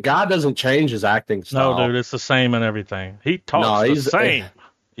mean, the guy doesn't change his acting style. No, dude, it's the same and everything. He talks the same.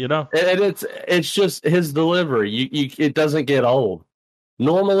 You know, and it's just his delivery. It doesn't get old.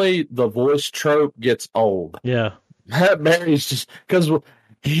 Normally, the voice trope gets old. Yeah, Matt Berry's just because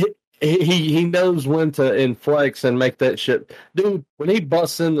he knows when to inflex and make that shit, dude. When he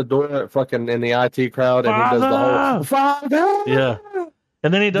busts in the door at fucking in the IT crowd and he does the whole Father! Yeah,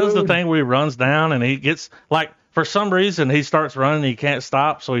 and then he does the thing where he runs down and he gets like for some reason he starts running and he can't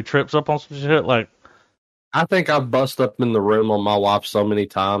stop, so he trips up on some shit like. I think I've bust up in the room on my wife so many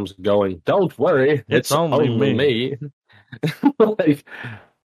times going, don't worry, it's only me. Like,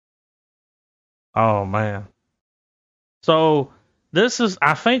 oh, man. So,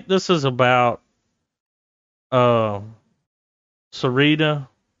 I think this is about Serena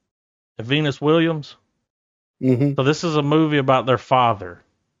and Venus Williams. Mm-hmm. So, this is a movie about their father.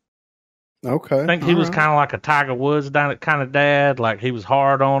 Okay. I think he was kind of like a Tiger Woods kind of dad. Like, he was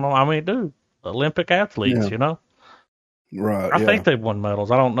hard on them. I mean, dude. Olympic athletes, you know? Right. I think they've won medals.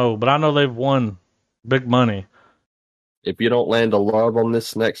 I don't know, but I know they've won big money. if you don't land a love on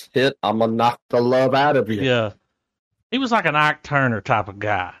this next hit, I'm going to knock the love out of you. Yeah. He was like an Ike Turner type of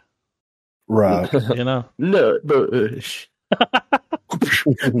guy. Right. You know? Nutbush.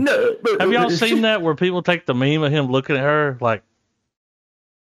 Nutbush. Have y'all seen that where people take the meme of him looking at her? Like,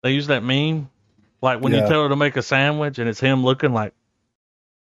 they use that meme? Like when you tell her to make a sandwich and it's him looking like,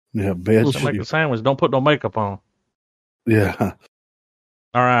 yeah, bitch. To make a sandwich, don't put no makeup on. Yeah.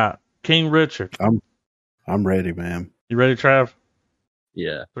 All right. King Richard. I'm ready, man. You ready, Trav?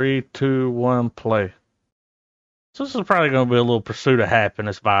 Yeah. 3, 2, 1, play. So this is probably going to be a little Pursuit of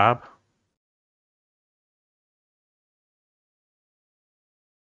Happiness vibe.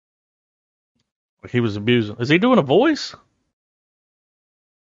 Like he was abusing. Is he doing a voice?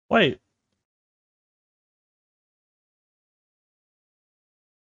 Wait.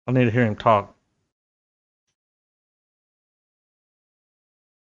 I need to hear him talk.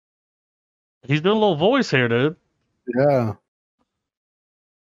 He's doing a little voice here, dude. Yeah.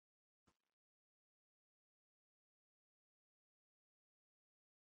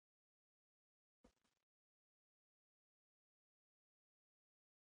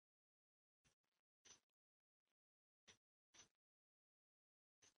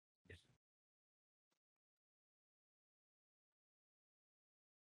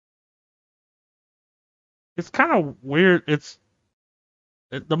 It's kind of weird.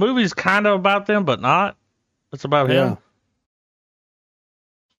 The movie's kind of about them, but not. It's about him.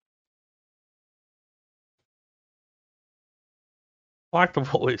 I like the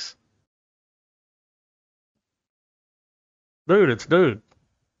voice. Dude, it's dude.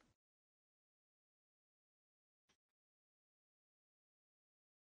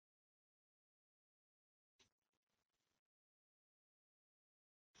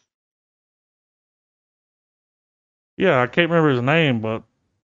 Yeah, I can't remember his name, but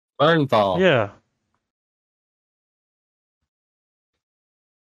Bernthal. Yeah.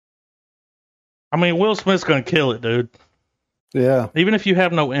 I mean, Will Smith's gonna kill it, dude. Yeah. Even if you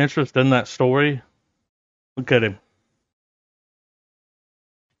have no interest in that story, look at him.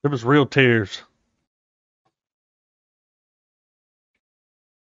 There was real tears.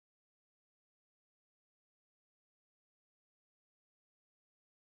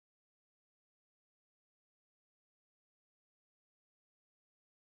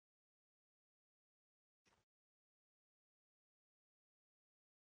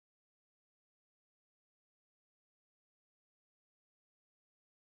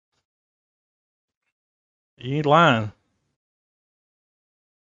 You ain't lying.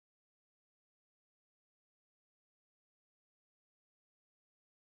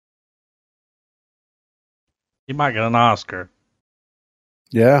 He might get an Oscar.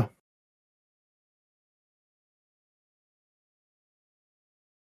 Yeah.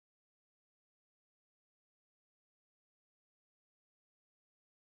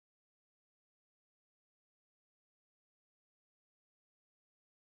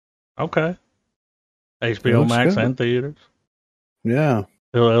 Okay. HBO Max and theaters. Yeah.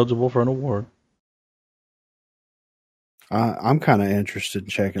 Still eligible for an award. I'm kind of interested in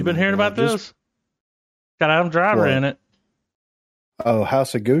checking. You been hearing about this? Got Adam Driver in it. Oh,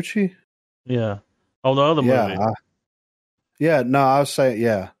 House of Gucci? Yeah. Oh, the other movie. I was saying,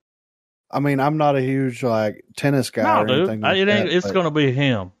 yeah. I mean, I'm not a huge tennis guy or anything. It ain't. It's going to be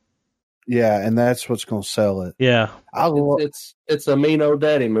him. Yeah, and that's what's going to sell it. Yeah. It's a Mino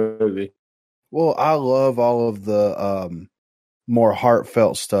Daddy movie. Well, I love all of the more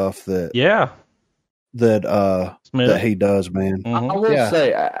heartfelt stuff that he does, man. Mm-hmm. I will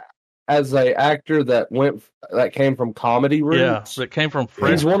say, as an actor that came from comedy roots, that came from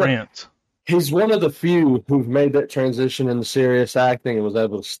Fresh Prince. He's one of the few who've made that transition into serious acting and was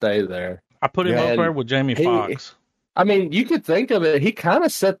able to stay there. I put him up there with Jamie Foxx. I mean, you could think of it. He kind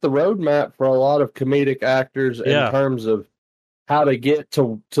of set the roadmap for a lot of comedic actors in terms of how to get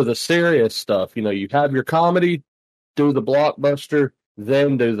to the serious stuff. You know, you have your comedy, do the blockbuster,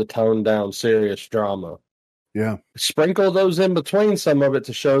 then do the toned down serious drama. Yeah. Sprinkle those in between some of it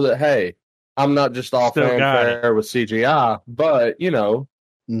to show that, hey, I'm not just all fanfare with CGI, but, you know.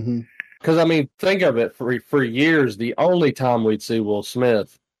 Mm-hmm. Because, I mean, think of it. For years, the only time we'd see Will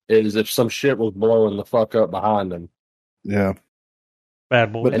Smith is if some shit was blowing the fuck up behind him. Yeah.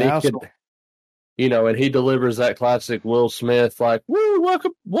 Bad boy. And and he delivers that classic Will Smith, like, woo,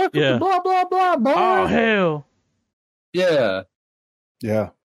 welcome to blah, blah, blah, blah. Oh, hell. Yeah. Yeah.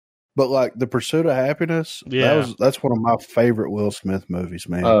 But, The Pursuit of Happiness, that's one of my favorite Will Smith movies,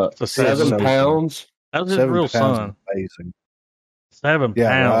 man. 7 Pounds. That was his real son. Amazing. 7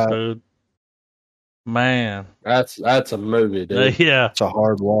 pounds, dude. Man, that's a movie, dude. Yeah, it's a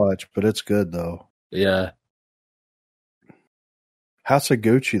hard watch, but it's good though. Yeah, House of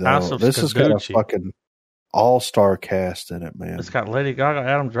Gucci, though. This has got a fucking all-star cast in it, man. It's got Lady Gaga,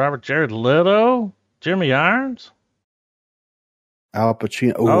 Adam Driver, Jared Leto, Jeremy Irons, Al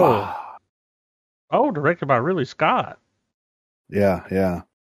Pacino. Oh, directed by Ridley Scott. Yeah.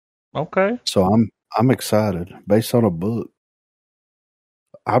 Okay. So I'm excited. Based on a book.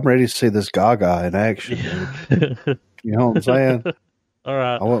 I'm ready to see this Gaga in action. Yeah. You know what I'm saying? All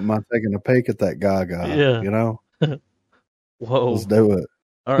right. I wouldn't mind taking a peek at that Gaga. Yeah. You know? Whoa. Let's do it.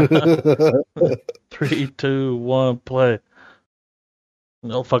 All right. 3, 2, 1, play.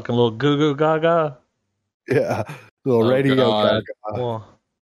 No fucking little goo goo Gaga. Yeah. Little radio Gaga. Well,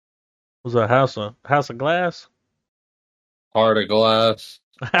 was that House of Glass? Heart of Glass.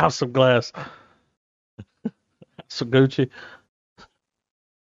 House of Glass. House of Gucci.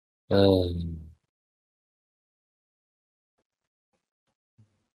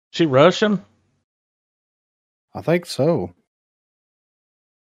 She Russian? I think so.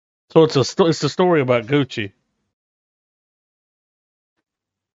 So it's a story about Gucci.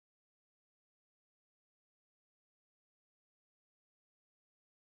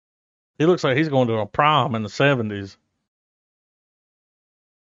 He looks like he's going to a prom in the 70s.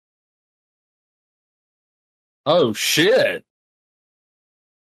 Oh, shit.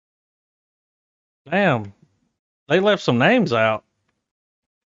 Damn. They left some names out.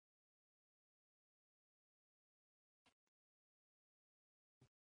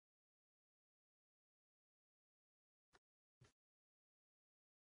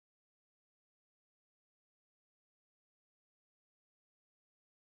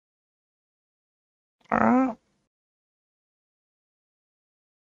 All right.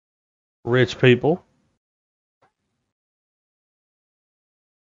 Rich people.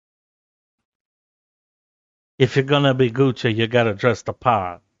 If you're gonna be Gucci, you gotta dress the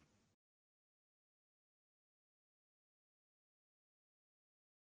part.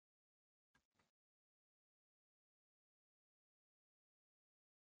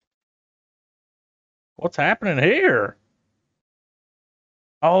 What's happening here?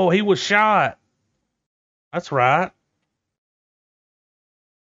 Oh, he was shot. That's right.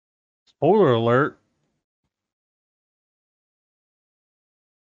 Spoiler alert.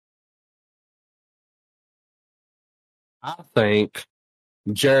 I think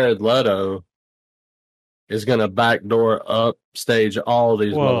Jared Leto is going to backdoor upstage all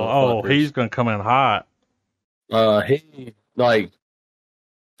these motherfuckers. Oh, he's going to come in hot. He, like,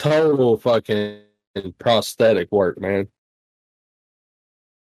 total fucking prosthetic work, man.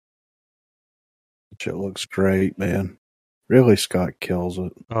 It looks great, man. Really, Scott kills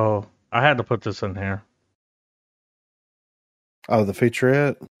it. Oh, I had to put this in here. Oh, the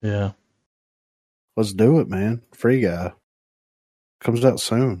featurette? Yeah. Let's do it, man. Free Guy. Comes out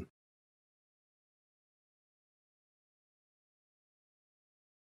soon.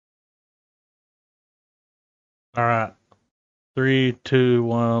 All right. 3, 2,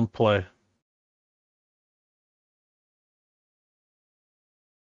 1, play.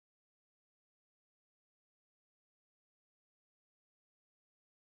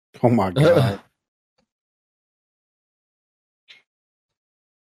 Oh my God.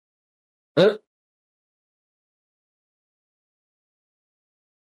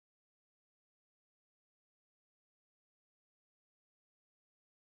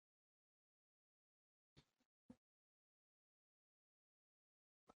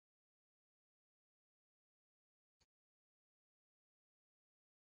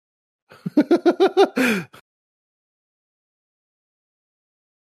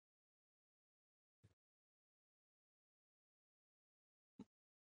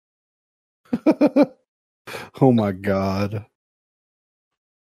 Oh my God.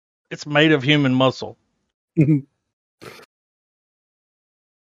 It's made of human muscle.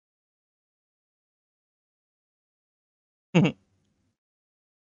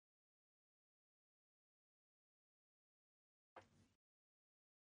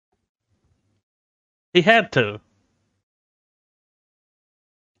 He had to.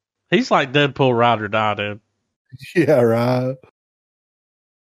 He's like Deadpool ride or die, dude. Yeah, right.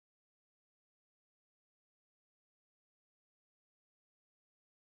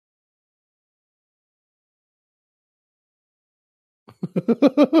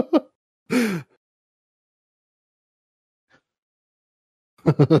 The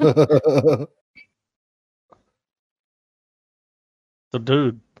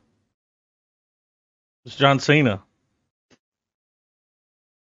dude. It's John Cena.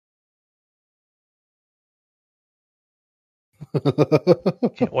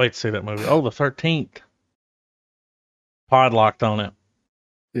 Can't wait to see that movie. Oh, the 13th. Pod locked on it.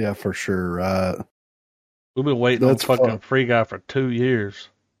 Yeah, for sure. Right. We've been waiting on fucking Free Guy for 2 years.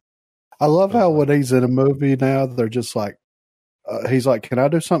 I love how when he's in a movie now, they're just like, he's like, "Can I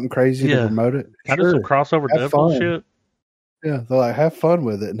do something crazy to promote it? Can I do some crossover Deadpool shit?" Yeah, they're like, "Have fun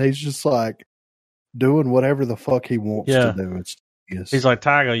with it," and he's just like doing whatever the fuck he wants to do. He's like,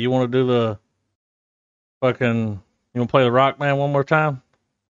 "Tiger, you want to do the fucking? You want to play the Rockman one more time?"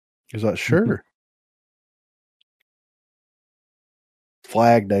 He's like, "Sure."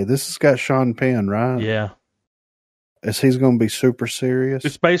 Flag Day. This has got Sean Penn, right? Yeah. Is he's going to be super serious?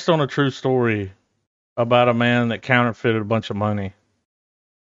 It's based on a true story about a man that counterfeited a bunch of money.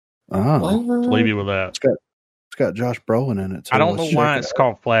 Oh, leave you with that. It's got Josh Brolin in it too. I don't know why it's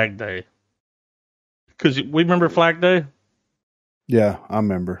called Flag Day. Because we remember Flag Day? Yeah, I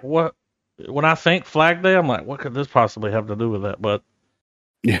remember. What? When I think Flag Day, I'm like, what could this possibly have to do with that? But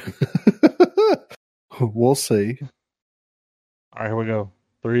yeah, we'll see. All right, here we go.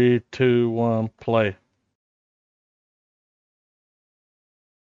 3, 2, 1, play.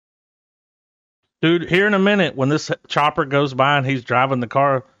 Dude, here in a minute, when this chopper goes by and he's driving the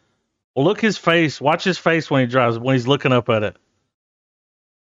car, well, look his face. Watch his face when he drives, when he's looking up at it.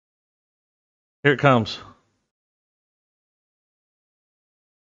 Here it comes.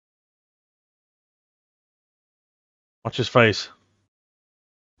 Watch his face.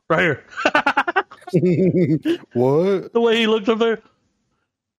 Right here. What? The way he looked up there.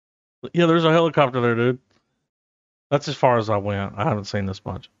 Yeah, there's a helicopter there, dude. That's as far as I went. I haven't seen this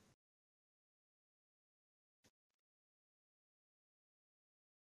much.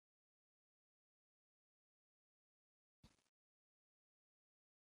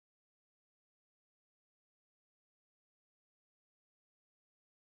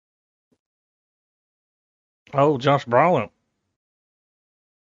 Oh, Josh Brolin.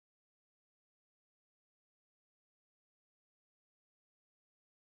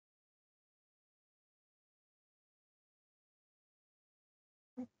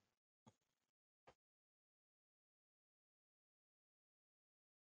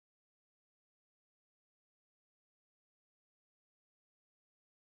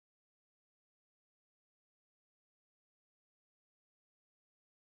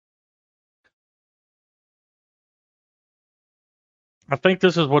 I think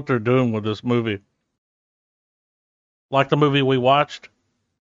this is what they're doing with this movie. Like the movie we watched.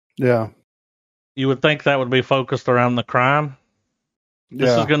 Yeah. You would think that would be focused around the crime. This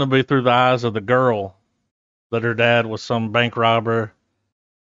is going to be through the eyes of the girl, that her dad was some bank robber.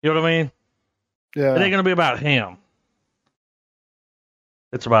 You know what I mean? Yeah. It ain't going to be about him.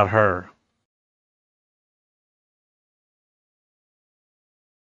 It's about her.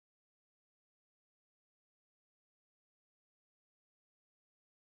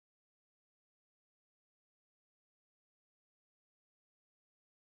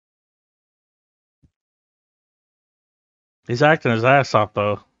 He's acting his ass off,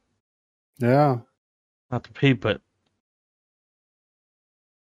 though. Yeah. Not to peep it.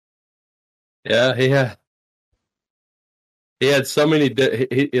 Yeah, he had so many.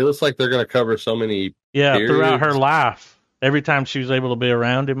 It looks like they're going to cover so many. Yeah, periods. Throughout her life, every time she was able to be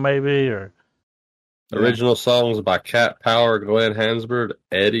around him, maybe or original songs by Cat Power, Glenn Hansford,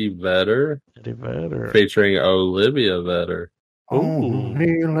 Eddie Vedder, featuring Olivia Vedder. Oh,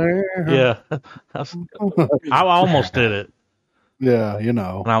 yeah, I almost did it. Yeah, you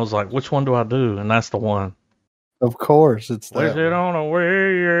know. And I was like, which one do I do? And that's the one. Of course, it's that. Was it on a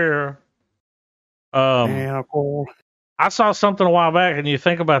way? I saw something a while back, and you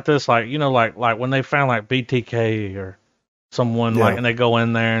think about this, like, you know, like when they found like BTK or someone, like, and they go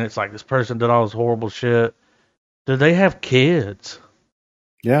in there, and it's like this person did all this horrible shit. Do they have kids?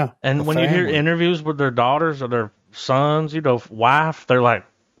 Yeah. And when you hear interviews with their daughters or their sons, you know, wife, they're like,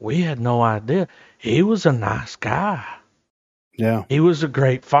 we had no idea. He was a nice guy. Yeah. He was a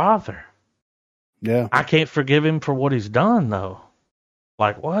great father. Yeah. I can't forgive him for what he's done, though.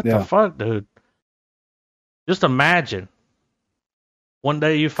 Like, what the fuck, dude? Just imagine. One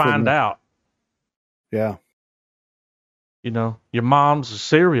day you find out. Yeah. You know, your mom's a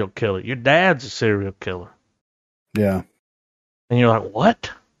serial killer. Your dad's a serial killer. Yeah. And you're like,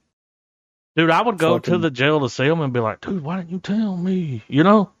 what? Dude, I would go to the jail to see him and be like, dude, why didn't you tell me? You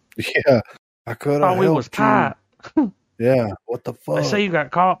know? Yeah. I could have. Oh, we was tight. Yeah. What the fuck? They say you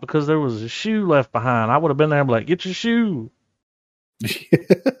got caught because there was a shoe left behind. I would have been there and be like, get your shoe.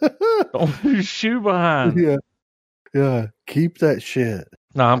 Don't leave your shoe behind. Yeah. Yeah. Keep that shit.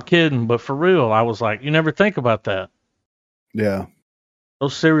 No, I'm kidding. But for real, I was like, you never think about that. Yeah.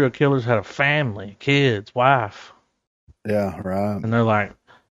 Those serial killers had a family, kids, wife. Yeah, right. And they're like,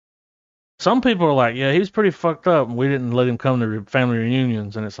 some people are like, yeah, he's pretty fucked up, and we didn't let him come to family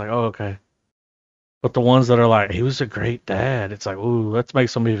reunions. And it's like, oh, okay. But the ones that are like, he was a great dad, it's like, ooh, let's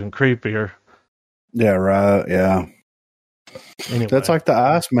make them even creepier. Yeah, right. Yeah. Anyway. That's like the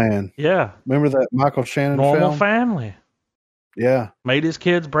Iceman. Yeah. Remember that Michael Shannon Normal film? family. Yeah. Made his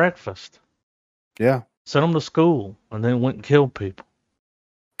kids breakfast. Yeah. Sent them to school and then went and killed people.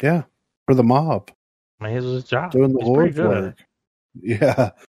 Yeah. For the mob. I mean, it was his job. Doing the Lord's work.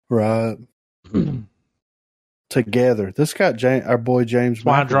 Yeah. Right. Together. This got our boy James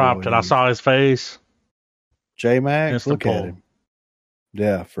McAvoy. I dropped it. I saw his face. J-Max, look at him.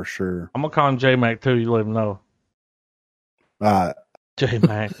 Yeah, for sure. I'm going to call him J-Mac too. You let him know. All right.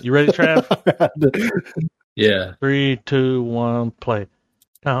 J-Mac. You ready, Trav? Yeah. 3, 2, 1, play.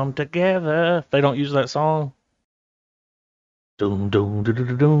 Come together. If they don't use that song. Doom, doom, doom,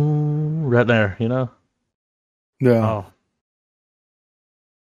 doom, doom. Right there, you know? Yeah. Oh.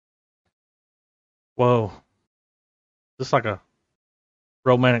 Whoa. Is this like a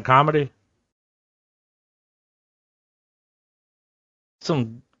romantic comedy?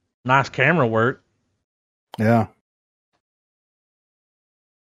 Some nice camera work. Yeah.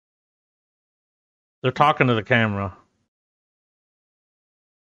 They're talking to the camera.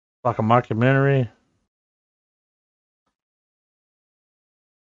 Like a mockumentary.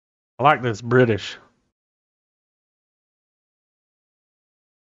 I like this British.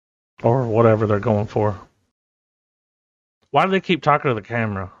 Or whatever they're going for. Why do they keep talking to the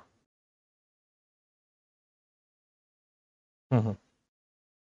camera? Mm-hmm.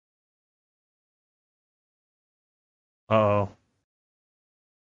 Uh-oh.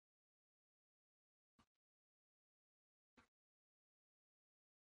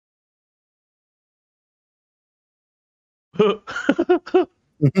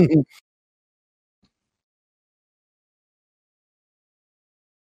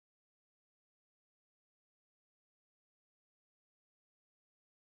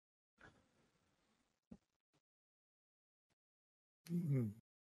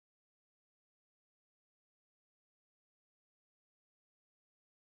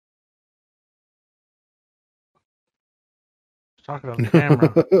 Talking on the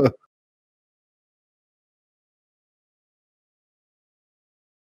camera.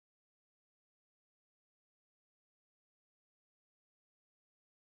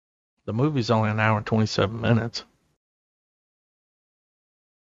 The movie's only an hour and 27 minutes.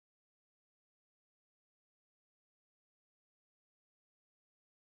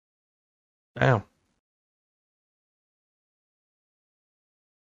 Damn.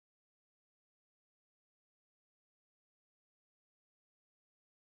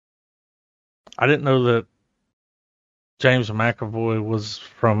 I didn't know that James McAvoy was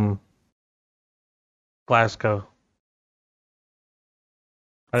from Glasgow.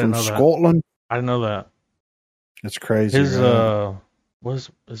 I didn't know Scotland? That. I didn't know that. It's crazy.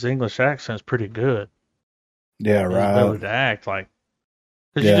 His English accent's pretty good. Yeah, His right. ability to act like,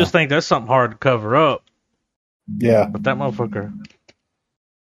 because you just think that's something hard to cover up. Yeah, but that motherfucker,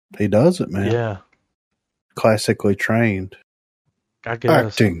 he does it, man. Yeah, classically trained. I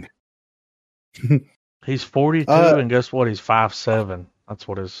guess. Acting. He's 42, and guess what? He's 5'7". That's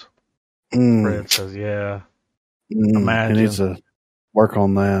what his friend says. Yeah, imagine. He needs to work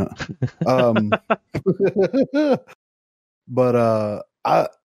on that. But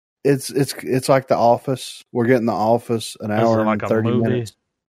it's like The Office. We're getting The Office an hour and 30 minutes.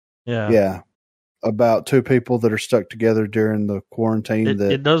 Yeah. About two people that are stuck together during the quarantine.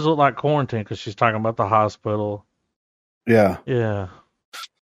 It does look like quarantine because she's talking about the hospital. Yeah.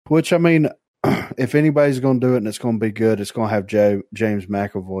 Which, I mean, if anybody's going to do it and it's going to be good, it's going to have James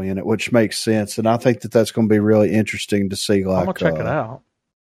McAvoy in it, which makes sense. And I think that that's going to be really interesting to see. Like, I'm going to check it out.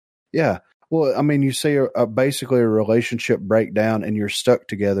 Yeah. Well, I mean, you see basically a relationship breakdown and you're stuck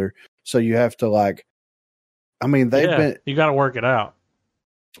together. So you have to you got to work it out.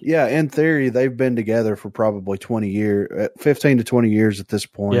 Yeah. In theory, they've been together for probably 15 to 20 years at this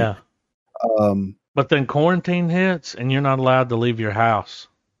point. Yeah. But then quarantine hits and you're not allowed to leave your house.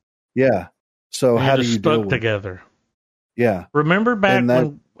 Yeah. So how do you deal with together? Yeah. Remember back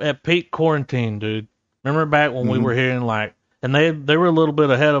when at peak quarantine, dude? Remember back when we were hearing and they were a little bit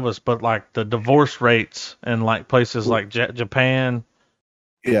ahead of us, but like the divorce rates in like places like Japan.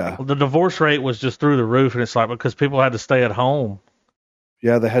 Yeah. The divorce rate was just through the roof, and it's like because people had to stay at home.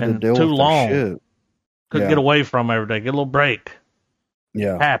 Yeah, they had to deal with their shit. Couldn't get away from every day. Get a little break.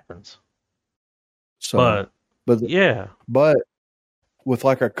 Yeah. It happens. So, but with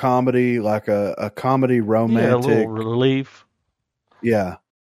like a comedy, like a comedy romantic, a little relief. Yeah.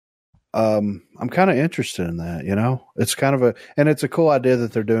 I'm kind of interested in that, you know? It's kind of it's a cool idea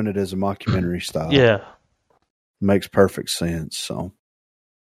that they're doing it as a mockumentary style. Yeah. Makes perfect sense. So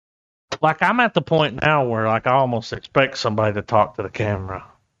Like, I'm at the point now where, like, I almost expect somebody to talk to the camera.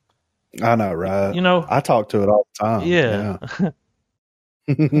 I know, right? You know, I talk to it all the time. Yeah.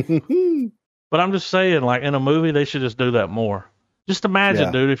 But I'm just saying, like, in a movie, they should just do that more. Just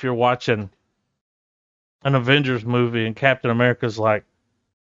imagine, dude, if you're watching an Avengers movie and Captain America's like,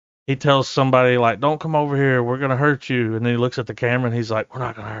 he tells somebody, like, don't come over here, we're going to hurt you. And then he looks at the camera and he's like, we're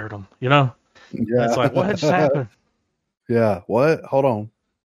not going to hurt him, you know? Yeah. It's like, what just happened? Yeah, what? Hold on.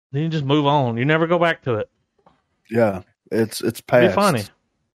 Then you just move on. You never go back to it. Yeah, it's past. It'd be funny.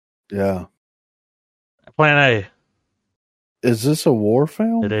 Yeah. Plan A. Is this a war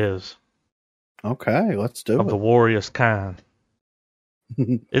film? It is. Okay, let's do it. Of the warriest kind.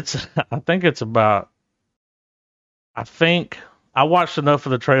 I think I watched enough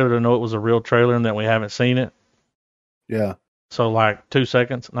of the trailer to know it was a real trailer and that we haven't seen it. Yeah. So, like, 2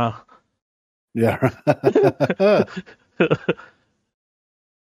 seconds? No. Yeah.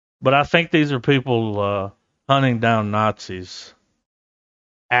 But I think these are people hunting down Nazis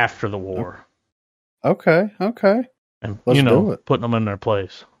after the war. Okay. And, let's putting them in their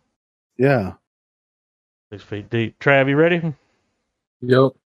place. Yeah. 6 feet deep. Trav, you ready?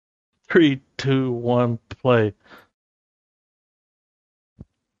 Yep. 3, 2, 1, play.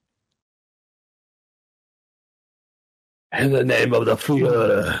 In the name of the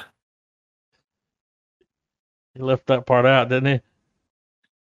Fuhrer. He left that part out, didn't he?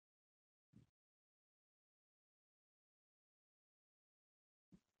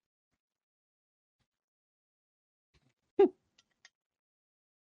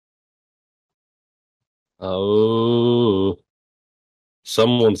 Oh.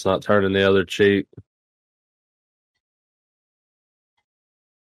 Someone's not turning the other cheek.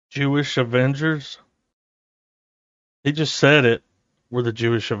 Jewish Avengers? He just said it. We're the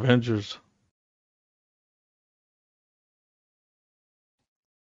Jewish Avengers.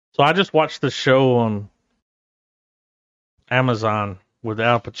 So I just watched the show on Amazon with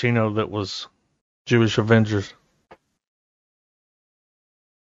Al Pacino that was Jewish Avengers.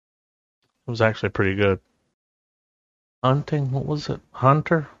 It was actually pretty good. Hunting? What was it?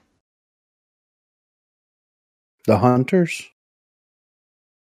 Hunter? The Hunters?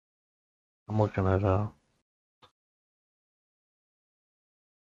 I'm looking at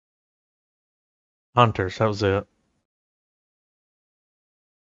Hunters, that was it.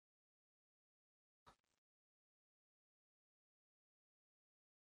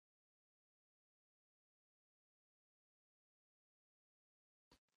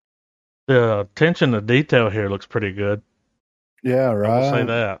 The attention to detail here looks pretty good. Yeah, right. I will say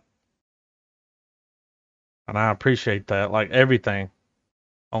that. And I appreciate that. Like, everything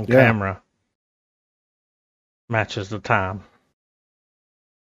on camera matches the time.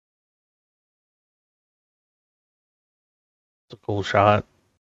 It's a cool shot.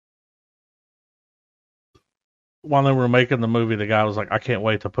 While they were making the movie, the guy was like, I can't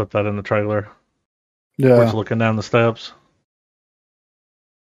wait to put that in the trailer. Yeah. Where it's looking down the steps.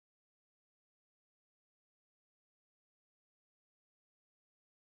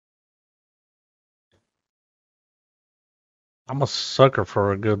 I'm a sucker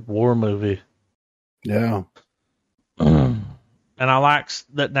for a good war movie. Yeah. And I like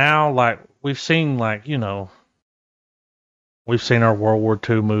that now, like, we've seen, like, we've seen our World War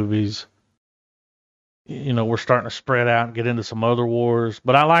II movies. We're starting to spread out and get into some other wars.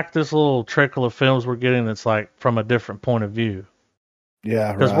 But I like this little trickle of films we're getting that's, like, from a different point of view.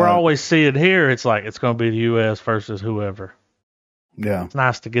 Yeah, because we're always seeing here, it's like, it's going to be the U.S. versus whoever. Yeah. It's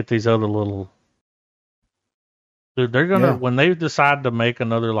nice to get these other little... Dude, they're going to... When they decide to make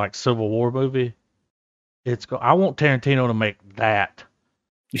another, like, Civil War movie, I want Tarantino to make that.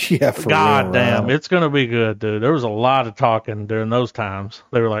 Yeah, for God real, damn, right? it's going to be good, dude. There was a lot of talking during those times.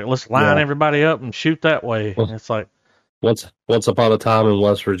 They were like, let's line everybody up and shoot that way. And it's like... Once Upon a Time in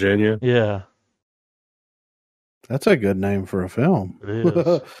West Virginia. Yeah. That's a good name for a film. It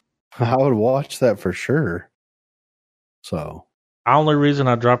is. I would watch that for sure. So... The only reason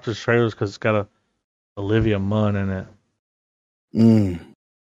I dropped this trailer is because it's got Olivia Munn in it.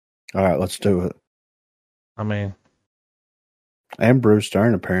 All right, let's do it. I mean... And Bruce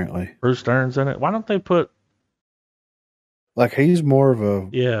Dern, apparently. Bruce Dern's in it. Why don't they put... Like, he's more of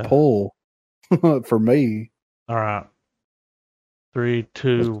a pull for me. All right. 3,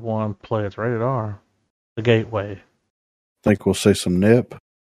 2, 1, play. It's rated R. The Gateway. Think we'll see some nip?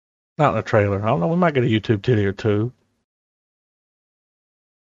 Not in a trailer. I don't know. We might get a YouTube titty or two.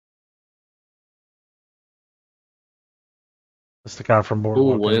 That's the guy from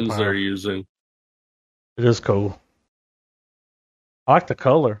Boardwalk Cool lens Empire. they're using. It is cool. I like the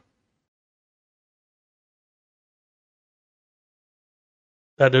color.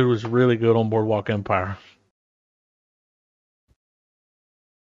 That dude was really good on Boardwalk Empire.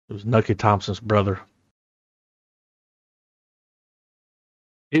 It was Nucky Thompson's brother.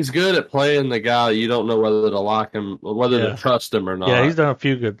 He's good at playing the guy you don't know whether to like him, whether to trust him or not. Yeah, he's done a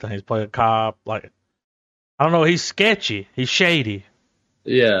few good things. Play a cop, like, I don't know, he's sketchy. He's shady.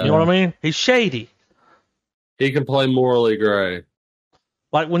 Yeah. You know what I mean? He's shady. He can play morally gray.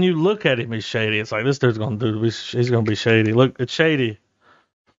 Like, when you look at him, he's shady. It's like, this dude's going to do, he's going to be shady. Look, it's shady.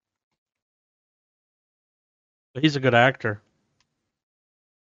 But he's a good actor.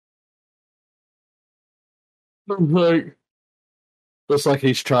 Looks like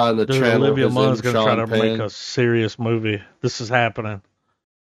he's trying to channel Olivia his Munn's going to try to Penn. make a serious movie. This is happening.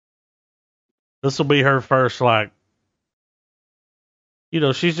 This will be her first, like, you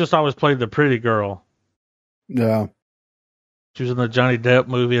know, she's just always played the pretty girl. Yeah. She was in the Johnny Depp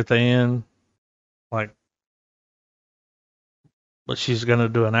movie at the end. Like, but she's going to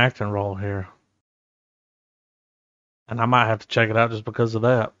do an acting role here. And I might have to check it out just because of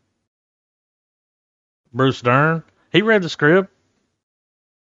that. Bruce Dern, he read the script.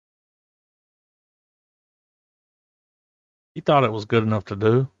 He thought it was good enough to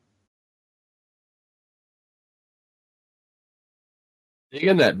do.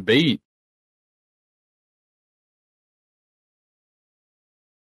 Digging that beat.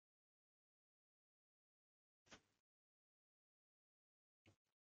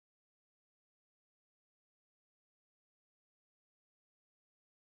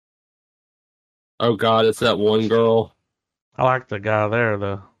 Oh God, it's that one girl. I like the guy there, I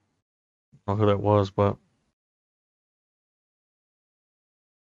don't know who that was, but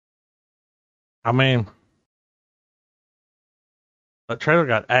I mean, that trailer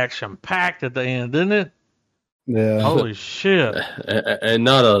got action packed at the end, didn't it? Yeah. Holy shit. And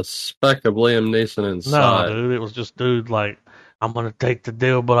not a speck of Liam Neeson inside. No, dude, it was just dude like, I'm going to take the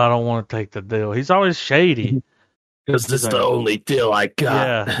deal, but I don't want to take the deal. He's always shady. Because this is the only deal I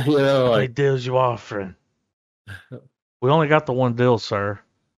got. Yeah. You know, how many deals you offering? We only got the one deal, sir.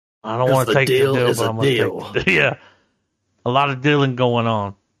 I don't want to take the deal, but I'm going to take the deal. Yeah. A lot of dealing going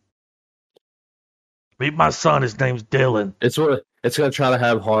on. Meet my son. His name's Dylan. It's going to try to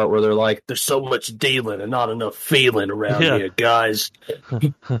have heart where they're like, there's so much dealing and not enough feeling around here, guys.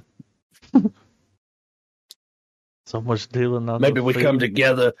 So much dealing. Not Maybe we come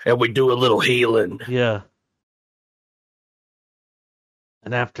together and we do a little healing. Yeah.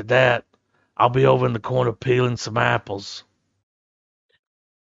 And after that, I'll be over in the corner peeling some apples.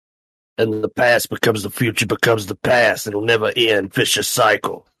 And the past becomes the future, becomes the past. It'll never end. Vicious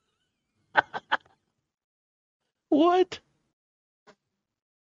cycle. What?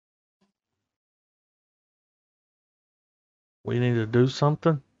 We need to do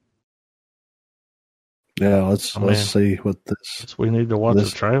something? Yeah, let's see what this. We need to watch the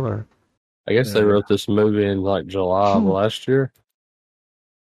trailer. I guess they wrote this movie in like July of last year.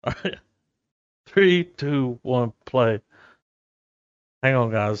 All right. 3, 2, 1, play. Hang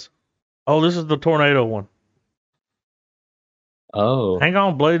on, guys. Oh, this is the tornado one. Oh. Hang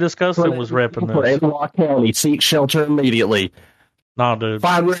on, Blade Disgusting was repping this. Etowah County, seek shelter immediately. Nah, dude.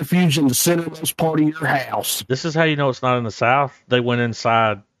 Find refuge in the centermost part of your house. This is how you know it's not in the South. They went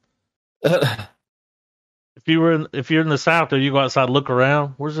inside. If you're in the South, though, you go outside, look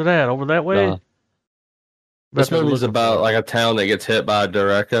around. Where's it at? Over that way? This movie's about like a town that gets hit by a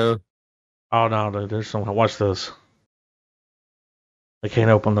Derecho. Oh no, dude! There's someone. Watch this. They can't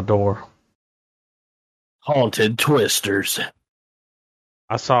open the door. Haunted Twisters.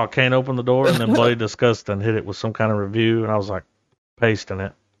 I saw can't open the door, and then Bloody Disgusting hit it with some kind of review, and I was like, pasting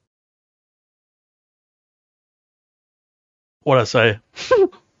it. What'd I say?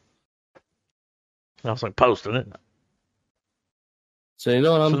 I was like, posting it. So you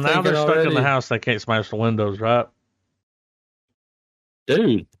know what I'm thinking now they're stuck already? in the house. They can't smash the windows, right?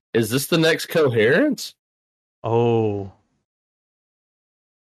 Dude, is this the next Coherence? Oh.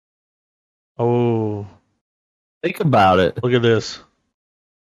 Think about it. Look at this.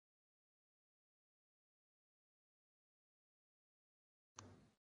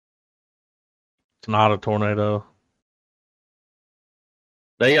 It's not a tornado.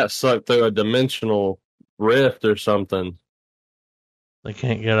 They got sucked through a dimensional rift or something. They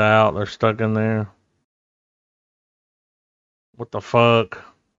can't get out. They're stuck in there. What the fuck?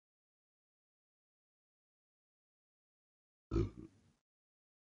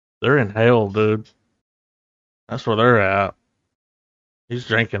 They're in hell, dude. That's where they're at. He's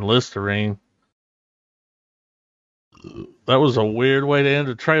drinking Listerine. That was a weird way to end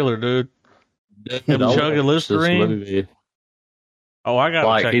a trailer, dude. Him chugging Listerine. Oh, I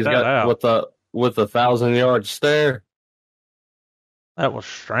got to check that out. With a 1,000-yard stare. That was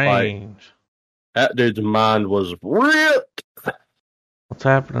strange. That dude's mind was ripped. What's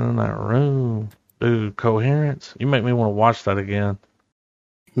happening in that room? Dude, Coherence? You make me want to watch that again.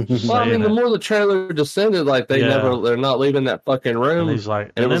 Well, I mean, the more the trailer descended, like they're not leaving that fucking room. And he's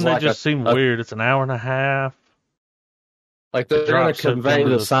like, and then they just seem weird. It's an hour and a half. Like they're going to convey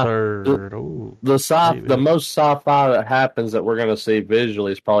the most sci-fi that happens that we're going to see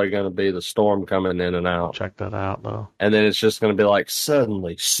visually is probably going to be the storm coming in and out. Check that out, though. And then it's just going to be like,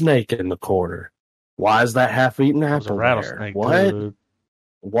 suddenly, snake in the corner. Why is that half-eaten apple rattlesnake? What? Dude.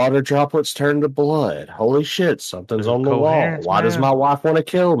 Water droplets turn to blood. Holy shit, something's on the wall. Why does my wife want to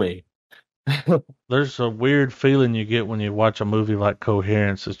kill me? There's a weird feeling you get when you watch a movie like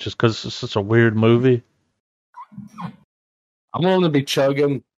Coherence. It's just because it's such a weird movie. I'm willing to be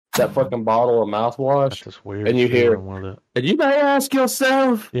chugging that fucking bottle of mouthwash. That's just weird. And you hear, and you may ask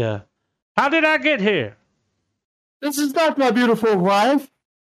yourself, yeah, how did I get here? This is not my beautiful wife.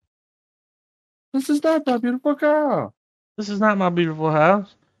 This is not my beautiful girl. This is not my beautiful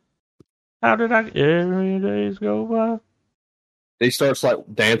house. How did I? Every days go by. He starts like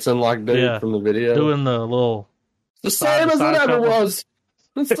dancing like dude from the video, doing the little. The same as it ever was.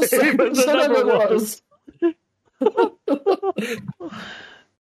 It's the same as it ever was.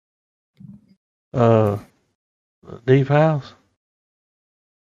 Deep House.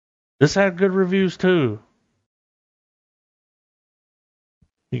 This had good reviews too.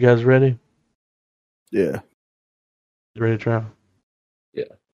 You guys ready? Yeah. You ready to travel? Yeah.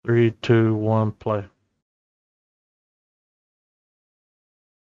 3, 2, 1, play.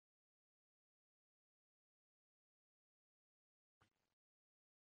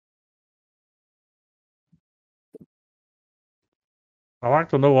 I like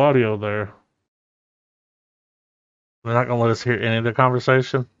the no audio there. They're not going to let us hear any of the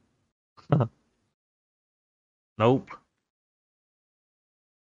conversation? Nope.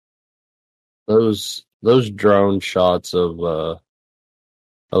 Those drone shots of the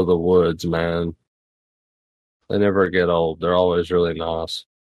woods, man. They never get old. They're always really nice.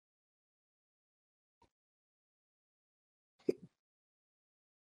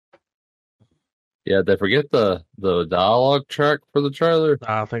 Yeah, they forget the dialogue track for the trailer.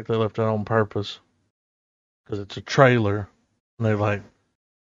 I think they left it on purpose. Because it's a trailer. And they're like,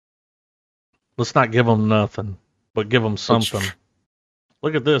 let's not give them nothing, but give them something.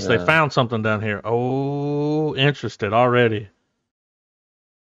 Look at this. Yeah. They found something down here. Oh, interested already.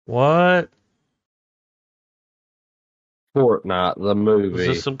 What? Fortnite, the movie. Is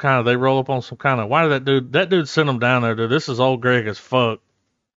this some kind of, they roll up on some kind of, why did that dude send them down there, dude? This is old Greg as fuck.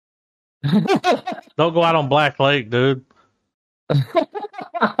 Don't go out on Black Lake, dude.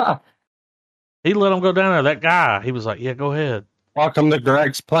 He let him go down there. That guy, he was like, yeah, go ahead. Welcome to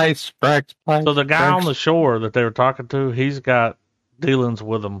Greg's place. So the guy on the shore that they were talking to, he's got dealings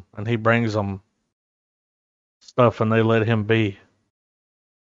with them, and he brings them stuff, and they let him be.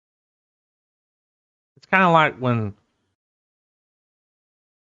 It's kind of like when,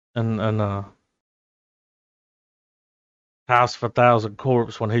 and House of a Thousand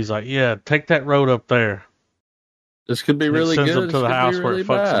Corpse, when he's like, yeah, take that road up there. This could be really good. Sends them to the house where it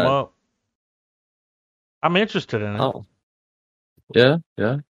fucks them up. I'm interested in it. Oh. Yeah.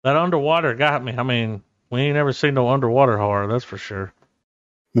 That underwater got me. I mean, we ain't never seen no underwater horror, that's for sure.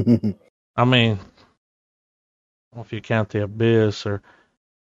 I mean, I don't know if you count The Abyss or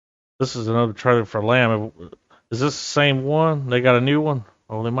this is another trailer for Lamb. Is this the same one? They got a new one?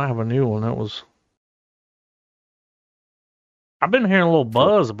 Oh, they might have a new one. I've been hearing a little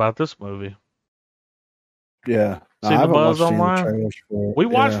buzz about this movie. Yeah. See the buzz online? We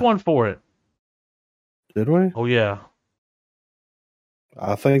watched one for it. Did we? Oh, yeah.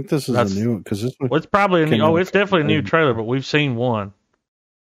 I think this is a new one because this one. Well, it's probably it's definitely a new trailer, but we've seen one.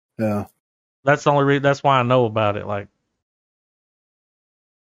 Yeah, that's the only reason. That's why I know about it. Like,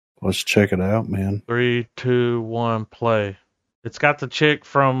 let's check it out, man. 3, 2, 1, play. It's got the chick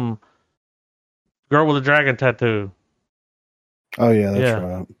from Girl with a Dragon Tattoo. Oh yeah, that's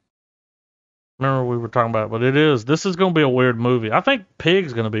right. Remember we were talking about it, but it is. This is going to be a weird movie. I think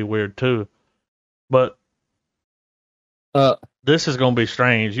Pig's going to be weird too, but. This is going to be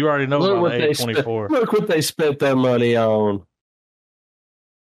strange. You already know about A24. Look what they spent their money on.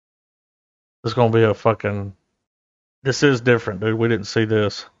 It's going to be a fucking... This is different, dude. We didn't see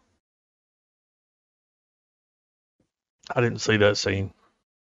this. I didn't see that scene.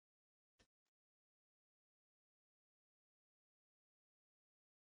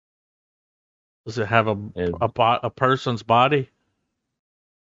 Does it have a person's body?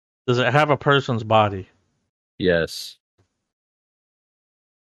 Does it have a person's body? Yes.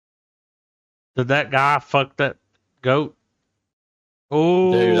 Did that guy fuck that goat?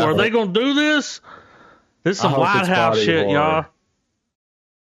 Oh, are they gonna do this? This is some Lighthouse shit, horror. Y'all.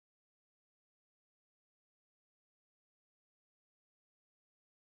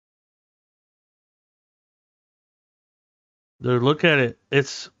 Dude, look at it.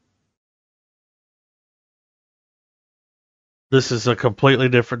 This is a completely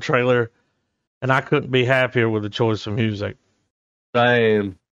different trailer, and I couldn't be happier with the choice of music.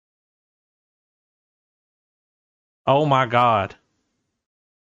 Same. Oh my God.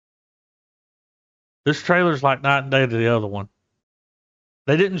 This trailer's like night and day to the other one.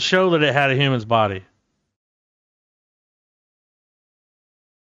 They didn't show that it had a human's body.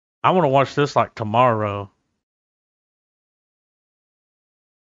 I want to watch this like tomorrow.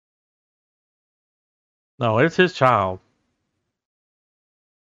 No, it's his child.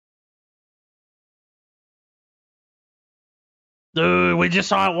 Dude, we just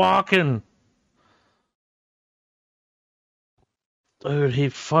saw it walking. Dude, he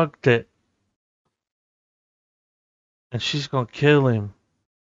fucked it. And she's gonna kill him.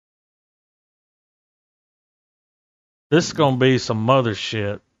 This is gonna be some mother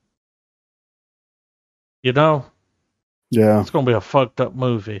shit. You know? Yeah. It's gonna be a fucked up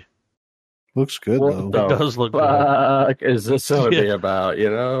movie. Looks good, though. It does look good. Is this going to be about, you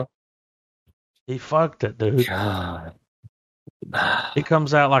know? He fucked it, dude. God. He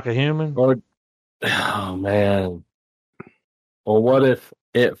comes out like a human. Oh, man. Well, what if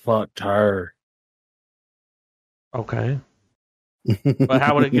it fucked her? Okay. But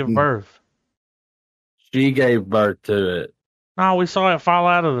how would it give birth? She gave birth to it. No, we saw it fall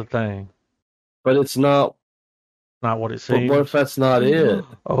out of the thing. But it's not what it seems. But what if that's not it?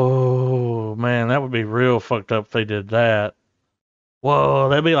 Oh, man, that would be real fucked up if they did that. Whoa,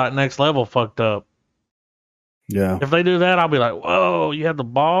 that'd be like next level fucked up. Yeah. If they do that, I'll be like, whoa, you have the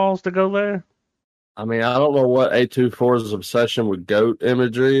balls to go there? I mean, I don't know what A24's obsession with goat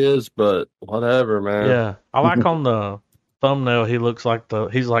imagery is, but whatever, man. Yeah. I like on the thumbnail, he's like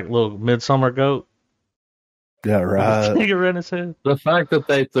little midsummer goat. Yeah, right. Finger in his head. The fact that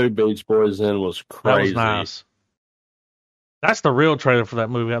they threw Beach Boys in was crazy. That was nice. That's the real trailer for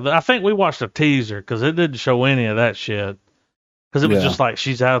that movie. I think we watched a teaser because it didn't show any of that shit. Because it was just like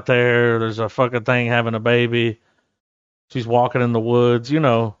she's out there, there's a fucking thing having a baby, she's walking in the woods, you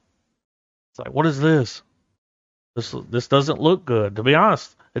know. It's like, what is this? This doesn't look good. To be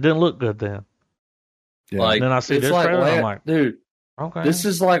honest, it didn't look good then. Yeah. Like, and then I see this trailer, I'm like, dude, okay, this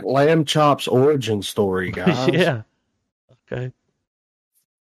is like Lamb Chop's origin story, guys. Yeah. Okay.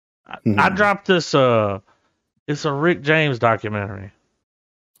 I dropped this. It's a Rick James documentary.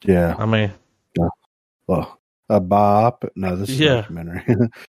 Yeah. I mean, well, a bop. No, this is a documentary.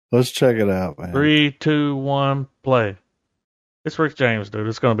 Let's check it out, man. 3, 2, 1, play. It's Rick James, dude.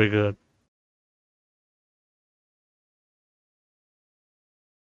 It's gonna be good.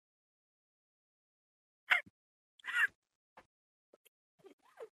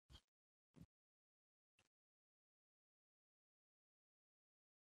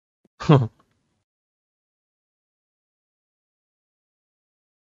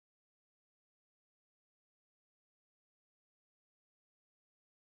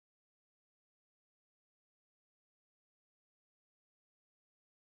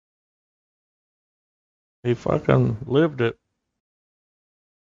 He fucking lived it.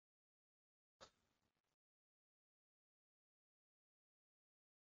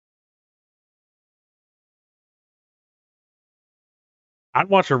 I'd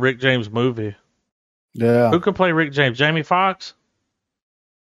watch a Rick James movie. Yeah. Who could play Rick James? Jamie Foxx?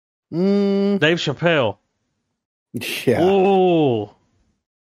 Dave Chappelle. Yeah. Ooh.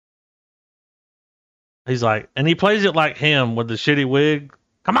 He's like, and he plays it like him with the shitty wig.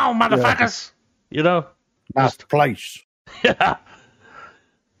 Come on, motherfuckers. Yeah. You know? Nice place. Yeah.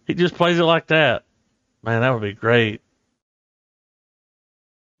 He just plays it like that. Man, that would be great.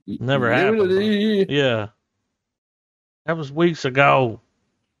 Never happened. Yeah. That was weeks ago.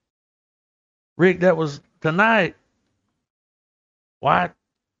 Rick, that was tonight. What?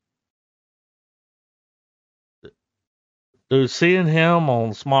 Dude, seeing him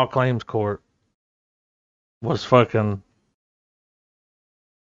on small claims court was fucking...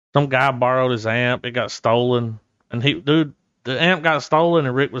 Some guy borrowed his amp. It got stolen. And the amp got stolen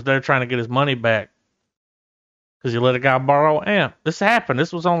and Rick was there trying to get his money back. Because he let a guy borrow an amp. This happened.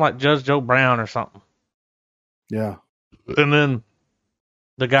 This was on like Judge Joe Brown or something. Yeah. And then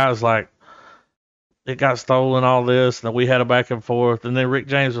the guy was like, it got stolen, all this, and we had a back and forth. And then Rick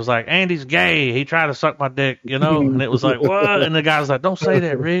James was like, Andy's gay. He tried to suck my dick, you know? And it was like, what? And the guy was like, don't say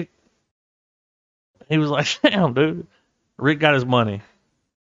that, Rick. He was like, damn, dude. Rick got his money.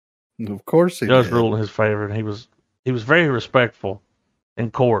 Of course he Judge did. ruled in his favor, and he was very respectful.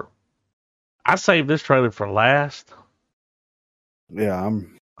 in court. I saved this trailer for last. Yeah,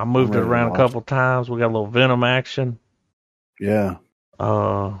 I moved it around a couple times. We got a little Venom action. Yeah.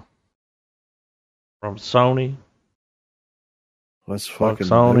 From Sony. Let's fucking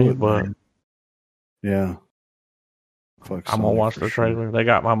Sony, do it, but man. Yeah. Fuck I'm gonna watch the trailer. Sure. They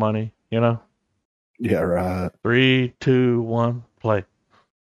got my money, you know? Yeah, right. 3, 2, 1, play.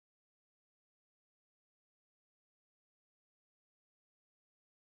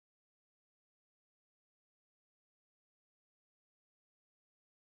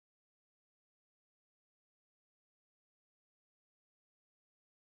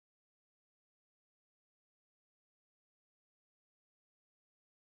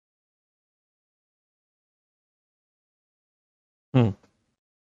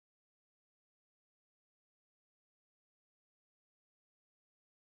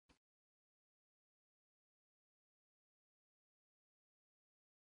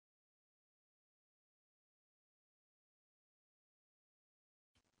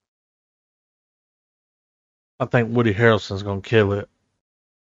 I think Woody Harrelson's gonna kill it.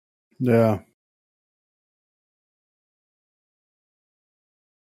 Yeah.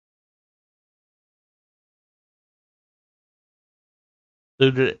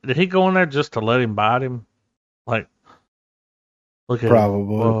 Dude, did he go in there just to let him bite him? Like, look at probably.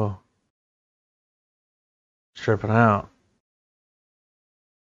 Him. Whoa. Tripping out.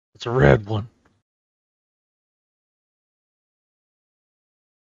 It's a red one.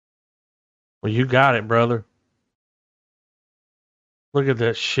 Well, you got it, brother. Look at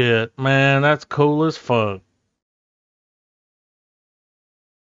that shit. Man, that's cool as fuck.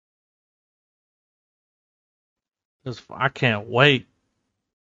 I can't wait.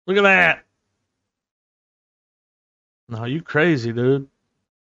 Look at that. No, you crazy, dude.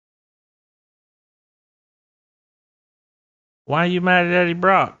 Why are you mad at Eddie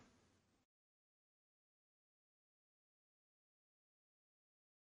Brock?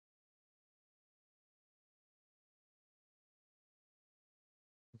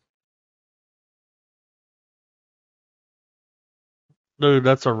 Dude,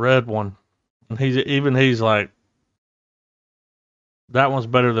 that's a red one. And he's like, that one's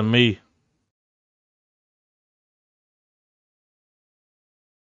better than me.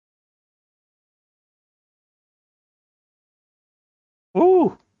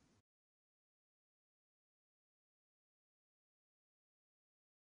 Woo!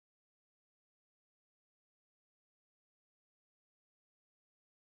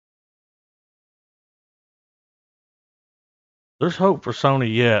 There's hope for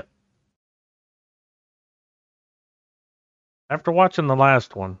Sony yet. After watching the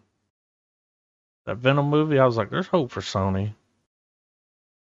last one, that Venom movie, I was like, there's hope for Sony.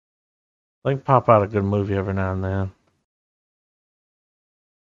 They can pop out a good movie every now and then.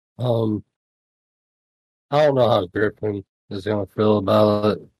 I don't know how Griffin is going to feel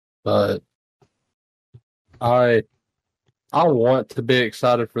about it, but I want to be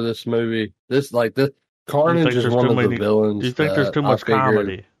excited for this movie. This Carnage is one of the villains. Do you think there's too much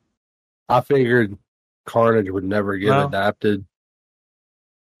comedy? I figured Carnage would never get adapted.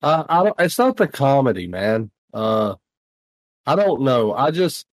 It's not the comedy, man. I don't know.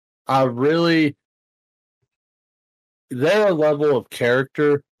 They're a level of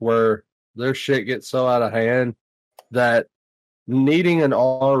character where their shit gets so out of hand that needing an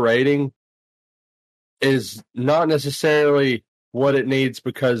R rating is not necessarily what it needs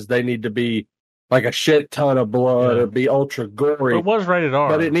because they need to be like a shit ton of blood or be ultra gory. But it was rated R,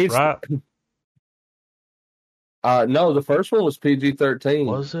 but it needs right? No, the first one was PG-13.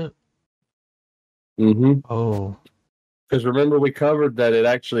 Was it? Mm-hmm. Oh. Because remember we covered that it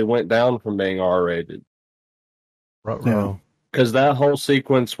actually went down from being R-rated. Right. Because that whole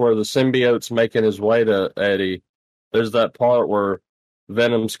sequence where the symbiote's making his way to Eddie, there's that part where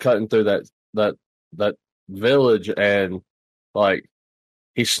Venom's cutting through that village and like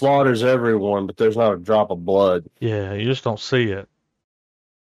he slaughters everyone, but there's not a drop of blood. Yeah, you just don't see it.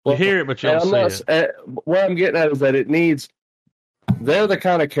 You hear it, but you don't see it. What I'm getting at is that they're the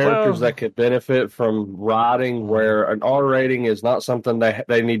kind of characters that could benefit from riding where an R rating is not something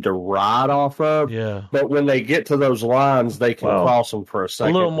they need to ride off of. Yeah. But when they get to those lines, they can cross them for a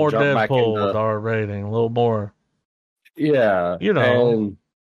second. A little more Deadpool with R rating, a little more. Yeah. You know.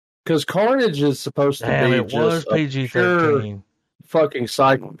 Because Carnage is supposed to be just PG-13. Fucking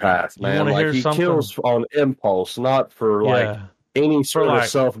psychopath, man. Like he kills on impulse, not for like any sort of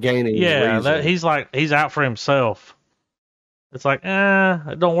self-gaining reason. Yeah, he's out for himself. It's like,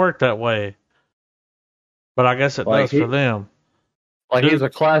 it don't work that way. But I guess it does for them. Like he's a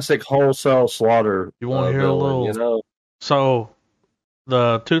classic wholesale slaughter. You want to hear a little? You know? So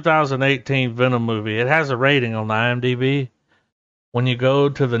the 2018 Venom movie, it has a rating on the IMDb. When you go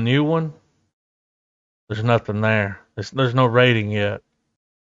to the new one, there's nothing there. There's no rating yet.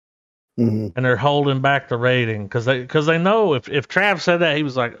 Mm-hmm. And they're holding back the rating because they know if Trav said that, he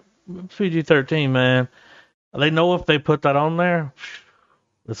was like, PG-13, man. They know if they put that on there,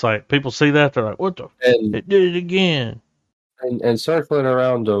 it's like people see that, they're like, what the? It did it again. And circling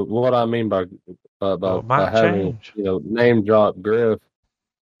around to what I mean by having, name drop Griff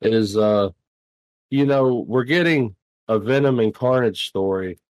is, we're getting a Venom and Carnage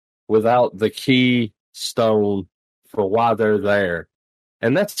story without the keystone for why they're there.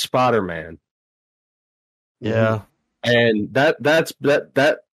 And that's Spider-Man. Yeah. And this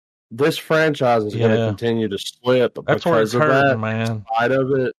franchise is going to continue to slip that's because of hurting, that, man. Side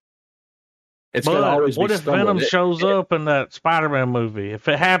of it. It's going to always be what if Venom shows up in that Spider-Man movie? If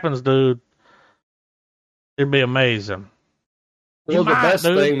it happens, dude, it'd be amazing. Well, the best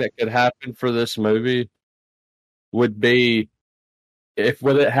thing that could happen for this movie would be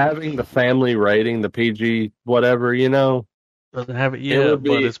with it having the family rating, the PG whatever, Doesn't have it yet,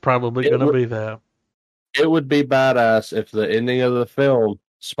 but it's probably going to be that. It would be badass if the ending of the film,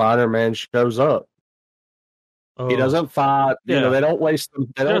 Spider-Man shows up. He doesn't fight. They don't waste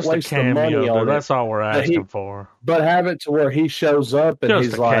them. They don't waste the money on it. That's all we're asking for. But have it to where he shows up and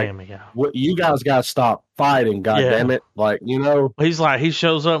he's like, "You guys got to stop fighting, goddammit!" Like he's like, he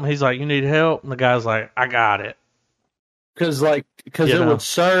shows up and he's like, "You need help," and the guy's like, "I got it." Because it would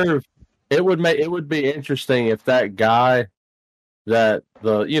serve. It would be interesting if that guy, that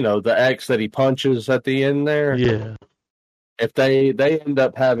the ex that he punches at the end there, if they end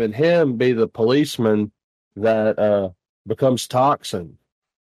up having him be the policeman that becomes Toxin,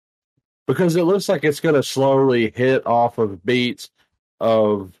 because it looks like it's going to slowly hit off of beats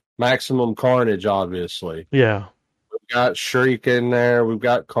of Maximum Carnage. Obviously, we've got Shriek in there, we've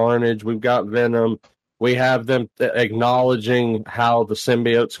got Carnage, we've got Venom. We have them acknowledging how the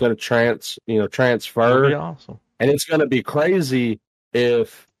symbiote's going to transfer. That'd be awesome. And it's going to be crazy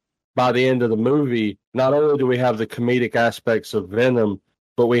if by the end of the movie, not only do we have the comedic aspects of Venom,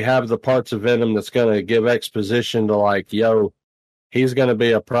 but we have the parts of Venom that's going to give exposition to like, yo, he's going to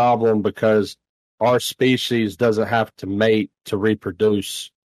be a problem because our species doesn't have to mate to reproduce.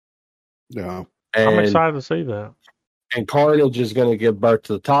 Yeah. I'm excited to see that. And Carnage is going to give birth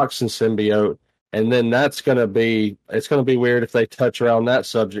to the Toxin symbiote. And then it's going to be weird if they touch around that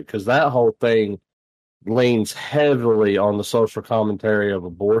subject, because that whole thing leans heavily on the social commentary of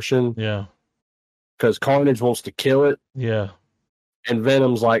abortion. Yeah. Because Carnage wants to kill it. Yeah. And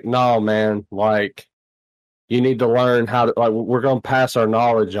Venom's like, no, man, like, you need to learn how to, like, we're going to pass our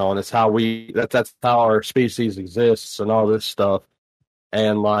knowledge on. It's how that's how our species exists and all this stuff.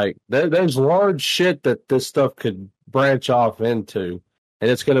 And, like, there's large shit that this stuff could branch off into. And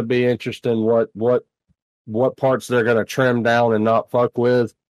it's going to be interesting what parts they're going to trim down and not fuck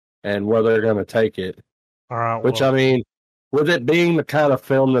with and where they're going to take it. All right. Which, I mean, with it being the kind of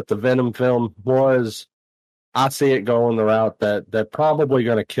film that the Venom film was, I see it going the route that they're probably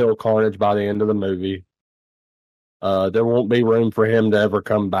going to kill Carnage by the end of the movie. There won't be room for him to ever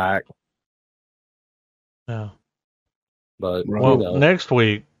come back. Yeah. But next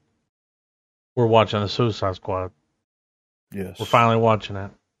week we're watching the Suicide Squad. Yes. We're finally watching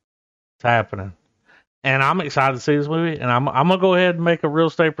it. It's happening. And I'm excited to see this movie. And I'm gonna go ahead and make a real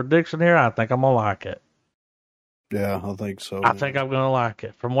estate prediction here. I think I'm gonna like it. Yeah, I think so. I think I'm gonna like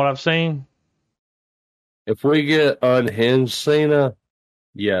it. From what I've seen. If we get Unhinged Cena,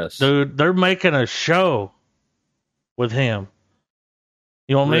 yes. Dude, they're making a show with him.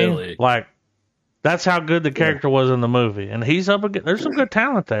 You know what I mean? Like, that's how good the character was in the movie. And he's up against, there's some good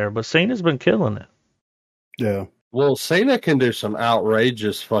talent there, but Cena's been killing it. Yeah. Well, Cena can do some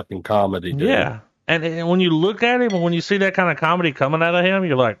outrageous fucking comedy, dude. Yeah. And when you look at him and when you see that kind of comedy coming out of him,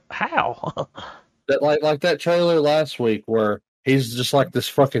 you're like, how? That like that trailer last week where he's just like this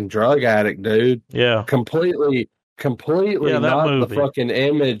fucking drug addict, dude. Yeah. Completely not movie. the fucking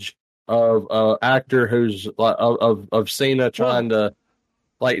image of actor who's like of Cena trying to,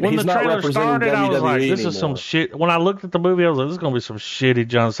 like, when he's the not trailer representing started, WWE I was like, this anymore. is some shit. When I looked at the movie, I was like, this is going to be some shitty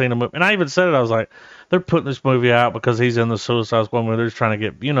John Cena movie. And I even said it, I was like, they're putting this movie out because he's in the Suicide Squad movie. They're just trying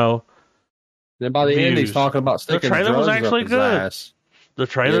to get, Then by the end, he's talking about sticking drugs up his ass. The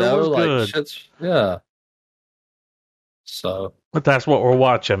trailer was good. Yeah. So. But that's what we're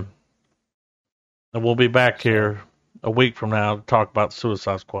watching. And we'll be back here a week from now to talk about the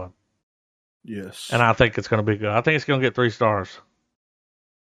Suicide Squad. Yes. And I think it's going to be good. I think it's going to get 3 stars.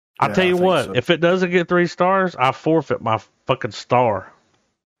 I'll tell you what, so. If it doesn't get 3 stars, I forfeit my fucking star.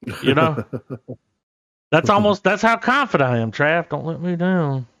 You know? That's how confident I am, Trav. Don't let me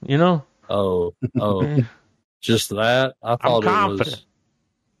down. You know? Oh, just that? I thought I'm confident.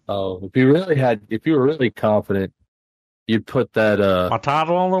 If you were really confident, you'd put that my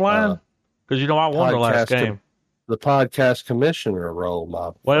title on the line? Because I won the last game. The podcast commissioner role,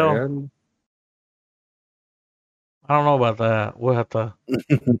 my friend. I don't know about that. We'll have to.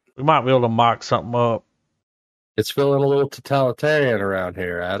 We might be able to mock something up. It's feeling a little totalitarian around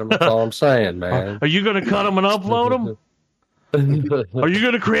here, Adam. That's all I'm saying, man. Are you going to cut them and upload them? Are you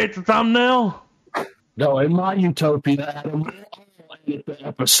going to create the thumbnail? No, in my utopia, Adam, we'll edit the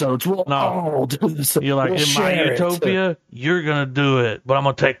episodes. We'll all do this. You're like, in my utopia, you're going to do it, but I'm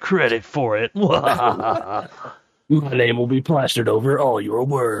going to take credit for it. My name will be plastered over all your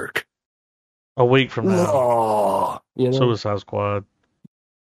work. A week from now. Suicide Squad.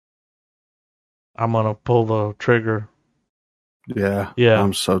 I'm going to pull the trigger. Yeah.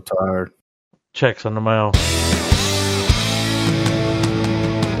 I'm so tired. Checks in the mail.